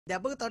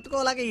దెబ్బకు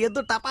తట్టుకోలేక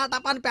ఎద్దు టపా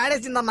టపా అని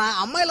పేడేసిందన్నా.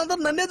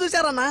 అమ్మాయిలందరూ నన్నే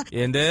చూశారన్నా.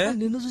 ఏందే?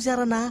 నిన్ను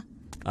చూశారన్నా.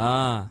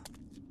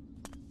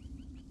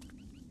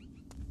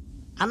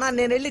 అన్నా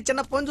నేను వెళ్ళి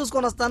చిన్న పని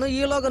చూసుకొని వస్తాను,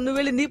 ఈలోగా నువ్వు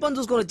వెళ్ళి నీ పని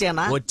చూసుకొని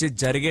వచ్చాయన్నా. వచ్చి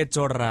జరిగే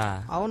చూడరా.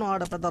 అవును,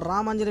 ఆడ పెద్ద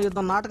రామాంజనేయ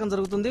యుద్ధం నాటకం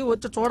జరుగుతుంది,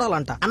 వచ్చి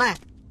చూడాలంట. అన్నా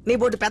నీ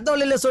బోటి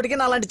పెద్దవాళ్ళు వెళ్ళే చోటికి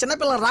నా అలాంటి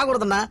చిన్నపిల్లలు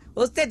రాకూడదన్నా.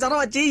 వస్తే జ్వరం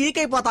వచ్చి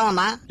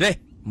ఈకైపోతావన్నా. రే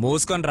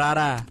మూసుకొని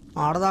రారా.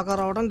 ఆడదాకా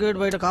రావడం,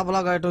 గేట్ బయట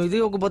కాపలా కాయటం, ఇది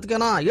ఒక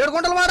బతికేనా? 7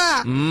 గుంటలు వాడా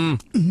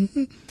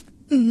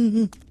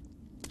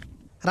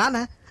రానా.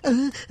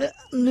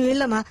 నువ్వు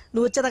వెళ్ళనా,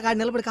 నువ్వు వచ్చేదాకా ఆడ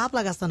నిలబడి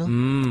కాపలాగేస్తాను.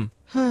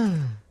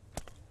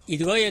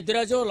 ఇదిగో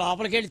ఎద్దురాజు,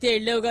 లోపలికి వెళ్తే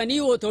వెళ్ళావు గాని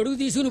ఓ తొడుగు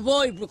తీసుకుని పో,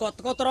 ఇప్పుడు కొత్త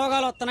కొత్త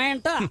రోగాలు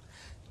వస్తున్నాయంట.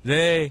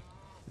 రే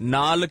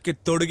నాలుగుకి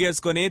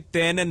తొడుగేసుకొని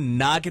తేనె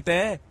నాకితే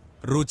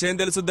రుచేం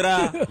తెలుసుద్రా.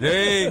 రే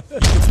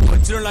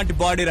వజ్రం లాంటి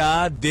బాడీరా,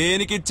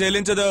 దేనికి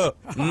చెల్లించదు.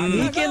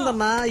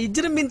 నీకేందన్నా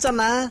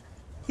ఇజ్జరించన్నా.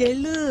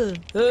 ఎల్లు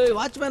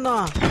వాచ్మెన్.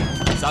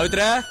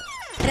 సావిత్రా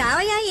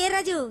రావయ్యా. ఏ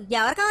రాజు,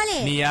 ఎవరు కావాలి?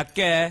 నీ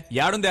అక్కే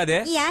యాడుంది? అదే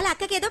ఇవాళ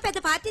అక్కకేదో పెద్ద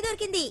పార్టీ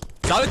దొరికింది.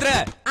 సావిత్రా.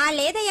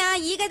 లేదయ్యా,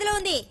 ఈ గదిలో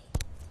ఉంది.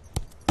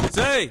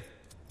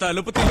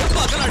 తలుపు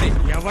పక్కనాడి.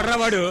 ఎవర్రా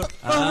వాడు?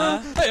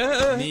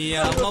 నీ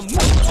అమ్మ.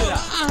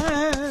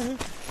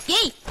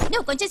 ఏయ్,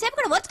 నువ్వు కొంచెం సేపు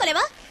కూడా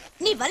ఓర్చుకోలేవా?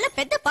 నీ వల్ల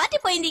పెద్ద పార్టీ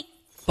పోయింది.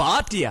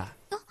 పార్టీయా?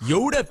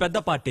 ఎవడే పెద్ద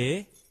పార్టీ?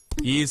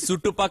 ఈ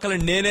చుట్టుపక్కల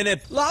నేనే.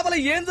 లోపల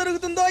ఏం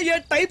జరుగుతుందో, ఏ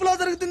టైప్ లో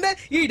జరుగుతుందో,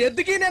 ఈ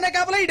డెత్తుకి నేనే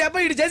కాపలా, ఈ డెబ్బ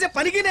ఇటు చేసే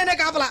పనికి నేనే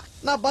కాపలా.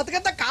 నా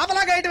బతుకంతా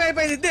కాపలా గాయటం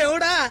అయిపోయింది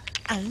దేవుడా.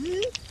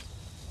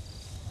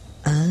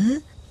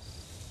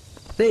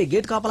 రే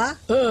గేట్ కాపలా,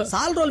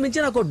 సాల్ రోజుల మించి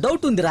నాకు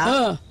డౌట్ ఉందిరా.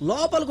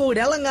 లోపలికి ఒకటి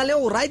వెళ్ళంగానే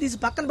ఓ రాయి తీసి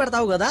పక్కన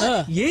పెడతావు కదా,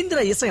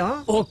 ఏందిరా విషయం?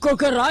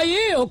 ఒక్కొక్క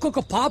రాయి ఒక్కొక్క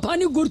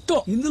పాపానికి గుర్తు.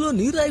 ఇందులో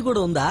నీ రాయి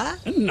కూడా ఉందా?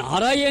 నా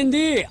రాయి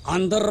ఏంది,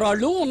 అందరు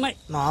రాళ్ళు ఉన్నాయి.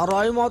 నా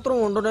రాయి మాత్రం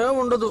ఉండనే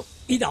ఉండదు.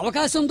 ఇది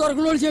అవకాశం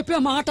దొరకనోళ్ళు చెప్పే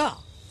మాట.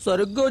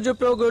 సరిగ్గా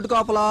చెప్పావు గేట్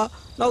కాపలా.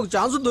 నాకు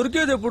ఛాన్స్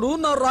దొరికేది ఎప్పుడు,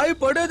 నా రాయి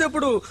పడేది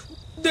ఎప్పుడు?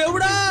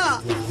 దేవుడా.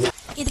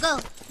 ఇదిగో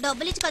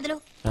డబ్బులు ఇచ్చి కదులు.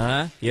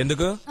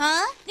 ఎందుకు?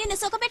 నిన్ను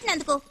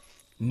సుఖపెట్టినందుకు.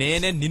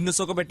 నేనే నిన్ను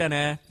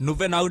సుఖపెట్టానే,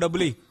 నువ్వే నాకు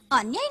డబ్బులు.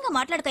 అన్యాయంగా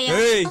మాట్లాడకయ్యా.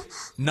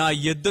 నా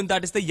ఎద్దును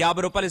దాటిస్తే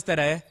 50 రూపాయలు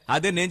ఇస్తారే,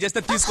 అదే నేను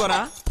చేస్తే తీసుకోరా.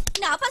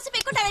 నా పసు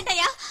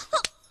పెట్టుకుంటావేంటయ్యా?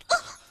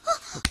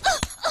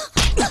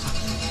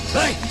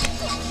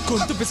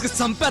 గొంతు పిసికి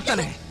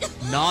చంపేస్తానే.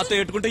 నాతో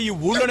ఎట్టుకుంటే ఈ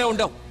ఊళ్ళోనే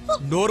ఉండవు.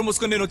 నోరు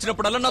మూసుకొని నేను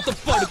వచ్చినప్పుడల్లా నాతో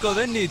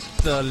పడుకోవే నీ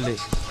తల్లి.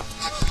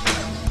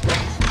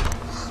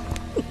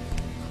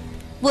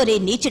 ఒరే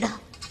నీచుడా,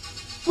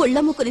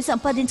 ఉళ్ళమ్ముకుని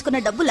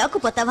సంపాదించుకున్న డబ్బు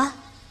లాక్కుపోతావా?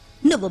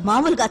 నువ్వు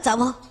మామూలుగా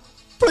చావో,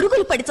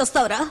 పురుగులు పడి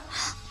చస్తావురా.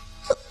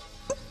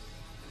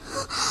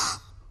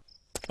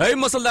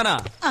 ముసల్దానా.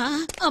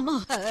 అమ్మో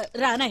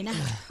రానాయనా,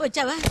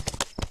 వచ్చావా?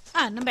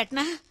 అన్నం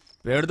పెట్టనా?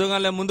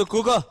 పెడుదుగానే ముందు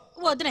కూకో.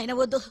 వద్దు నాయనా,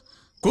 వద్దు.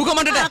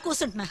 కూకోమంటే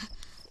కూర్చుంటున్నా.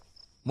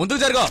 ముందుకు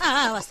జరుగు.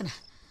 వస్తున్నా.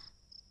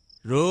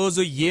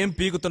 రోజు ఏం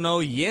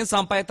పీకుతున్నావు, ఏం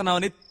సంపాదిస్తున్నావు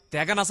అని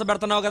తెగ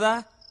నసబెడుతున్నావు కదా.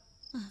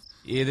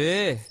 ఇది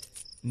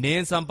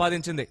నేను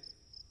సంపాదించింది,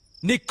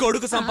 నీ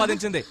కొడుకు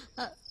సంపాదించింది.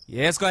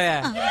 వేసుకోయా.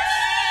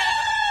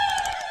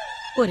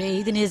 ఒరే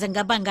ఇది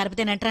నిజంగా బంగారపు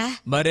తినట్రా.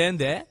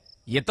 మరేందే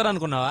ఇతరు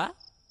అనుకున్నావా?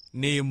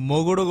 నీ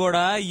మొగుడు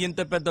కూడా ఇంత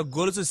పెద్ద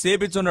గొలుసు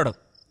సేపిచ్చున్నాడు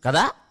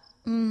కదా.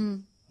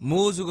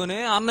 మూసుకుని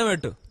అన్నం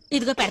పెట్టు.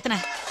 ఇదిగో పెడతనా.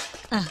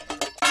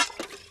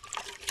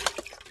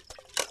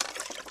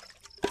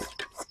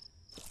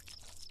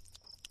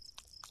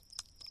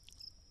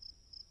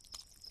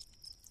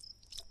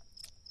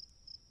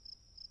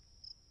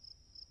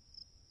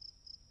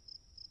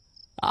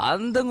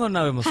 అందంగా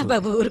ఉన్నావేమో.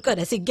 బాబు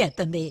ఊరుకోరా,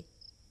 సిగ్గేస్తుంది.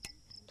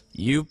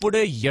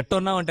 ఇప్పుడే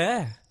ఎట్టున్నావంటే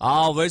ఆ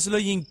వయసులో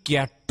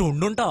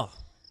ఇంకెట్టుండుంటావు.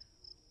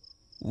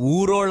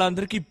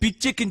 ఊరోళ్ళందరికి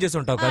పిచ్చెక్కించేసి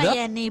ఉంటావు కదా.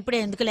 అవన్నీ ఇప్పుడు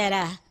ఎందుకు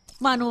లేరా?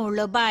 మన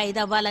ఊళ్ళో బాయి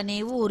దవ్వాలని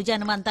ఊరు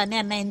జనమంతా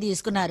నిర్ణయం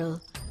తీసుకున్నారు.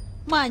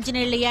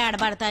 మంచినీళ్ళు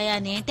ఏడబడతాయా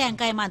అని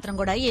టెంకాయ మాత్రం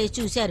కూడా వేసి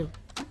చూశారు.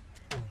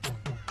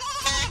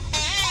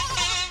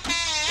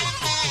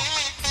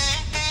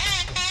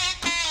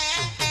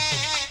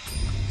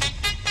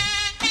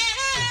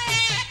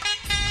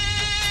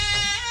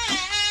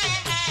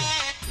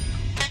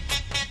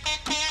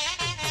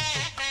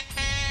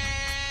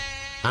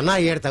 అన్నా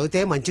ఏడు తవ్వితే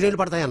మంచినీళ్ళు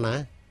పడతాయన్నా.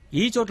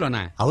 ఈ చోట్లోనా?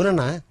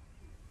 అవునన్నా.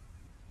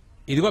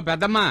 ఇదిగో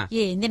పెద్దమ్మా.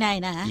 ఏంది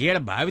నాయనా? ఈడ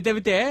బావి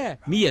తవ్వితే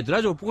మీ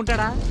ఎదురాజు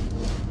ఒప్పుకుంటాడా?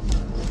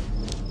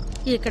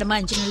 ఇక్కడ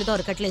మంచినీళ్ళు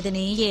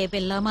దొరకట్లేదని ఏ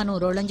పిల్ల మన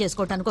ఊరోళ్ళని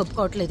చేసుకోవటానికి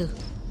ఒప్పుకోవట్లేదు.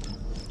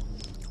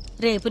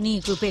 రేపు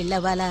నీకు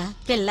పెళ్ళవ్వాలా,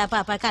 పిల్ల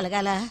పాప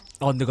కలగాల.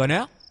 అందుకనే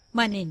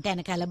మన ఇంటి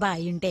వెనకాల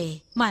బాయి ఉంటే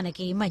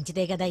మనకి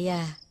మంచిదే కదయ్యా.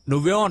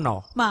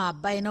 నువ్వేమన్నావు? మా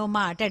అబ్బాయినో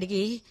మాట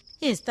అడిగి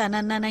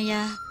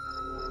ఇస్తానన్నానయ్యా.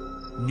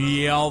 నీ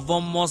అవ్వ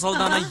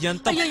మొసల్దాన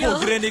ఎంత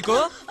పొగిరే నీకు.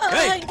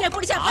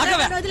 ఇంకెప్పుడు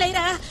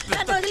చెప్పలేరా?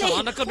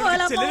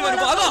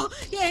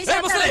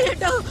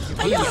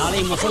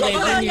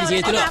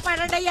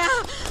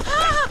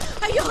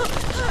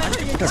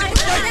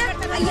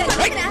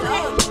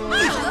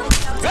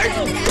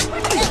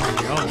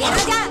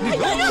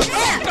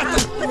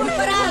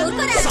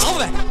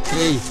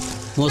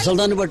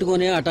 ముసల్దాన్ని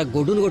పట్టుకుని అట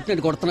గొడ్డును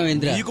కొట్టినట్టు కొడుతున్నావు.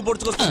 నీకు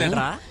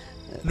పొడుచుకొస్తుందేంట్రా?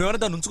 నువ్వెవరో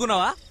దాన్ని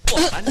ఉంచుకున్నావా?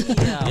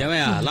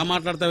 ఏమయ్యా అలా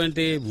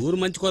మాట్లాడతావేంటి? ఊరు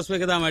మంచి కోసమే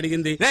కదా ఆమె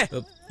అడిగింది.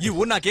 ఈ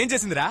ఊరు నాకేం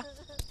చేసిందిరా?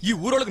 ఈ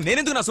ఊరోళ్ళకి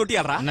నేనెందుకు నా సోటి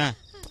అలరా?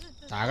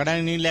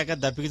 తాగడానికి నీళ్ళు లేక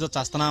దప్పికితో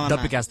చస్తున్నావా?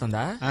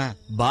 దప్పికేస్తుందా?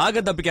 బాగా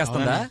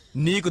దప్పికేస్తుందా?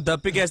 నీకు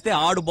దప్పికేస్తే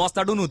ఆడు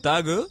పోస్తాడు, నువ్వు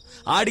తాగు.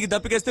 ఆడికి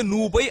దప్పికేస్తే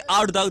నువ్వు పోయి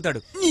ఆడు తాగుతాడు.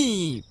 నీ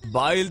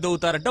బాయిలు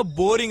తవ్వుతారంట,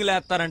 బోరింగ్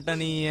లేస్తారంట.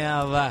 నీ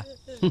అవ్వా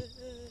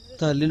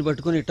తల్లిని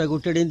పట్టుకుని ఇట్టా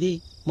కొట్టాడేంది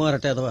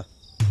మారటేదవా.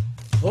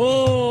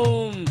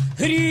 ఓం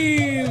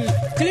హ్రీం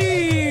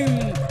క్లీం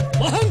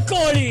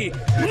మహంకాళి.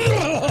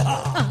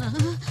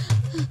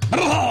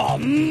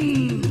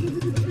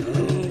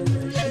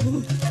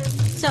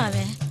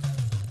 స్వామి,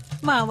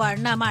 మా వాడు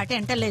నా మాట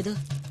ఎంటలేదు.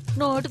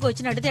 నోటికి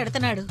వచ్చినట్టు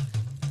తిడుతున్నాడు.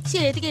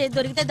 చేతికి ఏది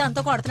దొరికితే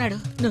దాంతో కొడుతున్నాడు.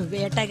 నువ్వే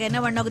ఎట్టాగైనా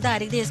వాడిని ఒక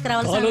దారికి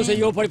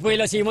తీసుకురావాలి.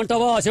 పడిపోయేలా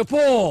చేయమంటావా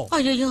చెప్పు.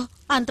 అయ్యో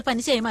అంత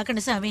పని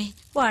చేయమాకండి స్వామి.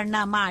 వాడు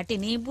నా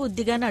మాటిని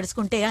బుద్ధిగా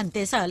నడుచుకుంటే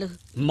అంతే చాలు.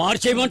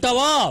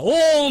 మార్చేయమంటావా?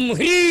 ఓం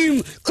హ్రీం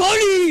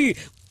కాళీ.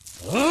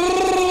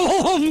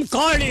 ఓం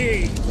కాళీ.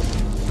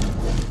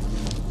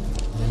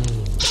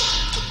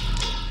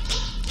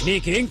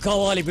 నీకేం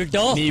కావాలి బిడ్డ?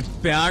 నీ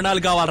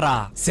ప్రాణాలు కావాలరా?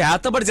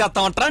 శాతపడి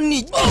చేస్తామంటారా? నీ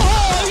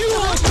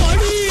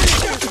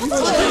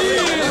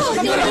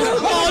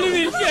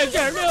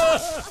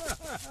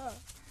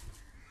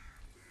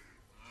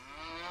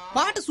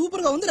పాట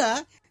సూపర్ గా ఉందిరా.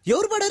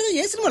 ఎవరు పాడారు?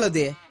 ఏ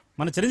సినిమాలోది?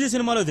 మన చిరంజీవి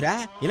సినిమాలోదిరా.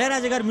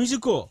 ఇళయరాజా గారి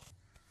మ్యూజిక్.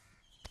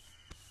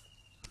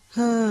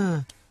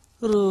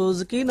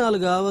 రోజుకి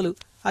 4 ఆవులు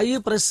అయ్యి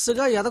ఫ్రెష్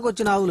గా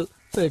ఎదకొచ్చిన ఆవులు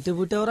పెట్టి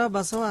పుట్టేవరా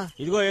బసవా.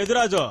 ఇదిగో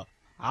ఎదురాజు,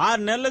 6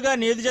 నెలలుగా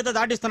నీ ఎదు చేత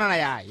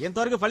దాటిస్తున్నానయ్యా.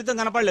 ఇంతవరకు ఫలితం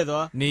కనపడలేదు.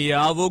 నీ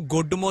ఆవు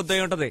గొడ్డు మొద్దై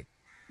ఉంటది.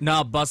 నా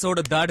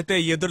బసోడు దాటితే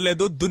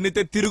ఎదురులేదు,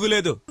 దున్నితే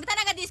తిరుగులేదు.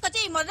 తీసుకొచ్చి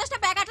ఈ మొదలష్ట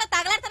ప్యాకెట్లో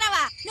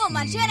తగలెడుతున్నావా? నువ్వు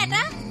మనిషివేనట?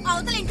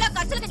 అవతల ఇంట్లో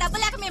ఖర్చులకి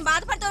డబ్బులు లేక మేము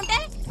బాధపడుతుంటే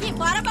ఈ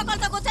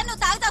బోరపక్కలతో కూర్చొని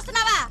నువ్వు తాగుతూ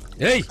వస్తున్నావా?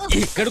 ఏయ్,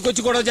 ఇక్కడికి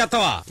వచ్చి గొడవ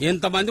చేస్తావా?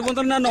 ఇంతమంది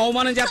ముందు నన్ను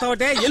అవమానం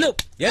చేస్తావటే? ఎల్లు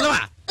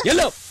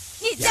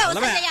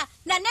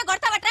నన్నే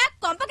కొడతావట్రా?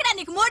 కొంపకి నా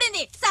నీకు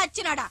మూడింది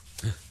సచ్చినాడా.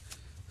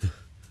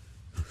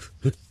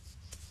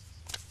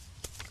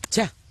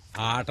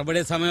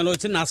 ఆటపడే సమయంలో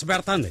వచ్చి నస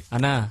పెడతాంది.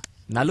 అన్నా,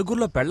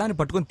 నలుగురిలో పెళ్ళాన్ని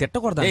పట్టుకుని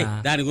తిట్టకూడదా?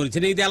 దాని గురించి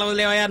నీకు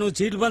తెలవలేవయ్యా. నువ్వు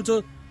చీట్లు పంచు.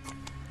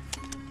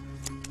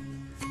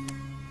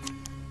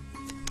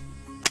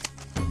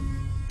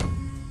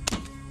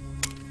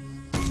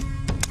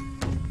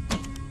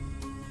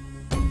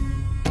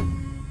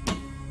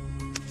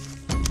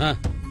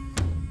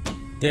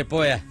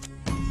 తెపోయా.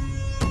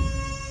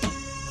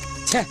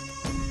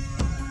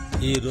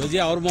 ఈ రోజు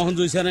ఎవరి మొహం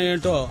చూసానో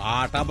ఏంటో.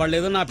 ఆట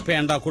పడలేదు, నా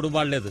పెండాకుడు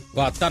పడలేదు.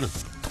 వస్తాను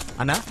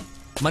అన్నా.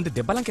 మంది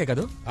దెబ్బలంకే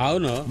కదూ?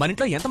 అవును. మన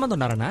ఇంట్లో ఎంతమంది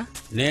ఉన్నారన్నా?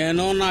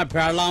 నేను, నా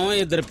పెళ్ళాము,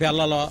 2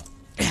 పిల్లలు.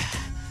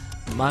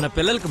 మన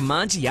పిల్లలకి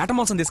మంచి ఏట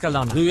మాంసం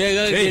తీసుకెళ్దాం.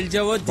 నువ్వేగా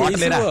గెలిచావో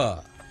తెలుసు.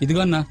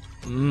 ఇదిగో అన్నా.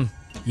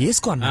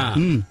 వేసుకో అన్నా.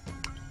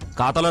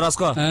 ఖాతాలో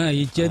రాసుకో.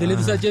 ఇచ్చేది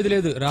లేదు సచ్చేది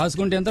లేదు.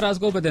 రాసుకుంటే ఎంత,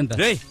 రాసుకోకపోతే ఎంత.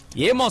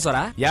 ఏ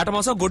మోసరా? ఏట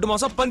మాంసం, గొడ్డు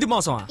మాంసం, పంది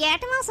మాంసమా?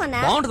 ఏట మాసం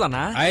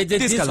బాగుంటుందన్నా. అయితే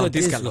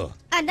తీసుకెళ్దాం.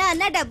 అన్నా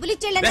అన్న డబ్బులు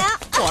ఇచ్చేలేదా?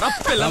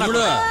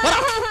 తమ్ముడు,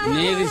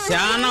 నీకు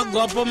చాలా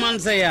గొప్ప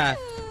మనసయ్యా.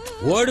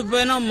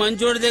 ఓడిపోయినా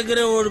మంచోడి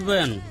దగ్గరే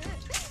ఓడిపోయాను.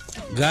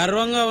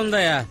 గర్వంగా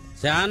ఉందయ్యా,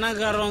 చాలా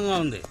గర్వంగా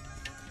ఉంది.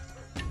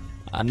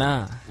 అన్నా,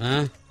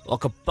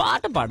 ఒక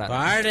పాట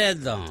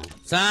పాడేద్దాం.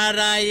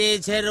 సారాయి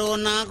చెరువు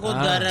నాకు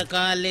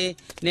దొరకాలి,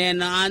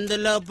 నేను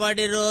అందులో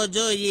పడి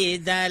రోజు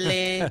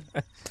ఈదాలి.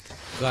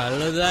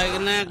 కళ్ళు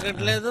తాగినా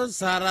ఎక్కట్లేదు,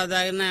 సారా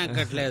తాగినా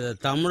ఎక్కట్లేదు.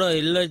 తమ్ముడు,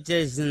 ఇల్లు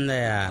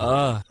వచ్చేసిందయ్యా.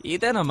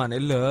 ఇదేనా మన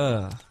ఇల్లు?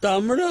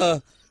 తమ్ముడు,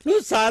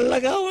 నువ్వు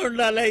చల్లగా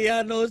ఉండాలయ్యా.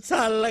 నువ్వు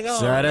చల్లగా.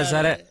 సరే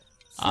సరే,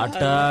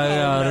 అట్టాగే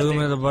అరుగు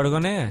మీద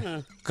పడుకుని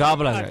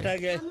కాపలా.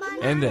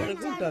 ఏంది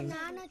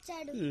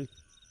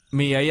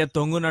మీ అయ్య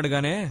తొంగున్నాడు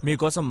గానే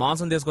మీకోసం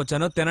మాంసం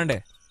తీసుకొచ్చాను, తినండి.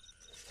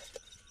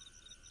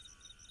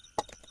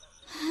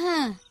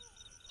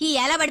 ఈ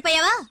ఎలా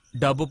పడిపోయావా?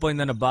 డబ్బు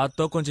పోయిందన్న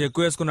బాధతో కొంచెం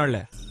ఎక్కువ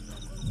వేసుకున్నాడులే.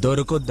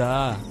 దొరుకుద్దా?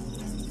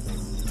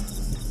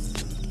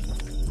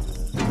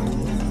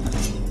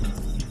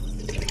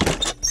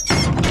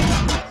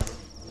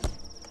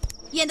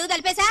 ఎందుకు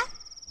తలిపేశా?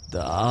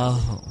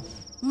 దాహం.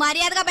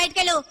 మర్యాదగా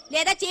బయటకెళ్ళు,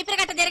 లేదా చీపిరి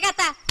గట్ట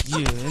తిరగత్తా.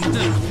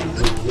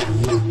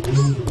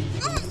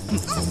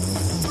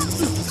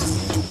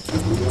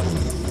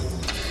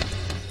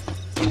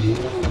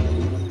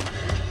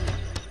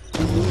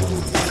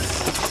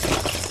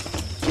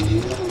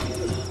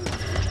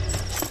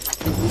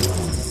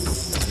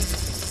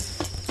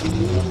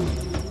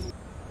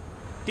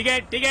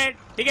 Ticket ticket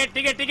ticket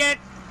ticket ticket.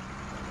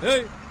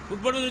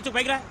 Football నుంచి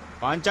పైకి రా.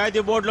 పంచాయతీ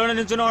బోర్డులోనే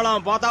నిల్చున్న వాళ్ళం.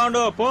 పోతా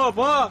ఉండు. పో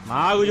పో.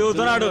 మాకు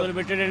చూస్తున్నాడు.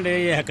 పెట్టాడండి.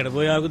 ఎక్కడ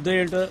పోయి ఆగుద్దో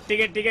ఏంటో.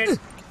 Ticket ticket.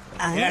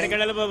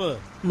 ఎక్కడికెళ్ళాలి బాబు?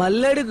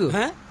 మళ్ళీ అడుగు.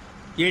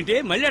 ఏంటి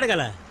మళ్ళీ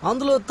అడగాల?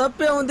 అందులో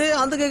తప్పే ఉంది.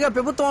 అందుకే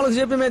ప్రభుత్వం వాళ్ళకి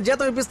చెప్పి మేము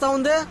జీతం ఇప్పిస్తా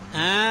ఉంది.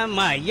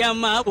 మా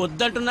అయ్యమ్మ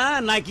వద్దంటున్నా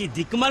నాకు ఈ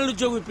దిక్కుమాల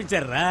ఉద్యోగం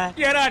ఇప్పించారా?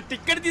 ఏరా,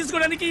 టికెట్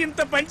తీసుకోవడానికి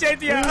ఇంత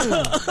పంచాయతీ?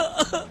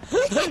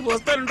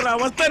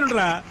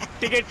 వస్తానురా.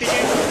 Ticket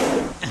ticket.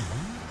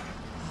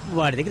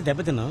 వాడి దగ్గర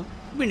దెబ్బతిన్నావు.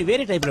 వీడిని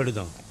వేరే టైప్ లో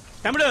అడుగుదాం.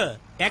 తమ్ముడు,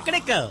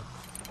 ఎక్కడెక్కావు?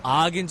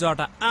 ఆగిన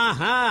చోట.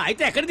 ఆహా,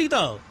 అయితే ఎక్కడ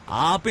దిగుతావు?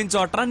 ఆపిన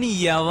చోట నీ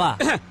ఎవ్వ.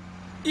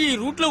 ఈ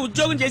రూట్ లో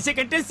ఉద్యోగం చేసే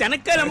కంటే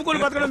శనక్కాయలు అమ్ముకొని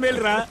బతకడం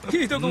మేలురా.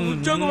 ఇది ఒక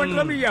ఉద్యోగం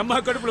అంటారా మీ అమ్మ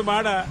కడుపులు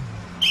మాడ.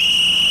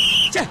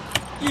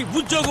 ఈ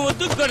ఉద్యోగం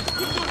వద్దు, వద్దు.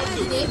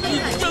 ఈ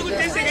ఉద్యోగం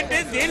చేసే కంటే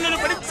దేనిలో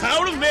పడి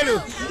చావడం మేలు.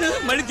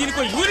 మళ్ళీ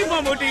దీనికి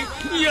యూనిఫామ్ ఒకటి,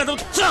 ఏదో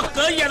చొక్క,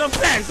 ఏదో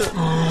ప్యాంటు.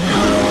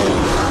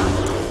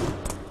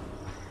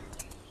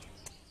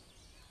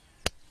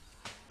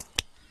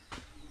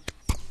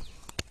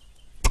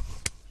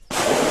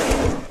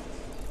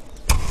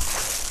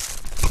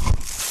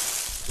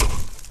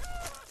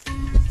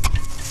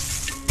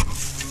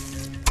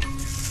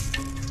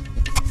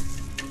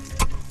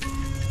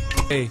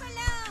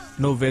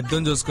 నువ్వు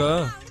వెద్దం చూసుకో,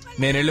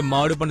 నేను వెళ్ళి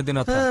మామిడి పండు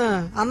తినొస్తా.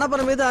 అన్న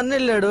పని మీద అన్న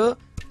వెళ్ళాడు,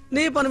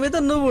 నీ పని మీద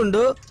నువ్వు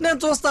ఉండు, నేను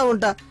చూస్తా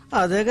ఉంటా.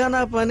 అదేగా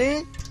నా పని.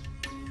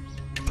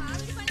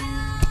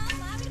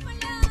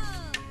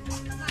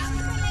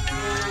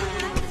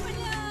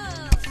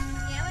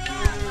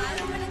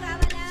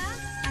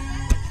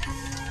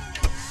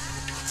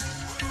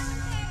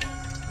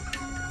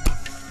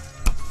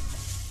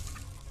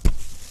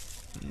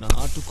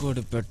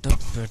 నాటుకోడి పెట్ట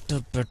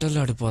పెట్ట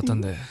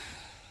పెట్టలాడిపోతుంది.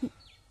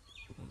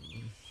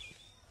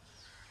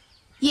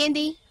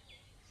 ఏంది?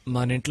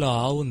 మన ఇంట్లో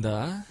ఆవుందా?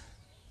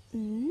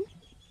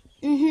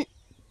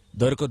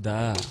 దొరకొద్దా?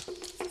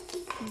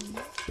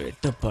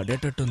 పెట్ట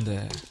పడేటట్టుంది.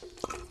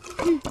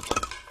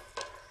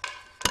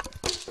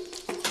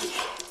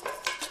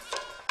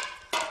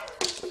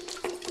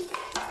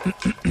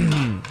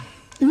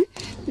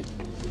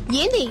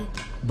 ఏంది?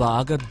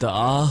 బాగా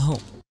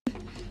దాహం.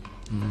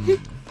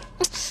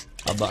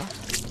 అబ్బా,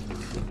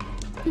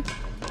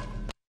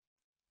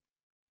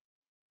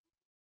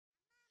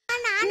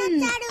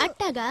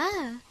 అట్టాగా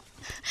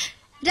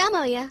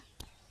రామయ్య.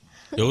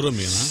 ఎవరు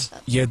మీనా?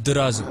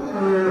 ఎద్దురాజు.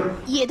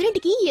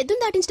 ఎదురింటికి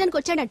ఎద్దును దాటించడానికి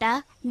వచ్చాడట.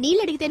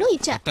 నీళ్ళు అడిగితేనో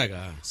ఇచ్చా.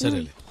 అట్టాగా,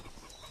 సరేలే.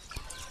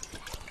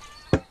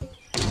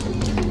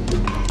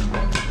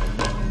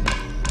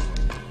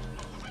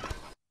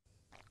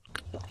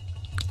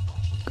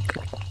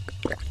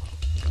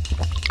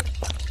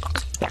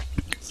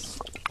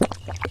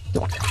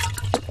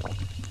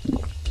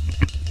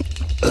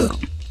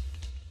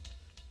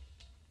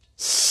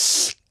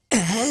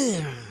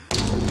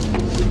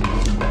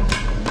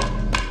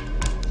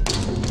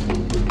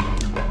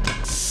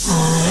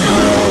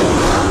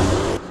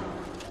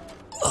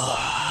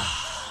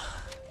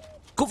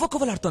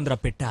 కువ్వకువ్వలాడుతోందిరా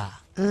పెట్ట.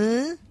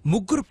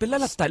 ముగ్గురు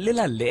పిల్లల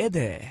తల్లిలా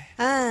లేదే.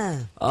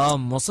 ఆ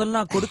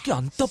ముసల్నా కొడుక్కి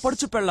అంత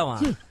పడుచు పెళ్ళవా,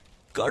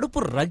 కడుపు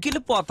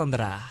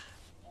రగిలిపోతుందిరా.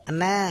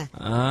 అన్నా,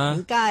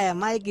 ఇంకా ఆ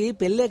అమ్మాయికి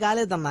పెళ్ళే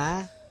కాలేదన్నా.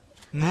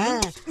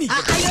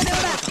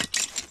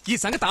 ఈ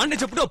సంగతి ఆండే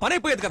చెప్పుడు పని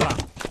అయిపోయేది కదా.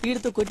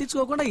 వీడితో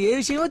కొట్టించుకోకుండా ఏ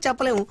విషయమో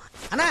చెప్పలేము.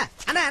 అన్నా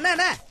అన్నా అన్నా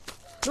అన్నా,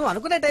 నువ్వు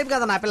అనుకునే టైప్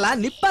కదా నా పిల్ల.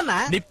 నిప్పన్నా?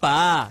 నిప్పా?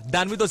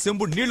 దాని మీద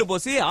సెంబుడు నీళ్లు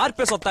పోసి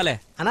ఆర్పేసి వస్తాలే.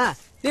 అన్నా,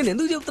 నేను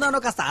ఎందుకు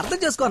చెప్తున్నానో కాస్త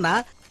అర్థం చేసుకోనా.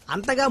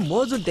 అంతగా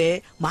మోజుంటే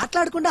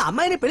మాట్లాడకుండా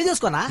అమ్మాయిని పెళ్లి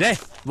చేసుకోనా.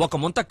 ఒక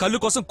ముంత కళ్ళు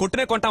కోసం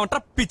కొట్టునే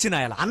కొంటామంటారా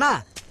పిచ్చినాయాల. అన్నా,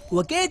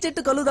 ఒకే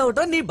చెట్టు కళ్ళు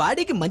తాగటం నీ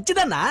బాడీకి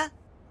మంచిదన్నా.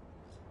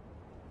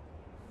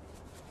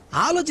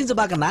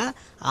 ఆలోచించబాకన్నా.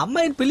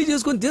 అమ్మాయిని పెళ్లి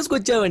చేసుకుని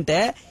తీసుకొచ్చావంటే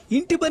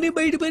ఇంటి పని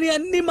బయటి పని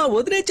అన్ని మా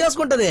వదిలే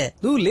చేసుకుంటది.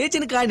 నువ్వు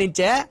లేచిన కాడి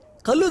నుంచే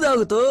కళ్ళు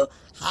తాగుతూ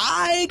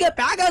హాయిగా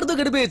పేకాడుతూ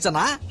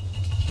గడిపేయచ్చనా.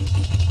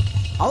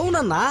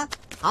 అవునన్నా,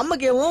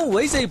 అమ్మకేమో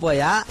వయసు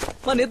అయిపోయా,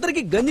 మన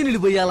ఇద్దరికి గంజి నీళ్లు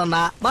పోయాలన్నా,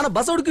 మన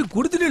బసవుడికి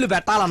కుడితి నీళ్లు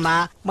పెట్టాలన్నా,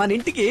 మన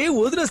ఇంటికి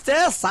వదిలేస్తే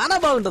సానా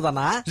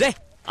బాగుంటదన్నా.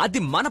 అది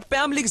మన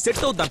ఫ్యామిలీకి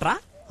సెట్ అవుతుందంట్రా.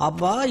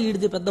 అబ్బా,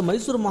 ఈడిది పెద్ద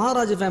మైసూరు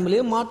మహారాజు ఫ్యామిలీ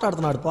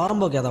మాట్లాడుతున్నాడు.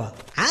 పోరంబోకి ఎదవా.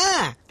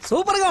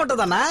 సూపర్ గా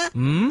ఉంటదన్నా.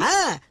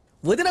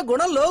 వదిన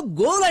గుణంలో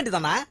గో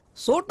లాంటిదన్నా.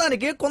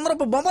 చూడటానికి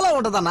కొందరపు బొమ్మలా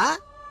ఉంటదన్నా.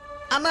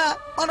 అన్నా,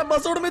 మన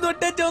బసోడు మీద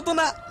ఒట్టే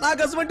చెబుతున్నా, నాకు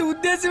అటువంటి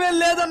ఉద్దేశమే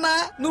లేదన్నా.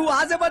 నువ్వు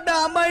ఆశపడ్డ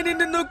అమ్మాయిని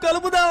నిన్ను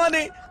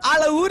కలుపుదామని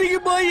వాళ్ళ ఊరికి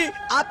పోయి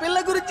ఆ పిల్ల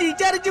గురించి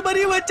విచారించి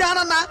మరీ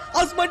వచ్చానన్నా.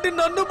 అసమంటి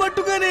నన్ను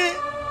పట్టుకొని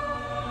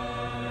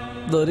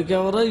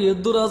దొరికెవరో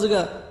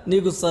ఎద్దురాజుగా.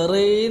 నీకు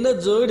సరైన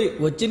జోడి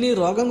వచ్చి నీ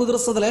రోగం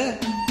కుదురుస్తుందిలే.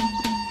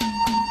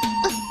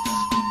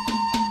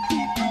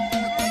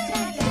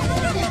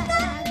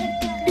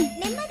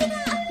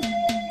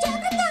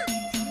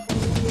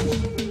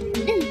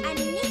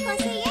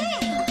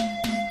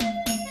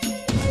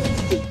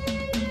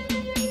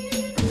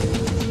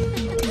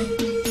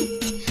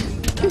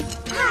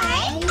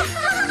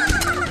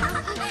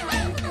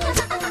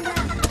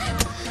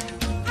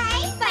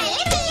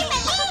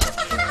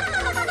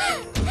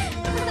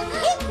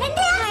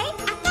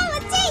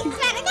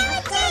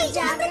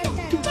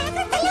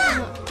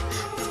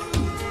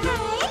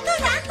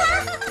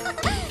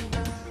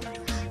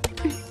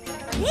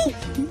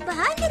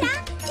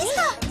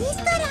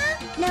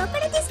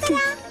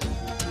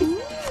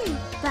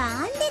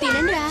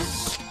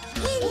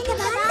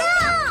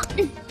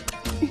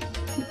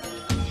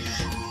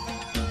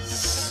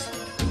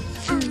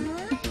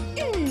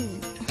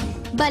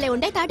 భలే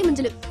ఉండే తాటి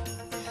ముంజలు.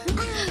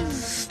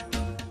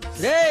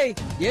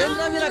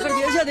 ఏంటో మీరు అక్కడ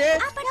చేసేది?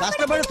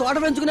 కష్టపడి తోట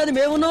పెంచుకునేది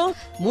మేమును,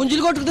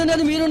 ముంజులు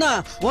కొట్టుకుతున్నది మీరునా?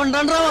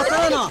 ఉండండి రా,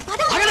 వస్తాను.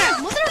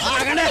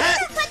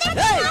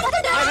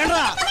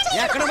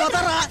 ఎక్కడ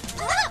పోతారా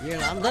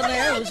వీళ్ళందరినీ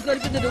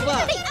ఉసుకొరిపింది నువ్వా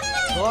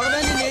చూడమే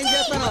నేనేం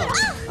చేస్తాను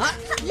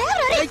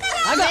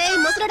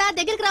ముసలుడా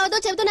దగ్గరికి రావద్దు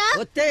చెబుతున్నా.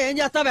 వస్తే ఏం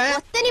చేస్తావే?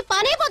 వస్తే నీ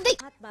పనే పొద్ది.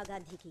 మహాత్మా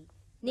గాంధీకి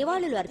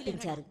నివాళులు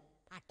అర్పించారు.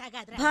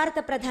 భారత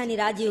ప్రధాని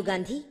రాజీవ్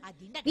గాంధీ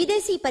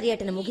విదేశీ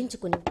పర్యటన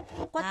ముగించుకుని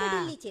కొత్త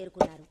ఢిల్లీ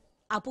చేరుకున్నారు.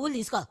 ఆ పూలు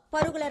తీసుకో.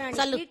 పరుగుల రాణి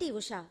చల్లు. పిటి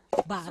ఉషా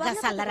బాగా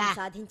చల్లరా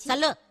సాధించి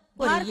చల్లు.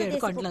 భారతదేశపు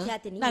ఏడుకొండలు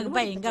ఖ్యాతిని నాకు ఇనుమడింపజేశారు.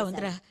 భయంగా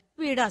ఉందిరా.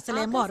 వీడు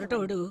అసలే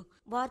మొరటోడు.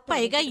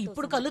 పైగా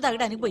ఇప్పుడు కళ్ళు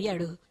తగ్గడానికి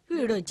పోయాడు.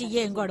 వీడొచ్చి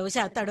ఏం గొడవ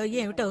చేస్తాడో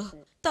ఏమిటో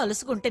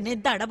తలుసుకుంటేనే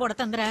దడ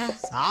పడుతుందిరా.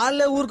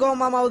 చాలే ఊరుకో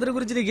మా వదిలి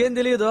గురించి నీకేం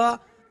తెలియదు.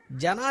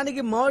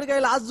 జనానికి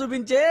మామిడికాయలు ఆశ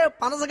చూపించే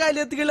పనసకాయలు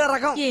ఎత్తుకెళ్లే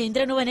రకం.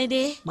 ఏంద్ర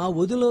నువ్వనేది? మా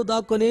వదిలో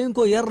దాక్కుని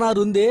ఇంకో ఎర్రనారు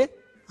ఉంది,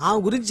 ఆమె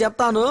గురించి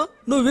చెప్తాను,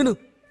 నువ్వు విను.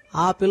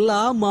 ఆ పిల్ల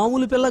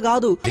మామూలు పిల్ల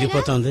కాదు.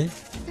 తిరిగిపోతుంది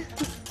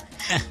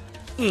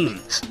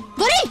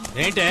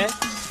ఏంటే?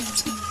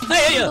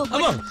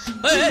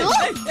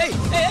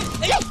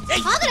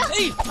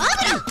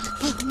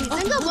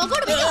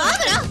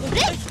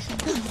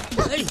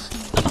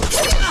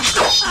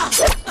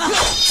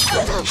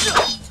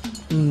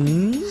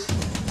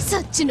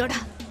 సచ్చినోడా,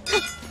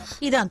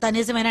 ఇదంతా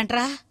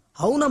నిజమేనంట్రా?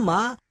 అవునమ్మా,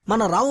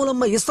 మన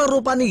రావులమ్మ ఇస్త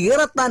రూపాన్ని ఏ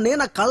రత్నాన్ని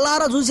నా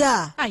కళ్ళారా చూసా.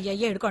 అయ్యా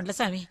ఏడుకొండల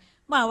స్వామి,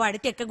 మా వాడి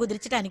తెక్క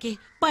కుదిర్చడానికి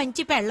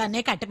పంచి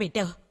పెళ్ళాన్నే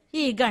కట్టపెట్టావు.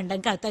 ఈ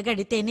గండం కథ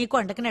గడితే నీ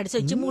కొండకు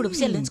నడిసొచ్చి మూడుకు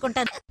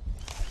చెల్లించుకుంటాను.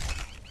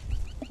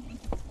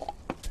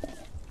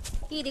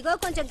 ఇదిగో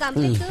కొంచెం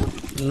గంపెత్తు.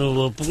 నువ్వు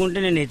ఒప్పుకుంటే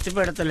నేను ఎత్తి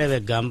పెడతలేవే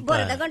గంప.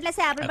 బురద గుంట్ల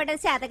చేపలు పడ్డ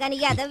చేత గాని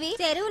ఎదవి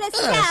చెరువులో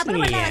చేపలు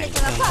పడ్డావని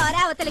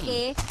పోరా అవతలికి.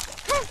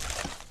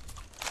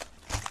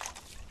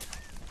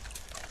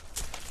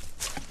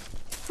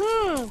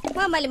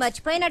 మమ్మల్ని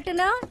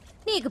మర్చిపోయినట్టును.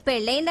 నీకు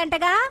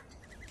పెళ్ళయిందంటగా.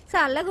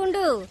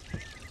 చల్లగుండు.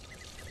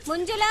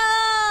 ముంజులో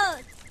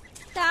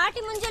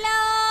తాటి ముంజులో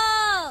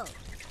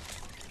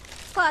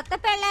కొత్త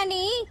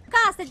పెళ్ళాన్ని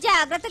కాస్త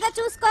జాగ్రత్తగా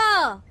చూసుకో.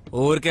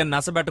 ఊరికే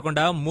నస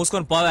పెట్టకుండా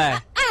మూసుకొని పోవే.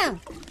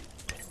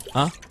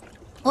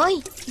 ఓయ్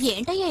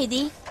ఏంటయ్యా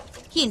ఇది?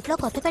 ఇంట్లో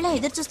కొత్త పిల్ల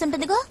ఎదురు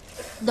చూస్తుంటదిగా,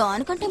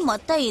 దానికంటే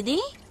మొత్తం ఇది.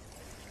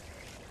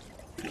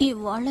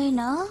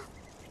 ఇవాళ్ళైనా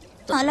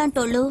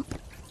అలాంటోళ్ళు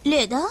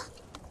లేదా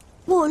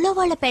ఊళ్ళో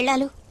వాళ్ళ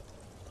పెళ్ళాలు.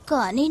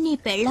 కానీ నీ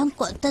పెళ్ళాం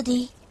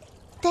కొత్తది,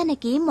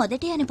 తనకి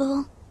మొదటి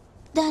అనుభవం.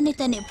 దాన్ని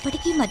తను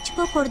ఎప్పటికీ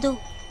మర్చిపోకూడదు.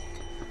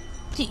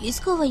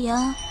 తీసుకోవయ్యా,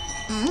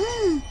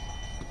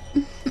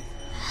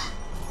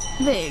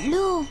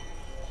 వెళ్ళు.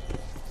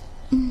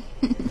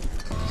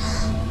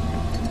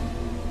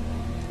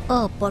 ఆ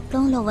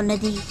పొట్లంలో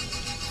ఉన్నది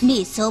నీ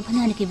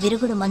శోభనానికి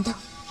విరుగుడు మందు.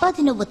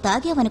 అది నువ్వు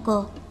తాగేవనుకో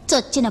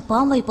చొచ్చిన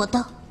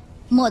పామైపోతావు.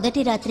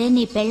 మొదటి రాత్రే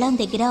నీ పెళ్ళాం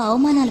దగ్గర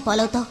అవమానాలు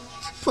పాలవుతావు.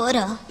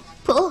 పోరా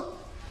పో.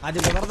 అది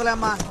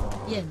కుదరదులేమ్మా.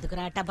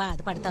 ఎందుకురా అట్ట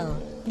బాధపడతావు?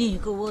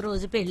 నీకు ఓ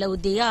రోజు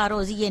పెళ్ళవుద్ది, ఆ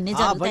రోజు ఎన్ని ఆ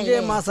పని జరుగుతాయి.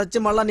 చేయి, మా సచ్చి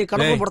మళ్ళా నీ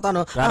కడుపు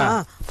పుడతాను.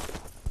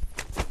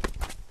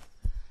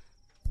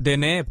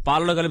 దేనే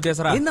పాలలో కలిపి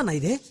చేసారా? ఏందన్నా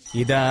ఇదే?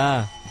 ఇదా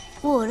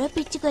ఊర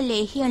పిచ్చుక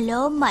లేహ్యంలో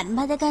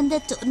మన్మథగంధ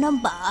చూర్ణం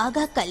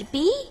బాగా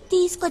కలిపి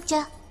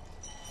తీసుకొచ్చా.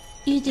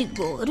 ఇది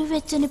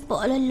గోరువెచ్చని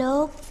పాలల్లో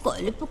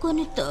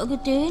కలుపుకొని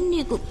తాగితే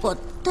నీకు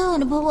కొత్త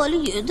అనుభవాలు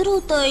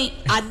ఎదురవుతాయి.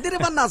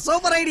 అద్దరిపన్నా,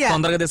 సూపర్ ఐడియా.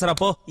 తొందరగా తీసారా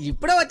పో.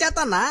 ఇప్పుడే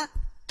వచ్చేస్తానా.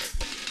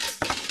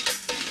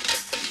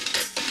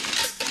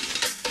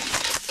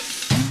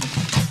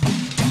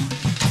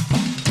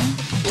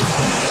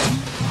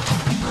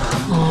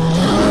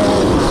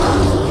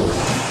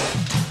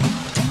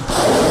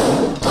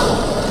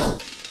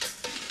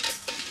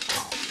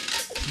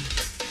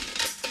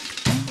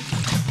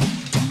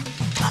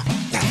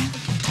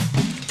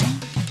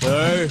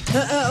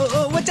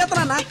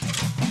 వచ్చేస్తానా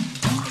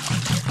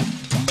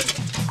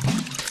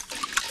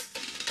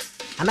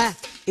అన్నా?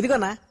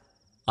 ఇదిగోనా.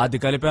 అది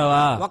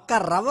కలిపావా? ఒక్క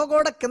రవ్వ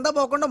కూడా కింద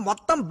పోకుండా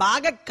మొత్తం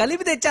బాగా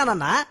కలిపి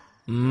తెచ్చానన్నా.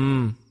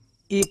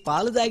 ఈ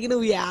పాలు తాగి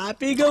నువ్వు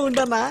హ్యాపీగా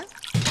ఉండన్నా.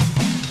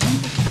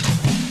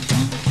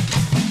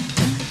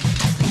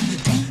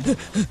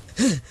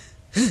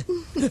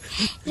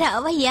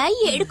 రావయ్యా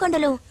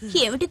ఏడుకొండలు,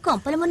 ఏమిటి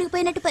కొంపలు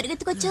మునిగిపోయినట్టు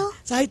పరిగెత్తుకొచ్చావు?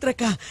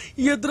 సాయిత్రక్క,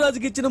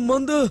 ఎదురాజుకి ఇచ్చిన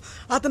మందు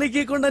అతనికి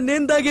ఇవ్వకుండా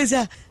నేను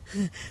తాగేశా.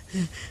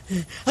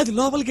 అది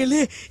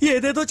లోపలికెళ్ళి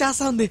ఏదేదో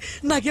చేస్తా ఉంది,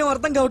 నాకేం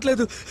అర్థం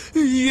కావట్లేదు.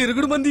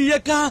 ఎరుగుడు మంది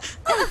ఇయ్యక్క.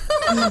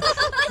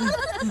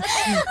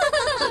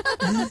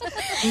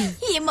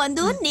 ఈ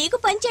మందు నీకు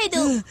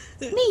పనిచేయదు,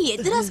 నీ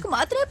ఎద్దురాజుకు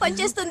మాత్రమే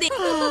పనిచేస్తుంది.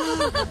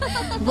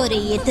 ఒరే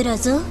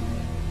ఎద్దురాజు,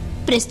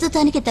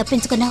 ప్రస్తుతానికి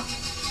తప్పించుకున్నావు,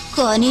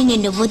 కానీ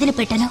నిన్ను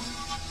వదిలిపెట్టను.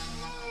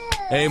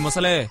 ఏ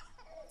ముసలే,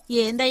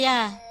 ఏందయ్యా?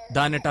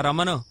 దాన్నిట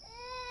రమ్మను.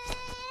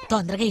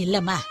 తొందరగా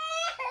ఇల్లమ్మా.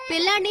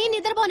 పిల్లాడిని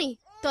నిద్రపోని,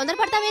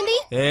 తొందరపడతావేంది?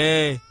 ఏ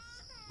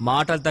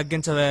మాటలు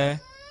తగ్గించవే,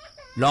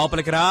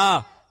 లోపలికి రా.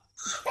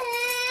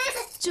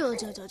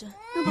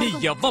 నీ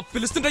ఎవ్వ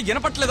పిలుస్తుంటే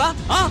వినపట్లేదా?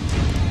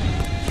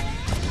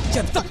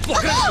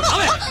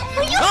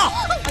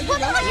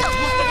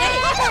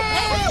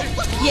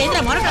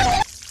 ఏంద్రా మొరటాడు?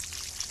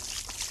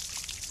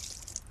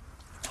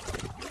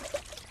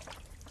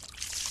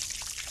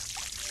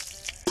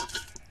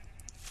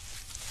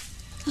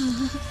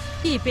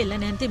 ఈ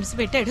పిల్లని ఎంత హింస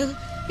పెట్టాడు.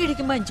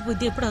 వీడికి మంచి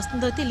బుద్ధి ఎప్పుడు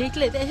వస్తుందో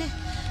తెలియట్లేదే.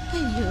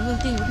 అయ్యో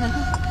దేవుడా.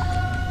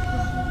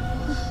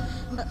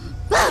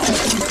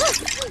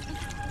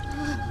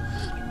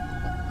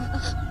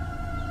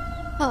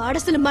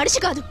 ఆడసలు మనిషి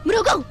కాదు,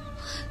 మృగం.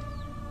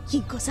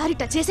 ఇంకోసారి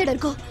టచ్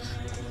చేసాడనుకో,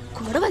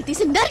 గొడవలు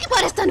తీసి నరికి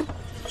పారేస్తాను.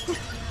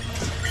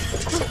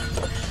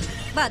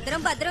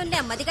 భద్రం భద్రం,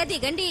 నెమ్మదిగా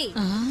దిగండి.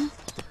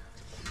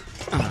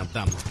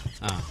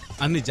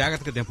 అన్ని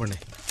జాగ్రత్తగా తెంపండి.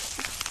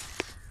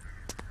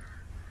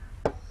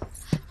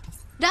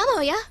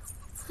 రామయ్య,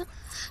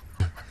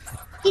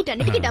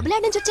 వీటన్నిటికీ డబ్బులు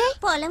ఆడ నుంచి వచ్చాయి.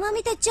 పొలం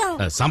అమ్మి తెచ్చాం.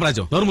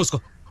 సామ్రాజ్యం, నోరు మూసుకో.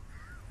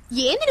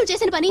 ఏంది నువ్వు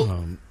చేసిన పని?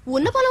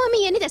 ఉన్న పొలం అమ్మి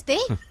ఎన్ని తెస్తే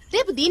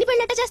రేపు దీని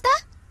పెళ్ళట్ట చేస్తా?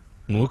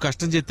 నువ్వు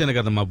కష్టం చేస్తేనే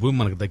కదా మా భూమి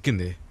మనకు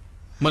దక్కింది.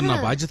 మరి నా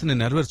బాధ్యత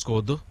నేను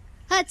నెరవేర్చుకోవద్దు?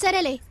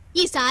 సరేలే,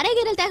 ఈ సారే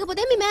గిన్నెలు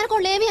తేకపోతే మీ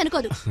మేనకోళ్ళు ఏమీ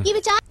అనుకోదు.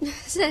 ఇవి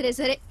సరే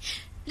సరే,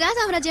 రా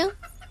సామ్రాజ్యం.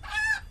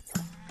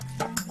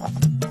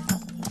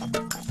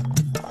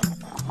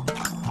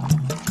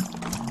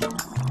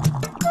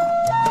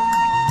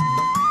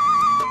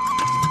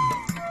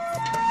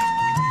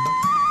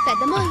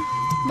 పెద్దమ్మ,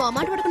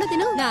 మొహమాట పడకుండా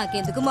తిను.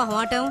 నాకెందుకు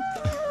మొహమాటం?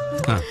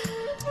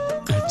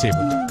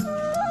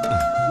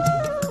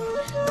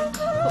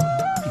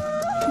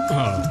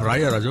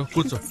 రాయ్యా రాజు,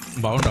 కూర్చో.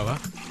 బాగుంటావా?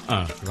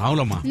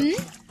 రావులమ్మా,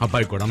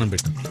 అబ్బాయి కూడా అన్నం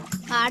పెట్టు.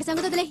 ఆడ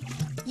సంగతి వదిలే,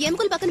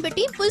 ఎముకలు పక్కన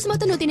పెట్టి పులుసు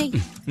మొత్తం నువ్వు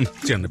తినేయి.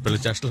 చిన్నపిల్ల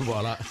చేష్టలు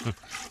పోవాలా?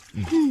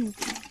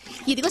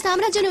 ఇదిగో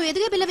సామ్రాజ్యం, నువ్వు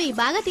ఎదుగే పిల్లవి,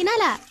 బాగా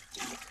తినాలా.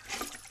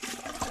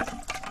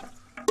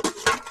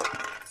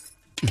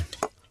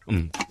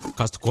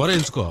 కాస్త కూర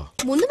ఎంచుకో.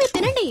 ముందు మీరు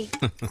తినండి.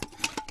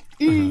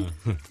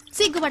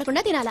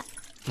 సిగ్గుపడకుండా తినాలా.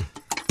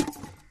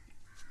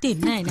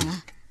 తిన్నాయనా?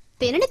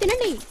 తినండి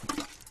తినండి.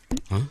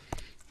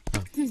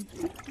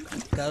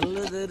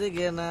 కళ్ళు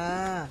తిరిగినా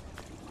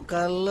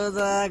కళ్ళు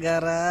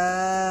దాగరా.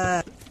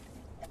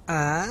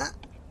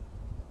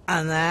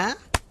 అన్నా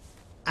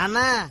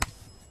అన్నా,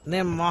 నీ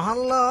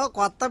మొహంలో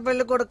కొత్త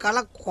పెళ్లి కొడు కళ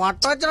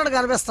కొట్టొచ్చినట్టు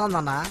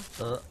కనిపిస్తోందన్నా.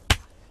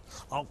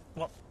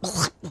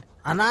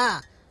 అన్నా,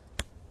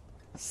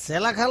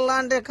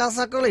 శిలకల్లాంటి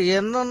కసకులు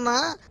ఎన్నున్నా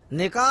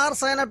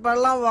నికార్సైన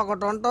పెళ్ళం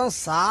ఒకటి ఉండటం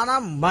చాలా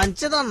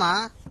మంచిదన్నా.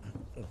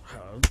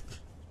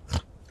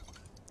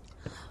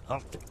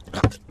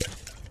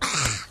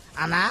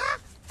 అన్నా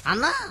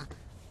అన్నా,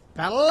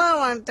 పెళ్ళం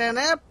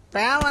అంటేనే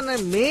ప్రేమనే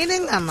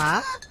మీనింగ్ అన్నా.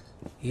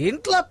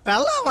 ఇంట్లో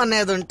పెళ్ళం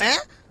అనేది ఉంటే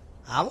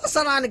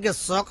అవసరానికి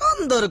సుఖం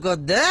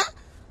దొరుకుద్ది,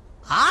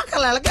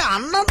 ఆకలికి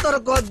అన్నం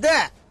దొరుకుద్ది.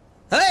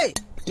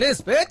 నీ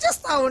స్పేచ్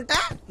ఇస్తా ఉంటే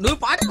నువ్వు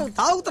పాటి నువ్వు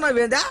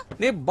తాగుతున్నావేదా?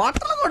 నీ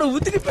బట్టలు కూడా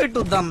ఉతికి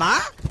పెట్టుద్దమ్మా.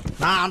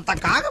 నా అంత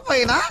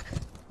కాకపోయినా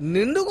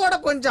నిన్ను కూడా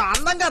కొంచెం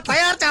అందంగా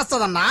తయారు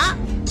చేస్తుందన్నా.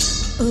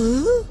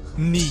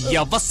 నీ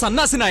యవ్వ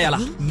సన్నాసినాయాలా,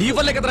 నీ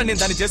వల్లే కదరా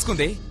నేను దాన్ని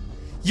చేసుకుంది.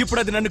 ఇప్పుడు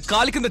అది నన్ను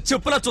కాలి కింద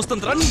చెప్పులా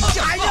చూస్తుందిరా.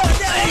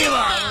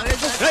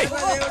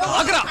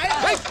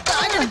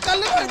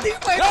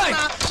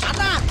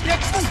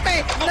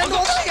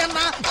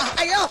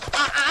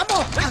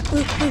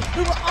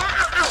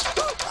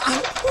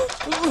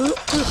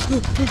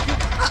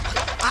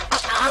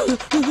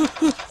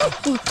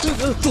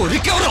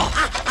 దొరికెవరో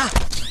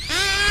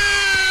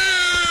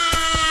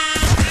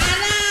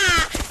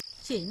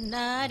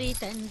చిన్నారి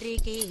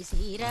తండ్రికి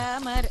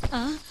శ్రీరామర్.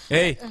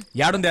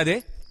 యాడుంది అది?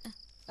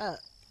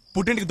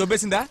 పుట్టింటికి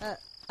దొబ్బేసిందా?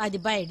 అది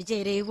బయట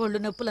చేరి ఒళ్ళు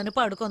నొప్పులను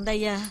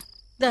పడుకుందయ్యా.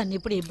 దాన్ని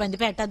ఇప్పుడు ఇబ్బంది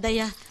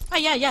పెట్టద్దయ్యా.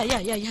 అయ్యా అయ్యా అయ్యా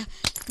అయ్యా,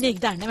 నీకు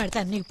దండం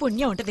పెడతాను, నీకు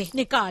పుణ్యం ఉంటది.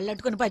 నీ కాళ్ళు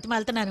అట్టుకుని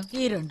బతిమాలుతున్నాను.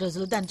 ఈ 2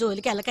 రోజులు దాని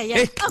జోలికి వెళ్ళకయ్యా.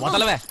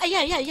 అయ్యా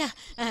అయ్యా అయ్యా,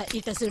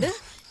 ఇట చూడు,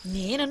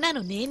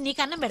 నేనున్నాను, నేను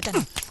నీకు అన్నం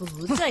పెడతాను.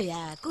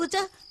 కూర్చోయ్యా,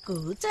 కూర్చో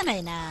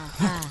కూర్చోనైనా.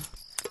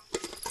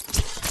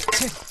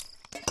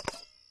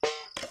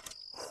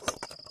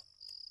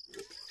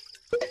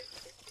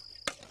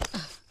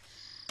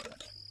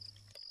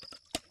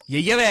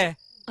 ఎయ్యవే.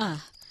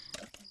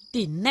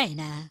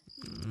 తిన్నైనా.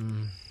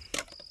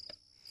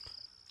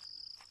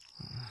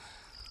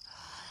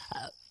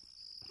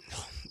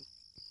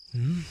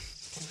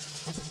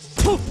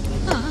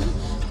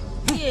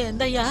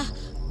 ఏందయ్యా,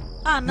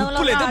 అన్నంలో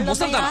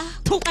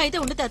అయితే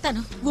ఉండి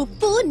తెస్తాను.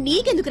 ఉప్పు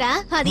నీకెందుకురా?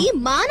 అది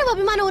మానవ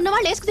అభిమానం ఉన్న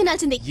వాళ్ళు వేసుకు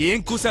తినాల్సింది. ఏం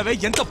కూసావే,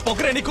 ఎంత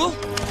పొగరే నీకు?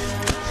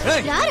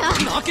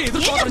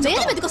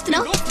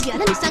 వెతుకొస్తున్నావు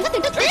సంగతి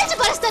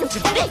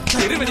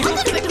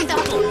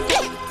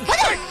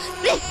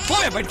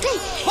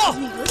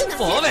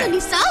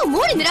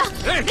మూడిందిరా.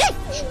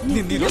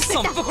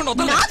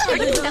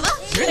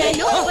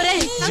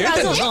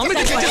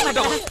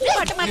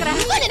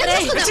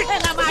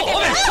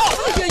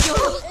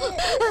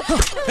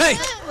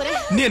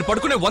 నేను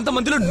పడుకునే 100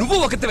 మందిలో నువ్వు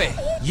ఒకటివే.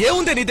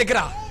 ఏముందే నీ దగ్గర?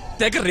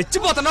 దగ్గర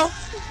రెచ్చిపోతున్నావు.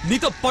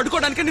 నీతో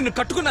పడుకోవడానికి నిన్ను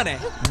కట్టుకున్నానే,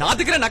 నా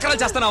దగ్గర నకరాలు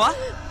చేస్తున్నావా?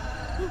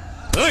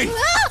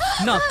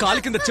 నా కాలు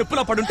కింద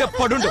చెప్పులా పడుంటే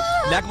పడుండు,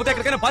 లేకపోతే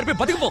ఎక్కడికైనా పారిపోయి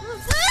బతికిపో.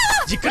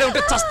 ఇక్కడే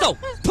ఉంటే చస్తావు.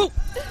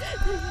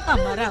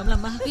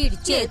 వీడు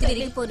చేతులు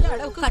విరిగిపోను,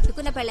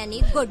 కట్టుకున్న పెళ్ళని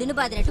గొడ్డును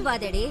బాదినట్టు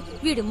బాదాడి.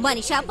 వీడు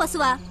మనిషా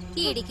పశువా?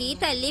 వీడికి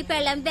తల్లి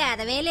పెళ్ళం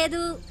భేదమే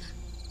లేదు.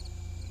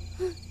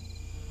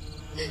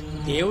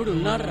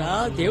 దేవుడున్నాడ్రా,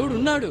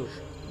 దేవుడున్నాడు,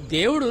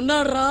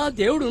 దేవుడున్నాడ్రా,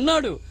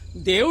 దేవుడున్నాడు,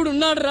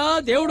 దేవుడున్నాడ్రా,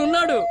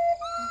 దేవుడున్నాడు.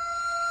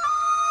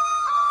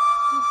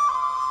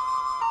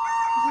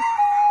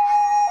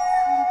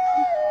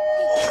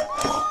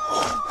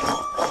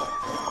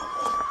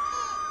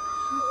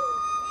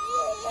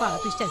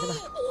 పాపిస్ట్ ఎదవా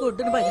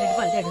గుడ్డును బదిలింటి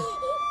పల్దాడు.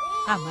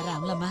 అమ్మ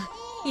రాములమ్మ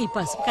ఈ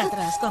పసుపు కథ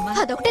రాసుకోమ్మా.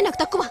 అదొకటే నాకు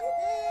తక్కువ.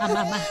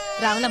 అమ్మ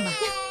రాములమ్మ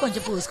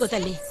కొంచెం పూసుకో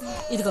తల్లి.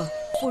 ఇదిగో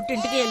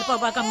పుట్టింటికి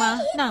వెళ్ళిపోబాకమ్మా,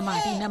 నా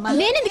మాట విన్నమ్మా.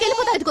 నేనెందుకు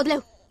వెళ్ళిపోతా? అది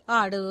కుదలేవు.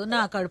 ఆడు నా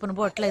కడుపును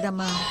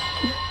పొట్టలేదమ్మా.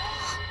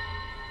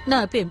 నా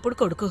పెంపుడు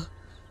కొడుకు,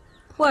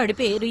 వాడి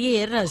పేరు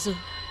ఏర్రాజు,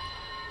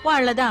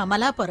 వాళ్ళది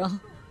అమలాపురం.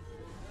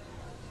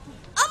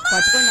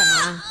 పట్టుకోండి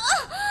అమ్మా,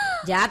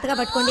 జాగ్రత్తగా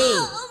పట్టుకోండి,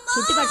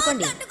 చుట్టి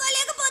పట్టుకోండి.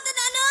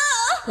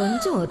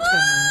 కొంచెం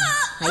ఓర్చుకోండి.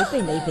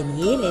 అయిపోయింది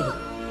ఏం లేదు,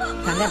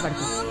 కంగారు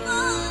పడుకో.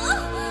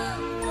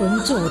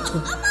 కొంచెం ఓర్చుకో.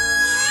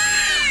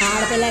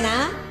 ఆడపిల్లనా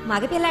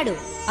మగపిల్లాడు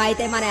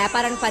అయితే మన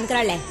వ్యాపారానికి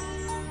పనికిరాళ్లే.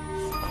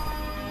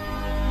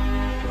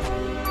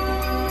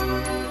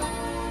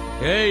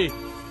 ఏయ్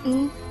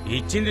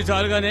ఇచ్చింది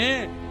చాలుగానే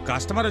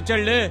కస్టమర్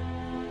వచ్చాడులే.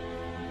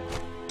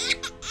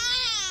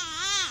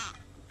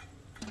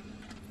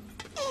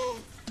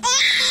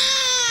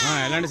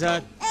 ఎలాంటి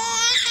సార్?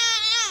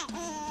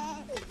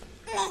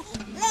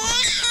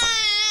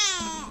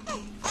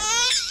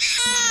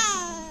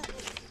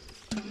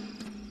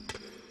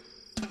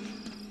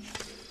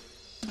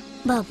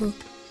 బాబు,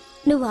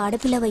 నువ్వు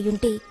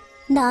ఆడపిల్లవయ్యుంటే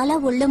నాలా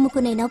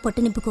ఒళ్ళమ్ముకునైనా పొట్ట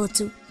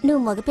నింపుకోవచ్చు.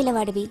 నువ్వు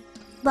మగపిల్లవాడివి,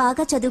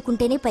 బాగా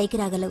చదువుకుంటేనే పైకి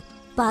రాగలవు.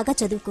 బాగా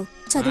చదువుకో.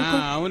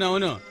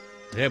 అవునవును,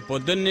 రేపు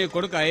పొద్దున్న నీ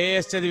కొడుకు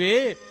ఐఏఎస్ చదివి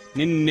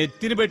నిన్ను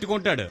నెత్తిని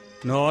పెట్టుకుంటాడు.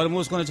 నోరు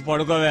మూసుకొని వచ్చి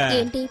పడుకోవా.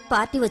 ఏంటి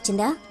పార్టీ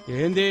వచ్చిందా?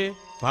 ఏంది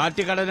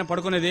పార్టీ కాడనే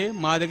పడుకునేది?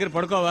 మా దగ్గర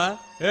పడుకోవా?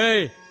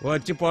 ఏయ్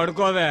వచ్చి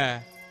పడుకోవా.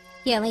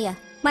 ఏమయ్యా,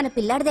 మన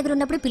పిల్లాడి దగ్గర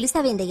ఉన్నప్పుడు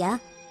పిలుస్తావేందయ్యా?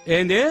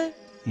 ఏంది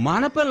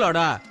మన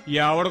పిల్లోడా?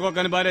 ఎవడికో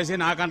కని బారేసి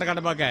నా కంట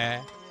కట్టబాకే.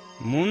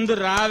 ముందు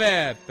రావే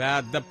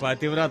పెద్ద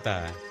పతివ్రత.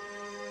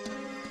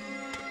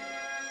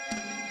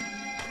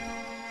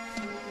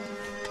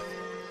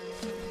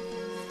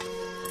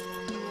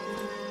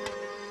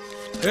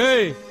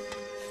 ఏయ్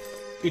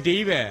ఇటు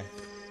ఇవే.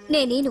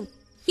 నేనేను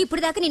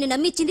ఇప్పుడు దాకా నిన్ను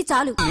నమ్మిచ్చింది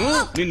చాలు.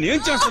 నిన్నేం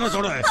చేస్తున్నా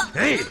చూడ.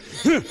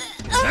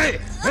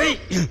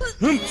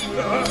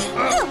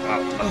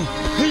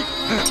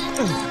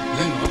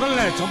 నేను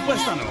వదలలే,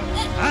 చంపేస్తాను.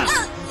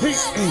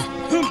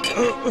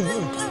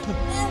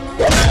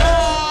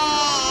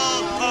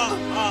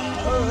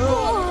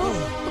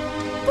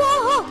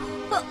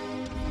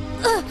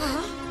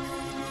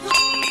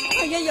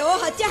 అయ్యో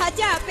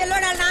హత్య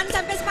పిల్లోడా నాన్న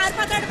చంపేసి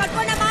పారిపోతాడు.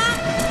 పట్టుకోండమ్మా.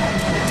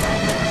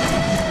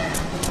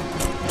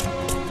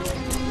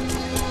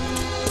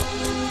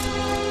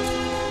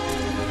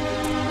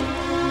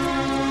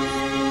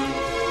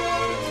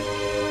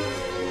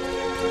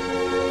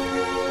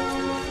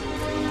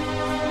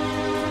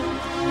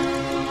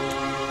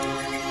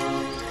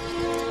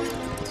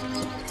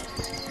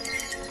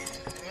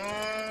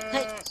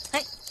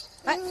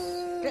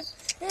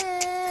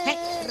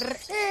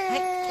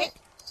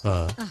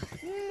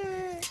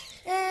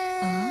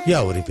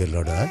 ఎవరి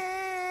పిల్లోడా?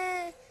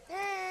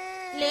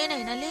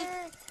 లేనైనా లే.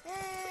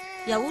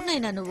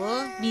 ఎవరినైనా నువ్వు?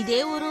 నీదే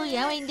ఊరు?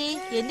 ఏమైంది?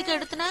 ఎందుకు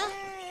ఎడుతున్నా?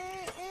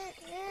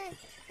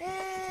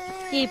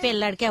 ఈ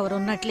పిల్లాడికి ఎవరు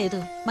ఉన్నట్లేదు,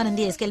 మనం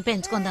తీసుకెళ్లి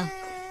పెంచుకుందాం.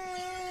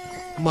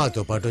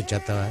 మాతో పాటు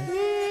వచ్చేస్తావా?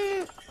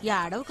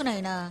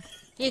 ఏడవకునైనా,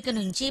 ఇక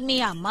నుంచి మీ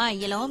అమ్మ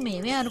అయ్యలో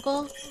మేమే అనుకో.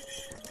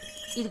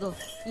 ఇదిగో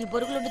ఈ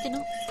బొరుగులుండి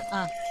తిను.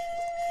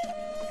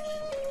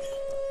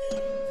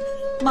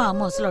 మా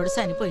ముసలోడు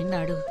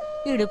చనిపోయినాడు.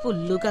 ఈడు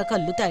పుల్లుగా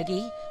కళ్ళు తాగి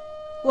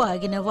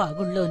వాగిన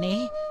వాగుల్లోనే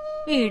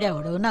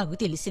ఈడెవడో నాకు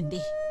తెలిసింది.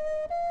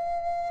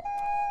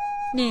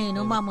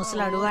 నేను మా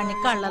ముసలాడు వాడిని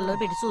కళ్ళల్లో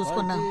పెట్టి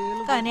చూసుకున్నా,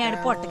 కానీ ఆడి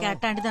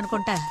పొట్టకేట్టాంటిది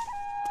అనుకుంటా.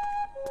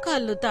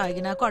 కళ్ళు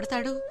తాగినా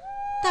కొడతాడు,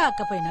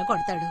 తాకపోయినా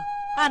కొడతాడు.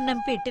 అన్నం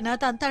పెట్టినా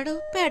తంతాడు,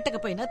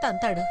 పెట్టకపోయినా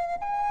తంతాడు.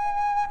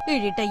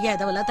 ఈడిట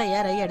ఎదవలా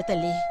తయారయ్యాడు.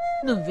 తల్లి,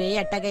 నువ్వే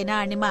ఎట్టగైనా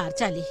ఆడిని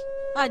మార్చాలి.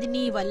 అది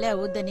నీ వల్లే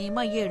అవుద్దని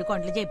మా 7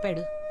 కొండలు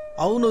చెప్పాడు.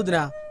 అవును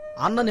వదినా,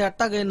 అన్నని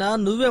ఎట్టాగైనా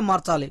నువ్వే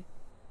మార్చాలి.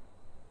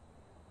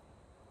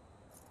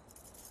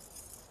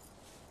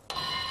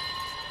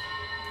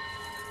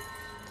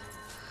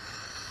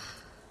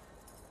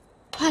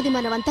 అది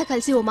మనమంతా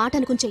కలిసి ఓ మాట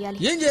అనుకుని చెయ్యాలి.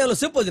 ఏం చేయాలో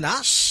చెప్పు వదినా.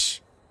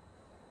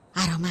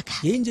 అరమాక.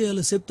 ఏం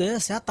చేయాలో చెప్తే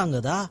చేస్తాం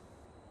కదా.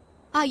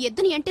 ఆ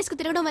ఎద్దుని ఎంటేసుకు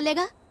తిరగడం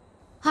వల్లేగా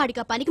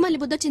ఆడికి ఆ పనికి మళ్ళీ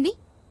బుద్ధొచ్చింది.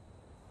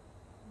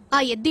 ఆ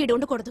ఎద్దు ఈడు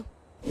ఉండకూడదు.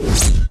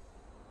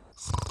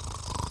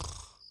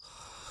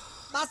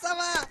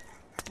 బసవా,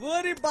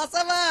 ఓరి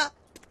బసవా,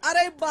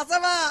 అరే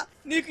బసవా,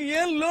 నీకు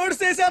ఏం లోడ్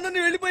చేశానని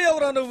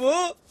వెళ్ళిపోయావురా నువ్వు.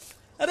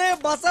 అరే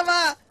బసవా,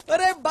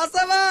 అరే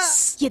బసవా.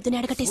 ఎద్దుని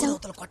అడగట్టేశావు.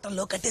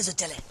 కొట్టంలో కట్టేసి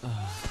వచ్చాలే.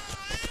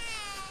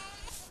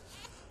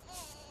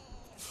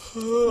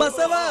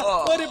 బసవా,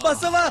 ఓరి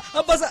బసవా,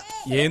 బస.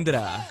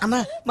 ఏందిరా అన్నా,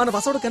 మన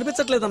బసవడు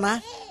కనిపించట్లేదన్నా.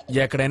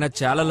 ఎక్కడైనా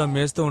చాలలో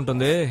మేస్తూ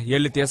ఉంటుంది,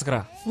 వెళ్ళి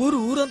తీసుకురా.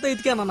 ఊరంతా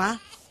ఎతికానన్నా.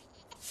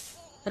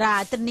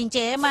 రాత్రి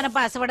నుంచే మన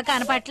బసవడు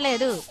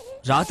కనపట్లేదు.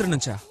 రాత్రి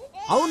నుంచా?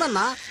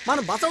 అవునన్నా, మన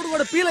బసవుడు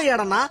కూడా ఫీల్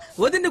అయ్యాడన్నా.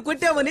 వదిన్ని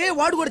కొట్టామని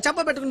వాడు కూడా చెప్ప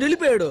పెట్టుకుని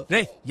వెళ్ళిపోయాడు.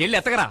 రే వెళ్ళి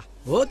ఎత్తకరా.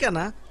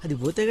 ఓకేనా, అది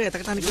పోతేగా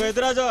ఎతకటానికి.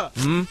 ఎదురాజు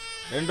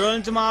 2 రోజుల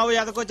నుంచి మా ఆవు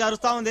ఎదకొచ్చి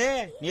అరుస్తా ఉంది.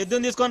 నీ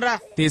ఎద్దుని తీసుకొని రా.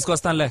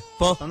 తీసుకొస్తానులే,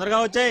 పో తొందరగా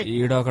వచ్చాయి.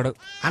 ఈడొకడు.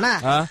 అన్నా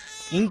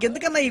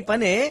ఇంకెందుకన్నా ఈ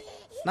పని,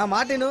 నా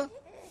మాటను.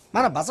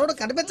 మన బసోడు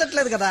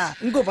కనిపించట్లేదు కదా,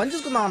 ఇంకో పని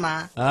చూసుకుందామన్నా.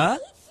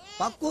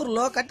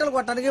 పక్కూరులో కట్టెలు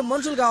కొట్టడానికి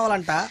మనుషులు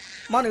కావాలంట.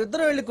 మనం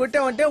ఇద్దరు వెళ్ళి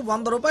కొట్టామంటే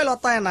 100 రూపాయలు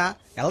వస్తాయన్నా.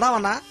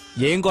 వెళ్దామన్నా?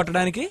 ఏం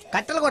కొట్టడానికి?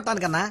 కట్టెలు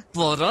కొట్టానికన్నా.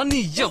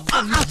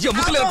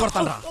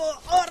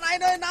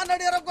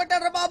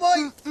 కొట్టాడు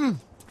బాబోయ్.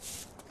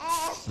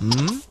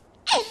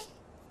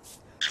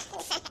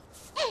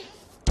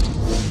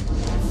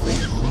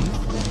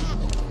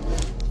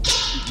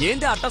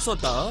 ఏంటి అట్ట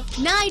సొత్తా?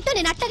 నా ఇట్ట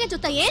నేను అట్టగే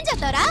చూస్తా. ఏం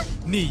చేస్తారా?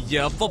 నీ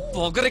అవ్వ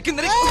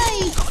పొగరెక్కిందని.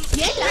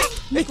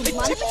 నీకు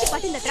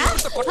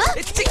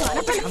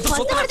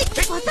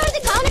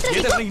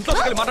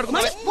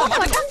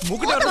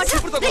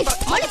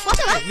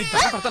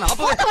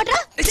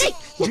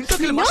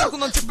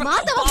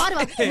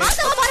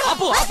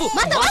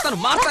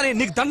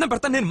దండం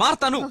పెడతాను, నేను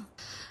మారుతాను.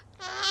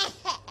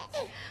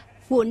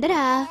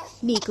 ఉండరా,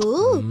 మీకు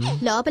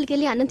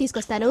లోపలికెళ్ళి అన్నం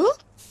తీసుకొస్తాను.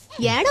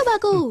 ఏడో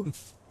బాకు.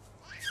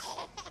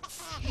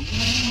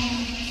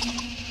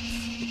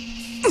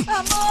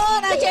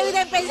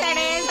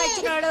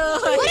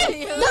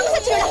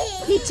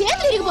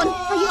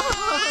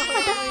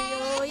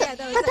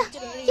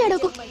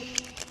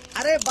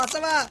 అరే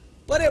బసవా,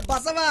 ఒరే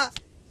బసవా,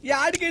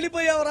 యాడికి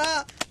వెళ్ళిపోయావురా?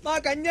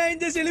 మాకు అన్యాయం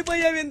చేసి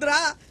వెళ్ళిపోయావింద్రా.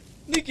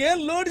 నీకేం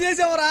లోడ్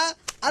చేసావురా?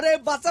 అరే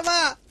బసవా,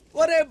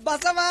 ఒరే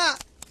బసవా,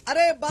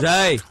 అరే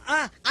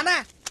అన్నా,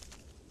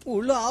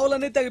 ఊళ్ళో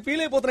ఆవులన్నీ తెగ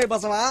పీలైపోతున్నాయి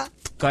బసవా.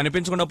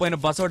 కనిపించకుండా పోయిన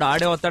బసవాడు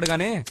ఆడే వస్తాడు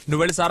గానీ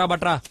నువ్వు వెళ్ళి సారా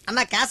బట్రా.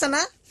 అన్నా క్యాష్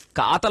అన్నా?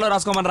 ఖాతాలో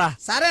రాసుకోమనరా.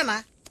 సరేనా?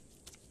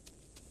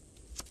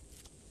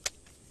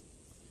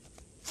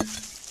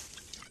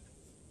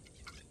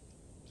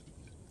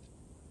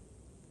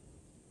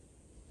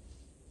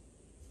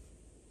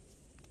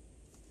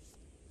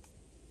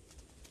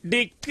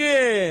 డిక్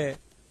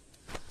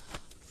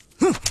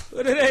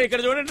ఇక్కడ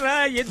చూడండి రా,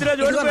 ఎదురా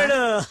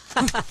చూడిపోయాడు.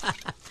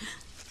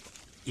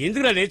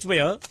 ఎందుకురా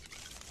లేచిపోయావు?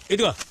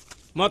 ఇదిగో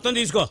మొత్తం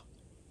తీసుకో.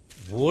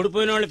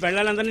 ఓడిపోయిన వాళ్ళు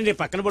పెళ్ళాలందరినీ నీ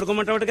పక్కన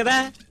పడుకోమంటావు కదా.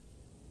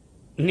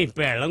 నీ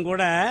పెళ్ళం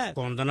కూడా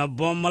కొందన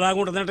బొమ్మలాగా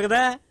ఉంటుందంట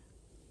కదా.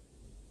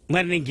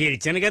 మరి నేను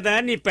గెలిచాను కదా,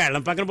 నీ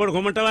పెళ్ళం పక్కన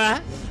పడుకోమంటావా?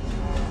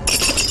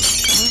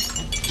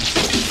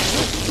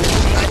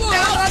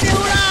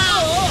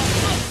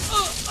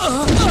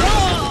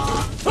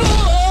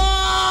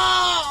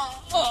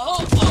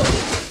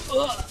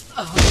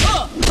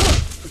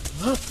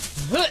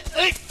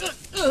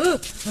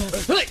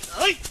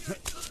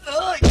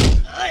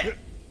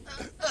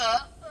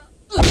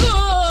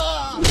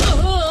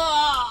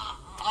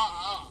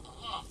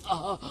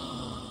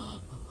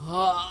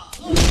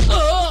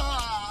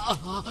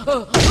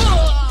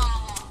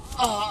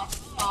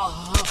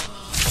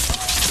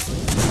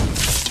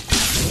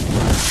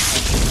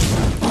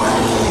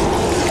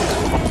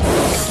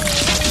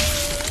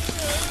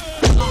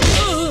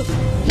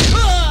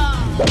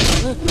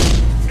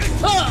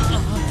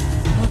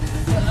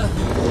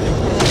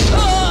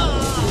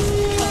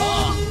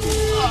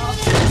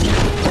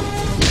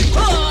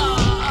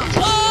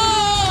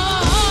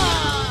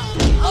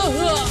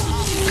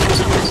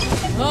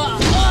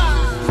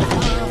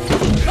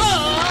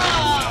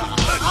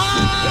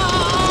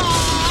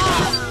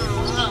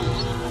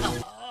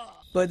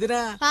 వదినా,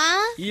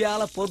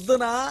 ఇవాళ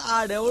పొద్దున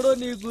ఆడెవడో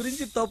నీ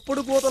గురించి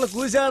తప్పుడు కూతలు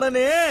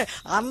కూశాడని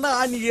అన్న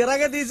నీ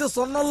ఇరగదీసి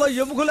సున్నంలో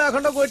ఎముక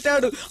లేకుండా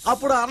కొట్టాడు.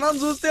 అప్పుడు అన్నం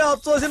చూస్తే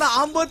అచ్చోసిన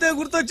ఆంబోతే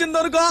గుర్తొచ్చింది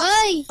అనుకో.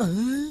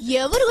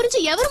 ఎవరి గురించి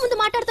ఎవరి ముందు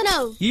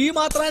మాట్లాడుతున్నావు? ఈ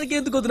మాత్రానికి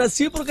ఎందుకు వదినా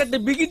సీపురు కట్టి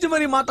బిగించి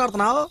మరీ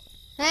మాట్లాడుతున్నావు?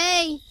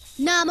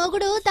 నా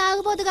మొగుడు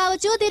తాగుపోతు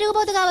కావచ్చు,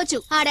 తిరుగుపోతు కావచ్చు.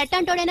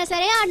 ఆడెట్టంటోడైనా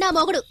సరే ఆడ నా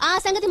మొగుడు. ఆ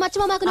సంగతి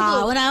మర్చిపోమాకు.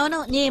 అవునవును,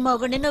 నీ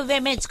మొగుడిని నువ్వే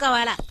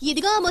మెచ్చుకోవాలా.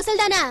 ఇదిగో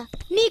ముసల్దానా,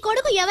 నీ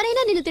కొడుకు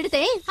ఎవరైనా నిన్ను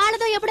తిడితే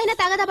ఆడతో ఎప్పుడైనా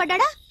తగదా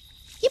పడ్డా?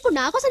 ఇప్పుడు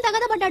నా కోసం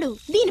తగదా పడ్డాడు.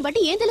 దీన్ని బట్టి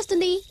ఏం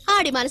తెలుస్తుంది?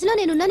 ఆడి మనసులో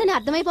నేనున్నానని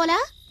అర్థమైపోలా?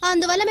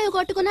 అందువల్ల మేము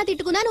కొట్టుకున్నా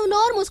తిట్టుకున్నా నువ్వు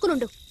నోరు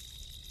మూసుకునుండు.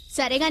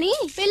 సరేగాని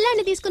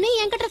పిల్లాన్ని తీసుకుని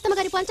వెంకటరత్నమ్మ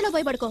గారి పంచలో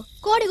పోయి పడుకో.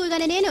 కోడి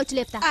గుగానే నేనే వచ్చి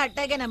లేపుతా.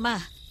 అట్టగేనమ్మా,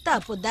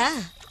 తప్పుద్దా?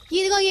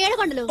 ఇదిగో 7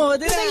 కొండలు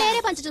వేరే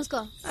పంచ చూసుకో.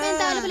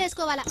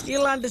 తలుపులేసుకోవాలా?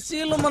 ఇలాంటి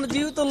సీన్లు మన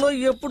జీవితంలో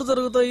ఎప్పుడు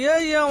జరుగుతాయో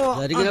ఏమో.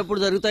 జరిగినప్పుడు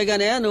జరుగుతాయి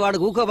గానే నువ్వు వాడు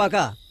కూకోబాక.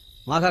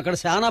 మాకు అక్కడ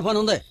చాలా పని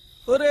ఉంది.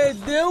 ఒరే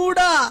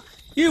దేవుడా,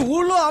 ఈ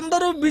ఊళ్ళో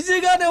అందరూ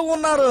బిజీగానే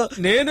ఉన్నారు.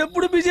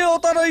 నేనెప్పుడు బిజీ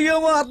అవుతానో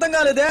ఏమో అర్థం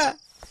కాలేదే.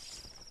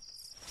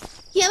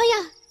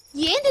 ఏవయ్యా,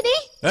 ఏంటిది?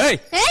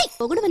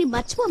 పొగుడు అని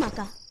మర్చిపోమాక.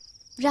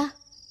 రా,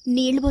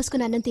 నీళ్లు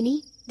పోసుకుని అన్నం తిని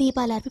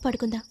దీపాలార్పి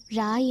పడుకుందాం.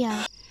 రాయ్యా.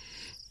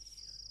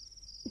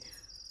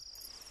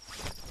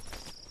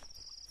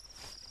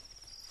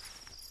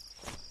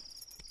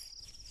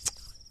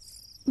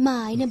 మా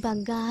ఆయన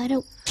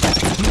బంగారం.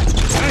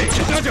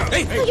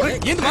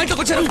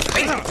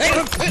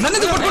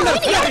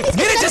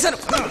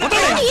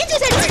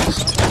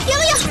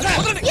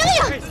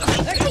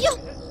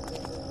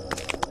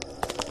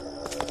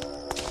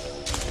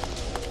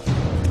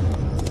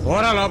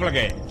 పోరా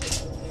లోపలికి.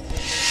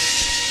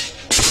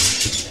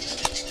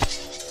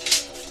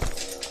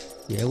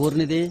 ఏ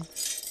ఊరినిది?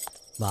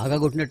 బాగా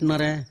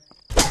కొట్టినట్టున్నారే.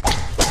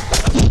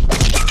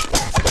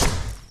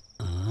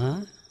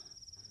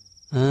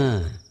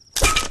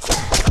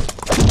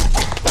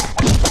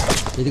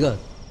 ఇదిగో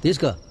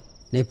తీసుకో.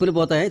 నొప్పులు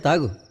పోతాయి,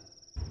 తాగు.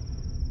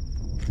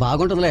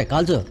 బాగుంటుందిలే,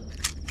 కాల్చు.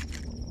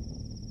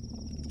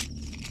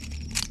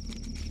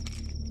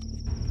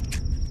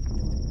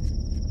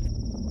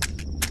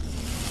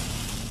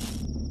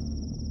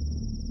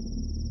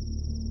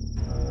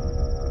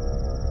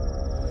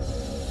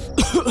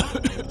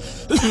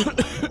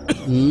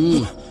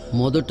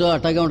 మొదట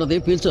అట్టాగే ఉంటది,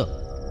 పీల్చు.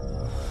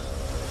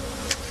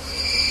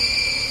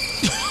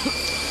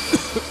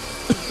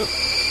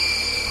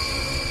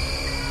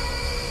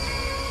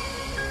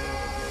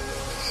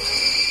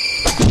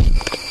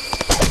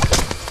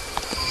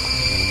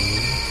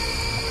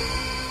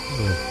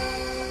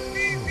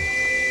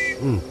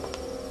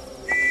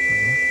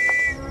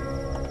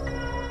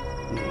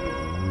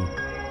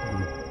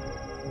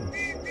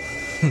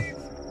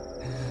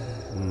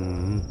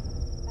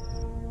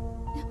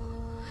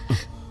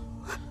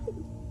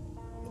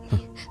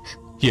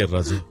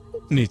 రాజు,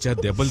 నీ చేత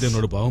దెబ్బలు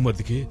తిన్నాడు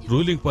బావమర్దికి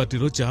రూలింగ్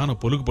పార్టీలో చాలా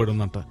పొలుగు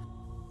పడుందంట.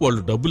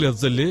 వాళ్ళు డబ్బులు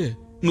ఎద్దల్లి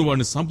నువ్వు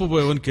వాడిని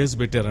సంపబోయావని కేసు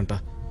పెట్టారంట.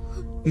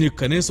 నీకు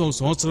కనీసం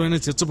సంవత్సరమైనా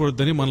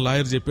చిచ్చపడుద్దని మన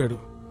లాయర్ చెప్పాడు.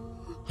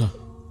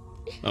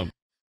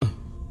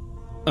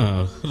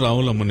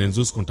 రావులమ్మ, నేను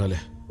చూసుకుంటాలే.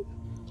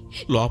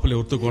 లోపల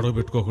ఎవరితో గొడవ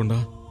పెట్టుకోకుండా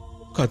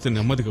కాస్త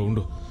నెమ్మదిగా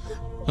ఉండు.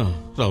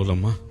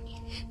 రావులమ్మ,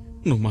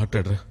 నువ్వు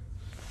మాట్లాడరా.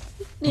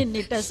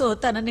 నిన్నిట్ట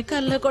సోతానని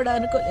కళ్ళ కూడా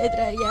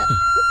అనుకోలేదురా అయ్యా.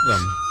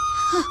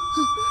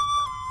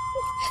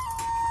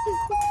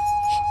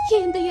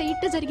 ఏందయ్యా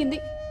ఇట్ట జరిగింది?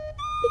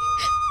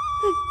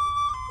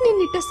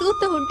 నిన్నిట్ట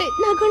సూతా ఉంటే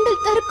నా గుండెలు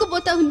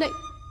తరుక్కుపోతా ఉన్నాయి.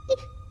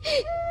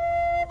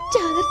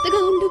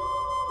 జాగ్రత్తగా ఉండు.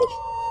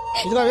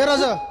 ఇదిగో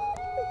వీర్రాజు,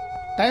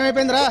 టైం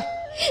అయిపోయిందిరా.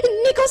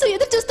 నీకోసం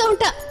ఎదురు చూస్తా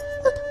ఉంటా.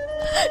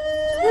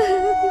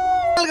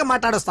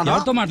 మాట్లాడుస్తాను.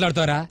 ఎవరితో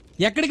మాట్లాడతారా?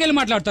 ఎక్కడికి వెళ్ళి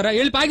మాట్లాడతారా?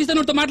 వెళ్ళి పాకిస్తాన్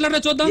వాళ్ళతో మాట్లాడరా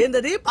చూద్దాం.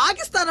 ఏంటది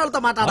పాకిస్తాన్ వాళ్ళతో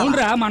మాట్లాడాలి?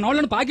 అవునరా, మన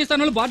వాళ్ళని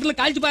పాకిస్తాన్ వాళ్ళు బాటిల్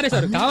కాల్చి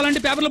పారేశారు. కావాలంటే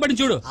పేపర్లో పడి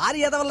చూడు.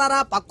 ఎదవల్లారా,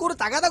 పక్కూరు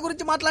తగాదా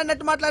గురించి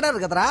మాట్లాడినట్టు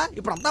మాట్లాడారు కదరా.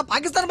 ఇప్పుడు అంతా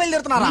పాకిస్తాన్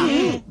బయలుదేరుతున్నారా?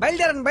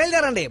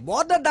 బయలుదేరండి.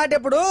 బోర్డర్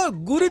దాటేప్పుడు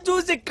గురి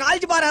చూసి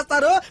కాల్చి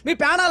పారేస్తారు. మీ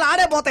ప్రాణాలు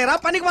ఆడే పోతాయిరా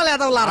పనికి మళ్ళీ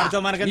ఎదవల్లారా.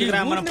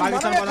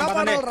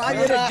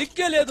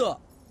 దిక్కే లేదు.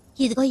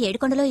 ఇదిగో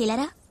ఏడుకొండలో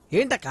ఇలారా.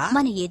 ఏంటక్క?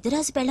 మన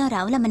ఎదురాసి పెళ్ళం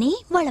రావులమ్మని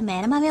వాళ్ళ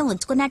మేనమామే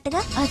ఉంచుకున్నట్టుగా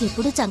అది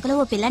ఎప్పుడు చంకలో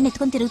ఓ పిల్లాన్ని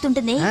ఎత్తుకుని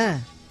తిరుగుతుంటుంది.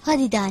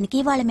 అది దానికి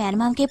వాళ్ళ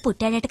మేనమామకే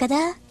పుట్టాడట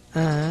కదా.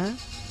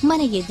 మన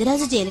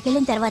ఎదురాజు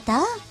జైలుకెళ్ళిన తర్వాత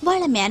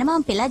వాళ్ళ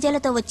మేనమామ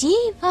పిల్లాజేలతో వచ్చి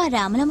ఆ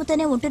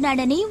రాములమ్మతోనే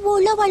ఉంటున్నాడని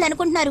ఊళ్ళో వాళ్ళు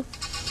అనుకుంటున్నారు.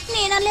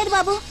 నేనలేదు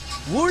బాబు.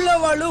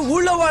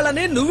 ఊళ్ళో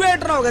వాళ్ళని నువ్వే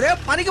అంటున్నావు కదే,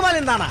 పనికి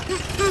మాలిందానా?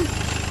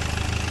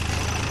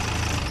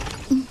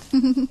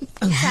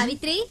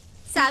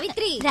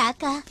 సావిత్రి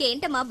రాక.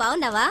 ఏంటమ్మా,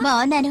 బాగున్నావా?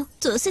 బాగున్నాను.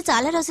 చూసి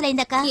చాలా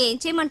రోజులైందక్క. ఏం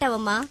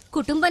చేయమంటావమ్మా,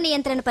 కుటుంబ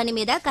నియంత్రణ పని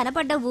మీద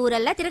కనపడ్డ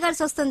ఊరల్లా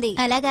తిరగాల్సి వస్తుంది.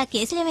 అలాగా?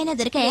 కేసులు ఏమైనా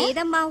దొరికాయా?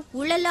 లేదమ్మా,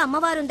 ఊళ్ళల్లో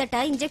అమ్మవారుందట,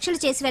 ఇంజక్షన్లు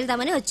చేసి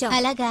వెళ్దామని వచ్చాం.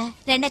 అలాగా?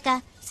 రెండక్క.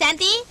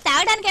 శాంతి,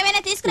 తాగడానికి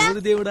ఏమైనా తీసుకురా.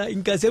 దేవుడా,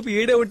 ఇంకాసేపు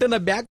ఏడే ఉంటే నా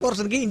బ్యాక్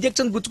పోర్షన్ కి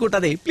ఇంజక్షన్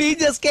గుచ్చుకుంటది.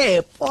 ప్లీజ్ ఎస్కే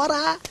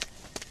పోరా.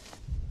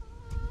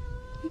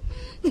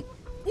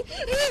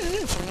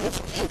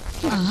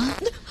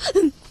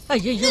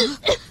 అయ్యో,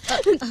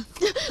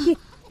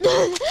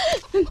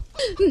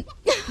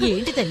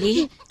 ఏంటి తల్లి,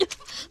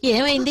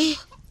 ఏమైంది?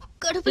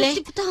 కడుపులో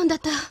తిప్పుతా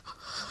ఉందత్త.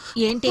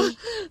 ఏంటి?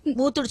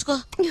 మూతి తుడుచుకో.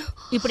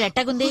 ఇప్పుడు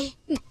ఎట్టాగుంది?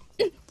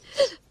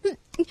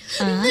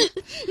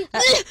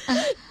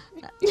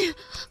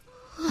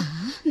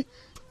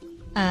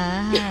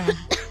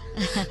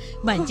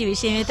 మంచి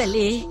విషయమే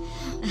తల్లి.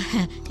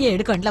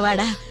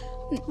 ఏడుకొండలవాడా,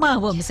 మా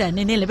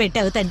వంశాన్ని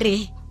నిలబెట్టావు తండ్రి.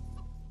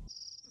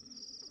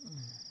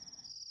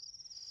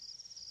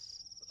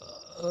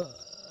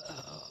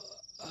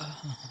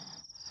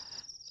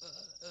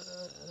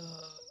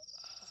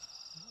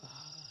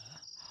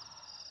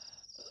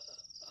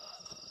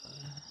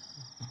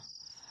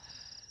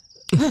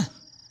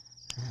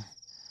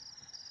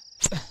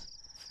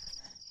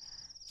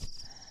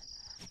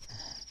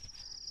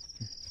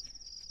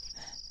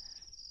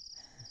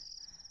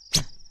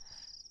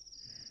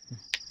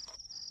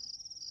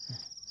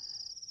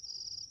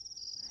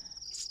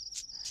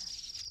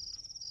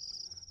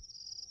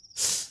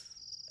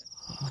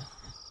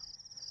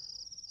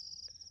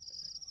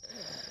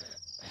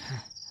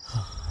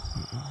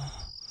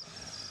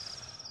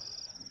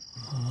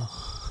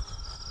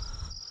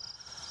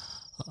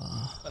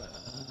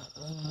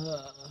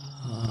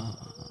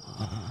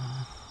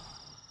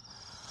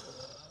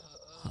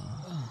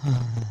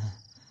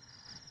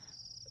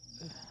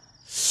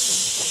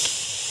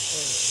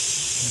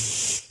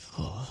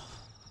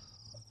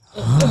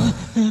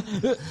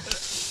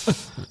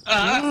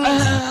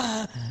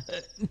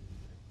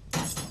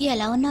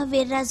 ఎలా ఉన్నావు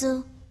వీర్రాజు?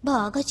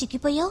 బాగా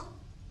చిక్కిపోయావు.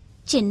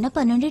 చిన్న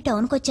పనుండి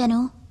టౌన్కొచ్చాను,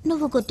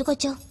 నువ్వు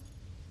గుర్తుకొచ్చావు.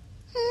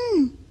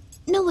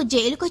 నువ్వు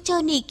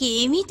జైలుకొచ్చావు,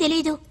 నీకేమీ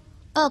తెలీదు.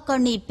 అక్కడ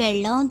నీ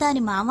పెళ్ళం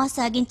దాని మామ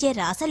సాగించే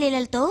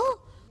రాసలీలలతో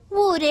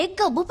ఊరే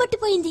గబ్బు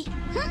పట్టిపోయింది.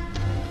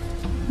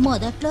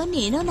 మొదట్లో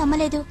నేను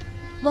నమ్మలేదు.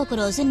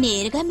 ఒకరోజు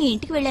నేరుగా మీ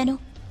ఇంటికి వెళ్ళాను.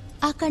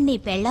 అక్కడ నీ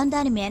పెళ్ళం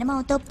దాని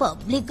మేనమామతో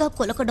పబ్లిక్ గా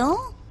కులకడం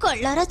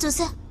కళ్ళారా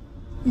చూసా.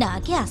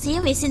 నాకే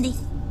అసహ్యం వేసింది.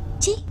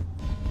 ఛీ,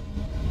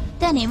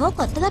 తనేమో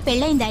కొత్తగా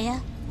పెళ్ళయిందాయా,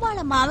 వాళ్ళ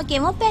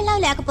మామకేమో పెళ్ళాం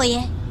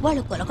లేకపోయే,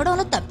 వాళ్ళు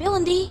కొలకడంలో తప్పే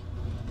ఉంది.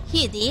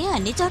 ఇది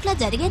అన్ని చోట్ల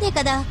జరిగేదే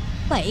కదా.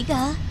 పైగా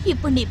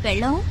ఇప్పుడు నీ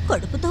పెళ్ళం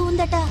కడుపుతో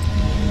ఉందట.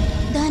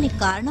 దానికి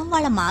కారణం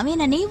వాళ్ళ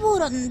మామేనని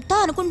ఊరంతా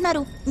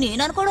అనుకుంటున్నారు.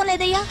 నేను అనుకోవడం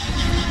లేదయ్యా.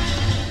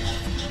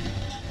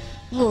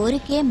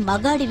 ఊరికే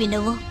మగాడివి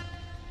నువ్వు.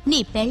 నీ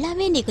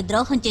పెళ్ళామే నీకు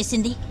ద్రోహం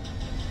చేసింది.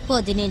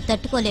 అది నేను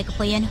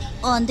తట్టుకోలేకపోయాను,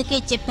 అందుకే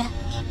చెప్పా.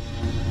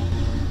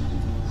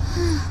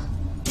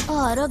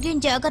 ఆరోగ్యం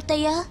జాగ్రత్త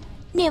అయ్యా,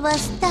 నే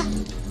వస్తా.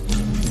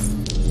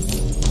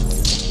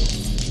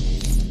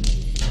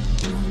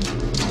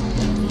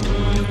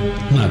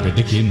 నా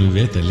బిడ్డకి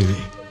నువ్వే తల్లివి.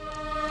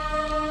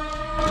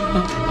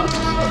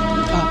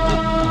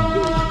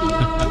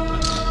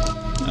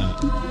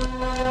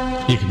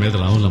 ఇక మీద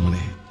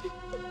రావులమ్మని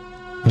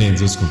నేను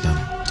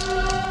చూసుకుంటాను.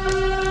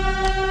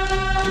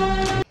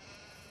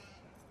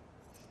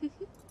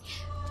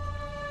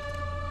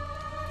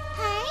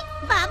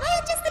 బాబాయ్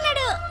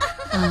వచ్చేస్తున్నాడు.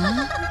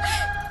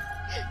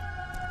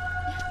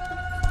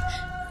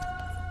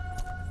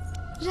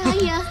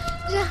 రాయ్యా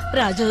రా.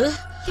 రాజు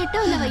ఎట్టా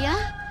ఉన్నావయ్యా?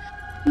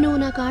 నువ్వు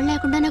నా కాళ్ళు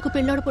లేకుండా నాకు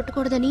పెళ్ళోడు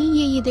పుట్టకూడదని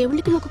ఈ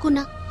దేవుళ్ళకి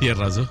మొక్కుకున్నా. ఏ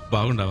రాజు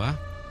బాగుండవా?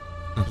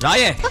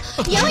 రాయే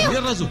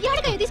రాజు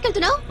ఎక్కడికి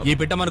తీసుకెళ్తున్నావు? ఈ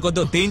బిడ్డ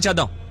మనకొద్దు,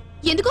 తీయించేద్దాం.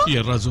 ఎందుకు?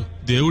 ఏ రాజు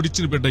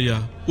దేవుడిచ్చిన బిడ్డయ్యా,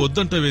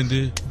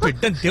 వద్దంటావేంది?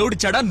 బిడ్డను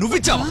దేవుడిచ్చాడా,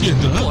 నువ్విచ్చావా?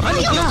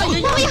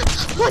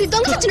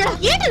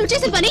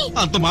 చేసిన పని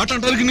అంత మాట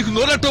అంటానికి నీకు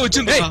నోరెట్టా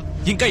వచ్చింది?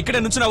 ఇంకా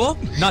ఇక్కడే నుంచున్నావు,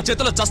 నా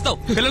చేతిలో చస్తావు.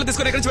 పిల్లలు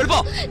తీసుకుని ఎక్కడి నుంచి వెళ్ళిపో.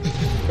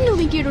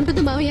 నువ్వు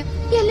ఇంకేడుంటుంది మావయ్య.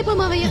 వెళ్ళిపో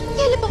మావయ్య,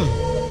 వెళ్ళిపో.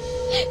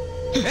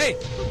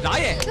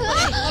 రాయే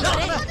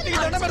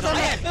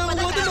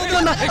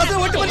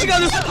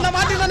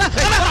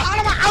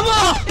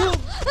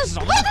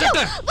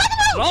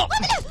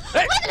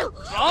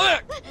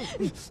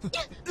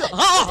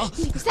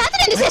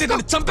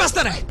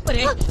చంపేస్తానే.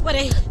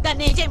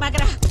 దాన్ని ఏం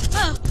చేయమాకరా.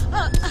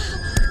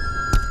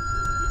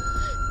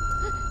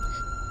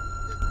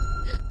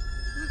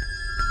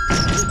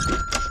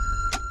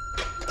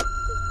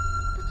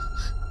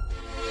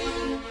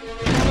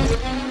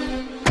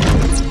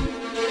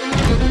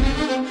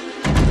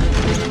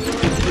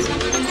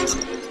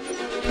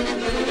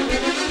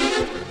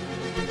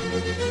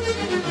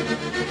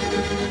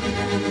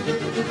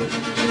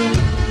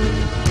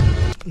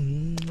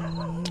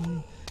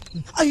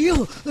 అయ్యో,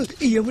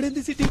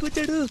 ఎవడెంది సిటీకి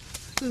వచ్చాడు?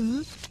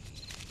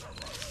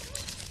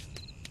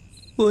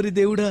 ఓరి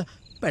దేవుడా,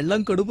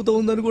 పెళ్ళం కడుపుతో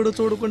ఉందని కూడా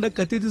చూడకుండా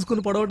కత్తి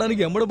తీసుకుని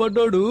పడవడానికి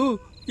ఎమ్మడబడ్డాడు.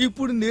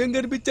 ఇప్పుడు నేను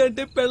కనిపించా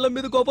అంటే పెళ్ళం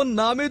మీద కోపం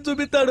నా మీద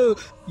చూపిస్తాడు.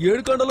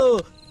 7 కొండలు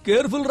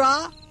కేర్ఫుల్ రా.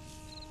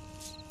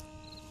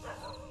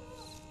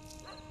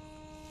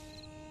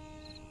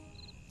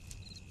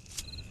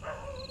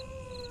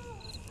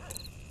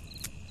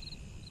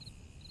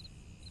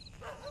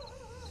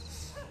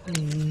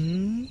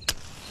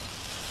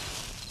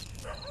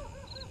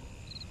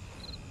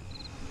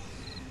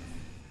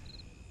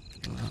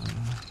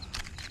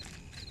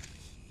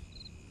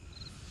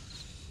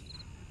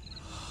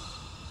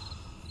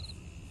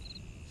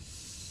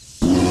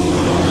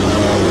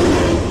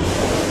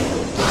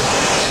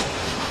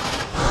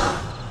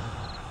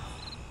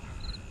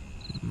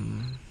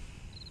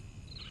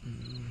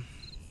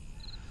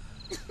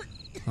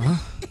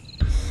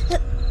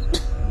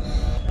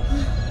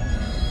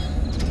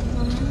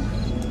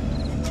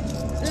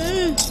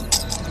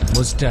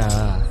 ముస్టా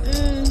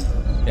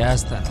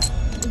వేస్తాను.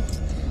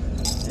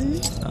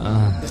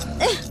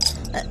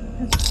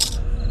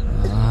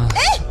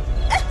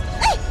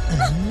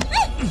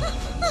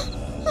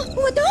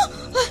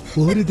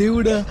 ఓరి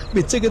దేవుడా,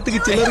 బిచ్చగత్తికి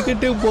చిల్లర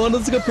కంటే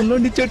బోనస్ గా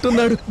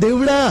పిల్లండిచ్చేట్టున్నాడు.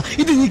 దేవుడా,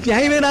 ఇది నీకు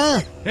న్యాయమేనా?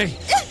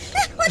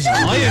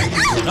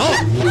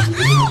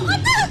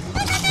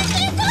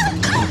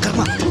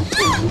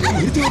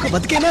 ఇది ఒక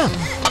బతికేనా?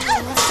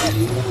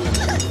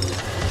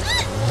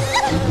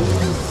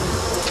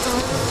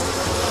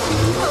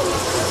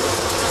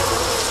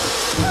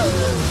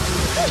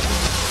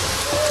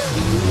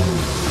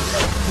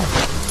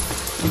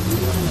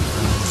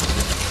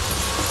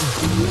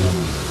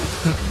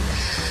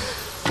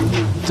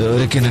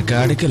 దొరికిన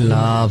కాడికి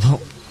లాభం.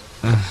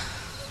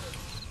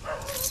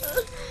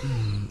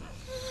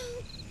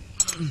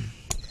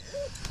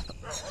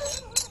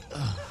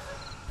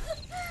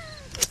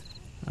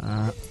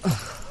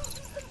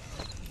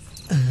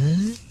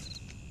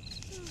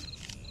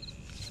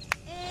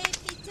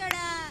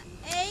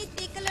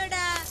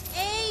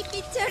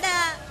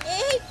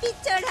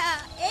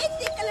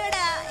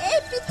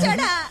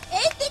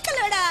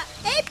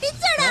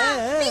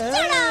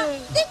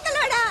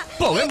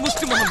 పోవే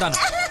ముష్టి మొహందాను.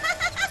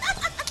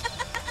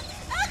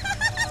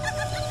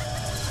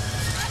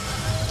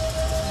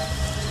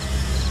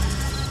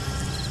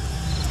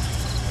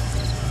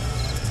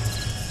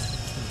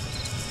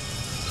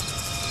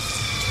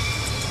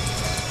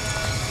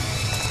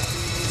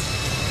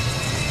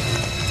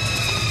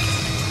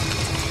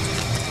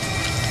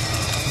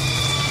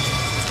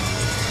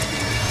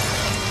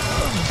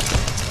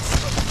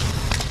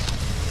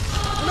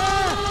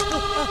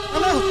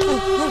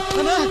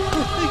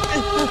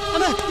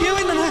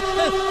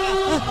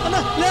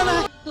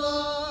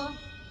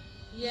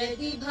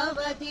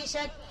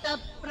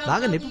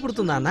 బాగా నొప్పి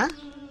పుడుతుందా అన్న?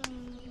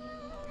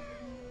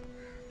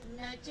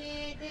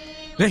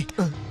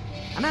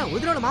 అన్నా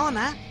వదిలేడు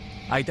మావన్నా.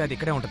 అయితే అది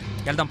ఇక్కడే ఉంటది,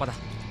 వెళ్దాం పద.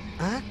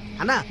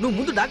 అన్నా నువ్వు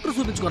ముందు డాక్టర్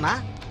చూపించుకోనా?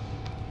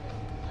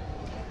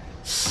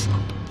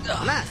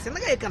 అన్నా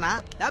చిన్నగా ఎక్కనా,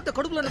 లేకపోతే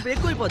కడుపులో నొప్పి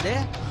ఎక్కువైపోతే.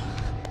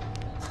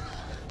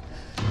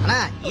 అన్నా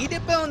ఈ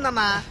దెబ్బే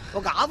ఉందన్నా,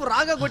 ఒక ఆపు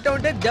రాగా కొట్టే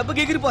ఉంటే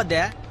దెబ్బకి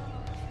ఎగిరిపోద్దే.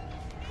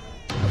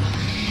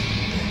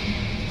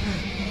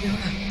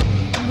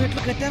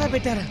 మెట్లు కట్టారా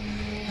పెట్టారా?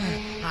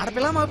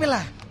 ఆడపిల్ల మా పిల్ల?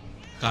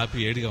 కాపీ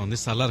ఏడిగా ఉంది,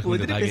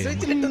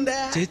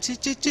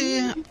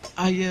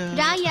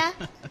 రాయ్యా,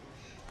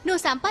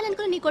 నువ్వు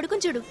సంపాలనుకుని నీ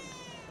కొడుకుని చూడు,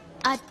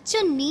 అచ్చు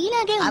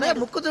నీలాగే అరే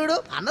ముక్కు చూడు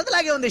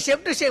అన్నదిలాగే ఉంది,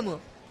 షేమ్ టు షేమ్.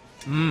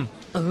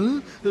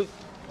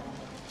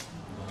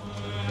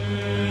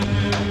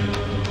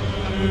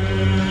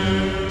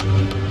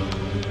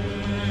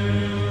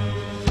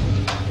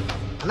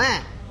 అన్నా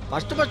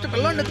ఫస్ట్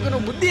పిల్లని ఎత్తుకుని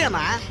ముద్ది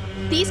అన్నా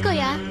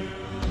తీసుకోయా.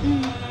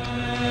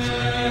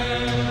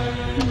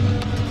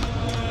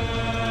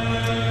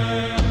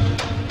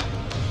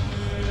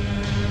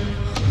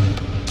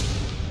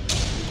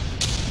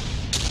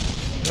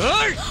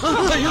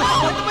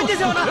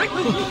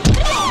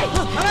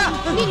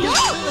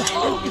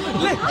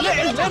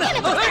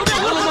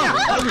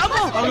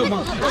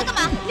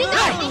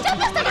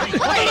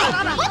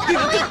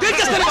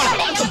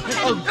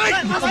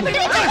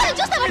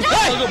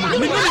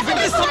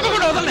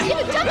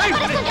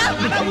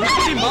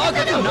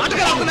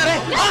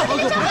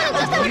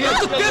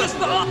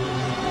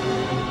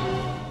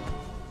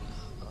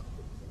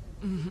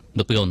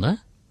 నొప్పిగా ఉందా?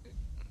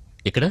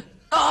 ఇక్కడ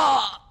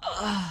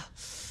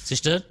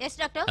సిస్టర్,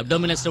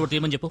 అబ్డామిన్ ఎక్స్ట్రా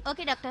తీయమని చెప్పు.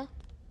 Okay doctor.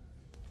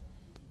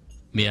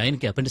 మీ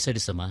ఆయనకి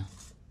అపెండిసైటిస్ అమ్మా.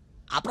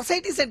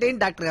 అపెండిసైటిస్ అంటే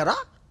ఏంటి డాక్టర్ గారు?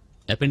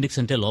 అపెండిక్స్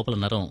అంటే లోపల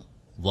నరం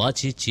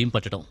వాచి చీమ్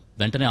పట్టడం,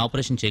 వెంటనే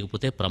ఆపరేషన్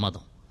చేయకపోతే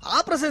ప్రమాదం.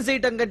 ఆపరేషన్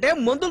చేయటం కంటే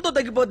మందులతో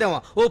తగ్గిపోతేమో.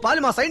 ఓ పాలి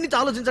మా సైడ్ నుంచి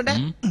ఆలోచించండి.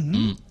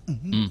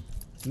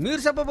 మీరు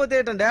చెప్పబోతే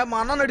ఏంటంటే మా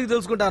అన్న అడిగి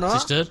తెలుసుకుంటాను.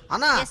 సిస్టర్,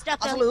 అన్న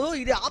అసలు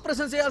ఇది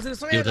ఆపరేషన్ చేయాల్సిన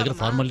మీ దగ్గర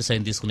ఫార్మాలిటీ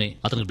సైన్ తీసుకుని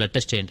అతనికి బ్లడ్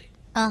టెస్ట్ చేయండి.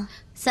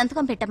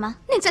 సంతకం పెట్టమ్మా.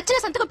 నేను చచ్చిన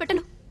సంతకం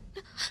పెట్టను.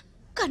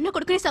 కన్న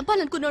కొడుకుని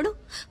సంపాలనుకున్నాడు,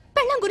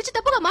 పెళ్ళం గురించి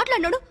తప్పుగా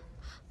మాట్లాడినాడు.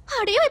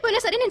 ఆడేమైపోయినా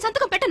సరే నేను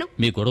సంతకం పెట్టను.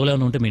 మీ గొడవలు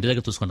ఏమైనా ఉంటే మీ ఇంటి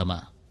దగ్గర చూసుకుంటామా.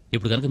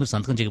 ఇప్పుడు కనుక మీరు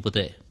సంతకం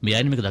చేయకపోతే మీ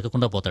ఆయన మీకు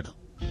దక్కకుండా పోతాడు.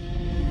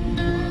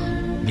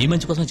 మీ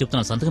మంచి కోసం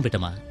చెప్తున్నాను, సంతకం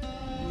పెట్టమ్మా.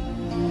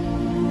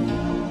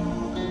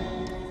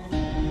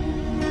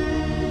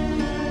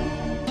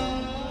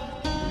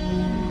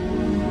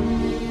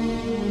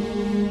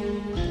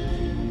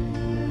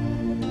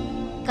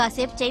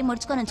 కాసేపు చేయి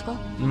ముడుచుకొని ఉంచుకో.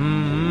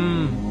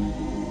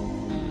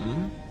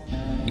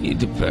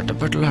 ఇది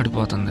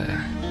పెట్టలాడిపోతుంది.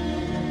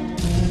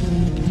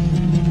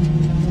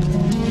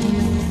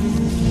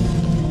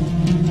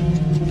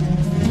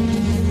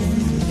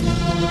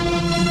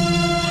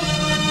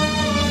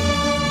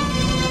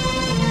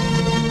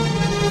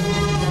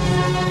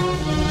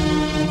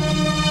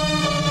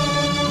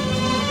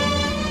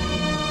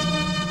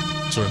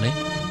 చూడండి,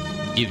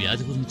 ఈ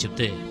వ్యాధి గురించి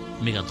చెప్తే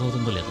మీకు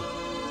అర్థమవుతుందో లేదు.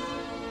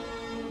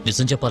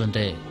 నిజం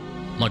చెప్పాలంటే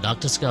మా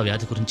డాక్టర్స్కి ఆ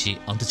వ్యాధి గురించి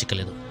అంతు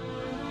చిక్కలేదు.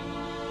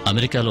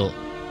 అమెరికాలో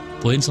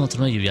పోయిన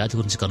సంవత్సరం ఈ వ్యాధి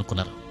గురించి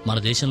కనుక్కున్నారు. మన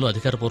దేశంలో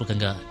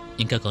అధికారపూర్వకంగా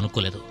ఇంకా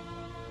కనుక్కోలేదు.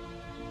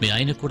 మీ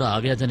ఆయనకు కూడా ఆ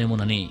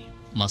వ్యాధినేమోనని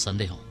మా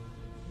సందేహం.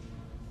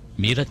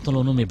 మీ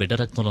రక్తంలోనూ మీ బిడ్డ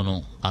రక్తంలోనూ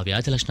ఆ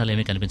వ్యాధి లక్షణాలు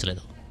ఏమీ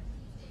కనిపించలేదు.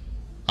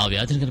 ఆ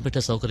వ్యాధిని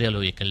కనిపెట్టే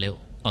సౌకర్యాలు ఇక్కడ లేవు.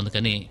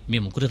 అందుకని మీ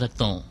ముగ్గురి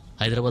రక్తం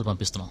హైదరాబాద్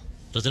పంపిస్తున్నాం.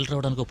 రిజల్ట్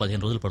రావడానికి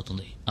 15 రోజులు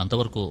పడుతుంది.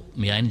 అంతవరకు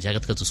మీ ఆయన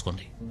జాగ్రత్తగా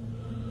చూసుకోండి.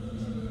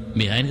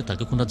 మీ ఆయనకి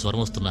తగ్గకుండా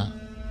జ్వరం వస్తున్నా,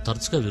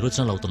 తరచుగా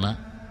విరోచనాలు అవుతున్నా,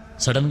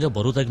 సడన్ గా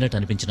బరువు తగ్గినట్టు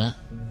అనిపించినా,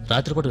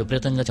 రాత్రిపాటు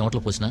విపరీతంగా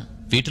చెమటలు పోసినా,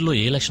 వీటిల్లో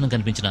ఏ లక్షణం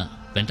కనిపించినా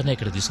వెంటనే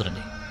ఇక్కడ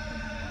తీసుకురండి.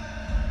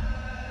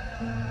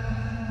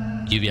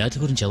 ఈ వ్యాధి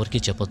గురించి ఎవరికీ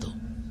చెప్పొద్దు.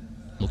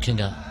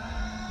 ముఖ్యంగా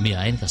మీ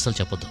ఆయనకి అస్సలు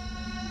చెప్పొద్దు.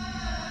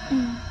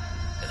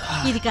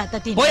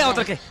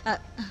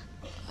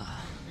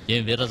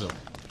 ఏం వీర్రాజు,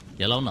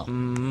 ఎలా ఉన్నావు?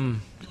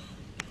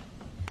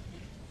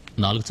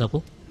 4 చాపు.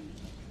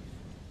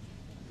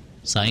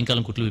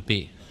 సాయంకాలం కుట్లు విప్పి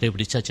రేపు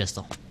డిశ్చార్జ్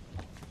చేస్తాం.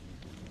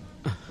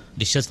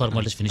 డిశ్చార్జ్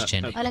ఫార్మాలిటీస్ ఫినిష్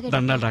చేయండి.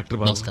 దండాలు డాక్టర్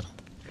బాబు. నమస్కారం.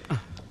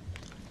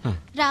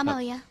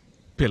 రామయ్య,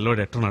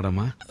 పిల్లోడు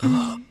ఎట్టున్నాడమ్మా?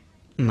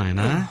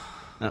 నాయనా,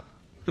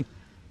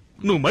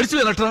 నువ్వు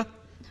మడిచిపోయినట్రా.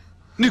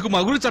 నీకు మా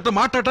గురించి అట్లా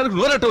మాట్లాడటానికి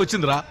నోరట్ట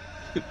వచ్చిందిరా.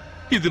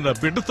 ఇది నా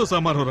బిడ్డతో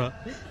సమానంరా.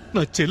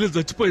 నా చెల్లెలు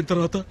చచ్చిపోయిన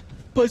తర్వాత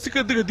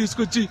పసికందుగా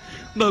తీసుకొచ్చి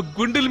నా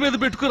గుండెల మీద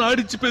పెట్టుకుని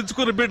ఆడించి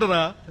పెంచుకున్న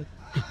బిడ్డరా.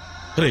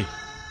 రే,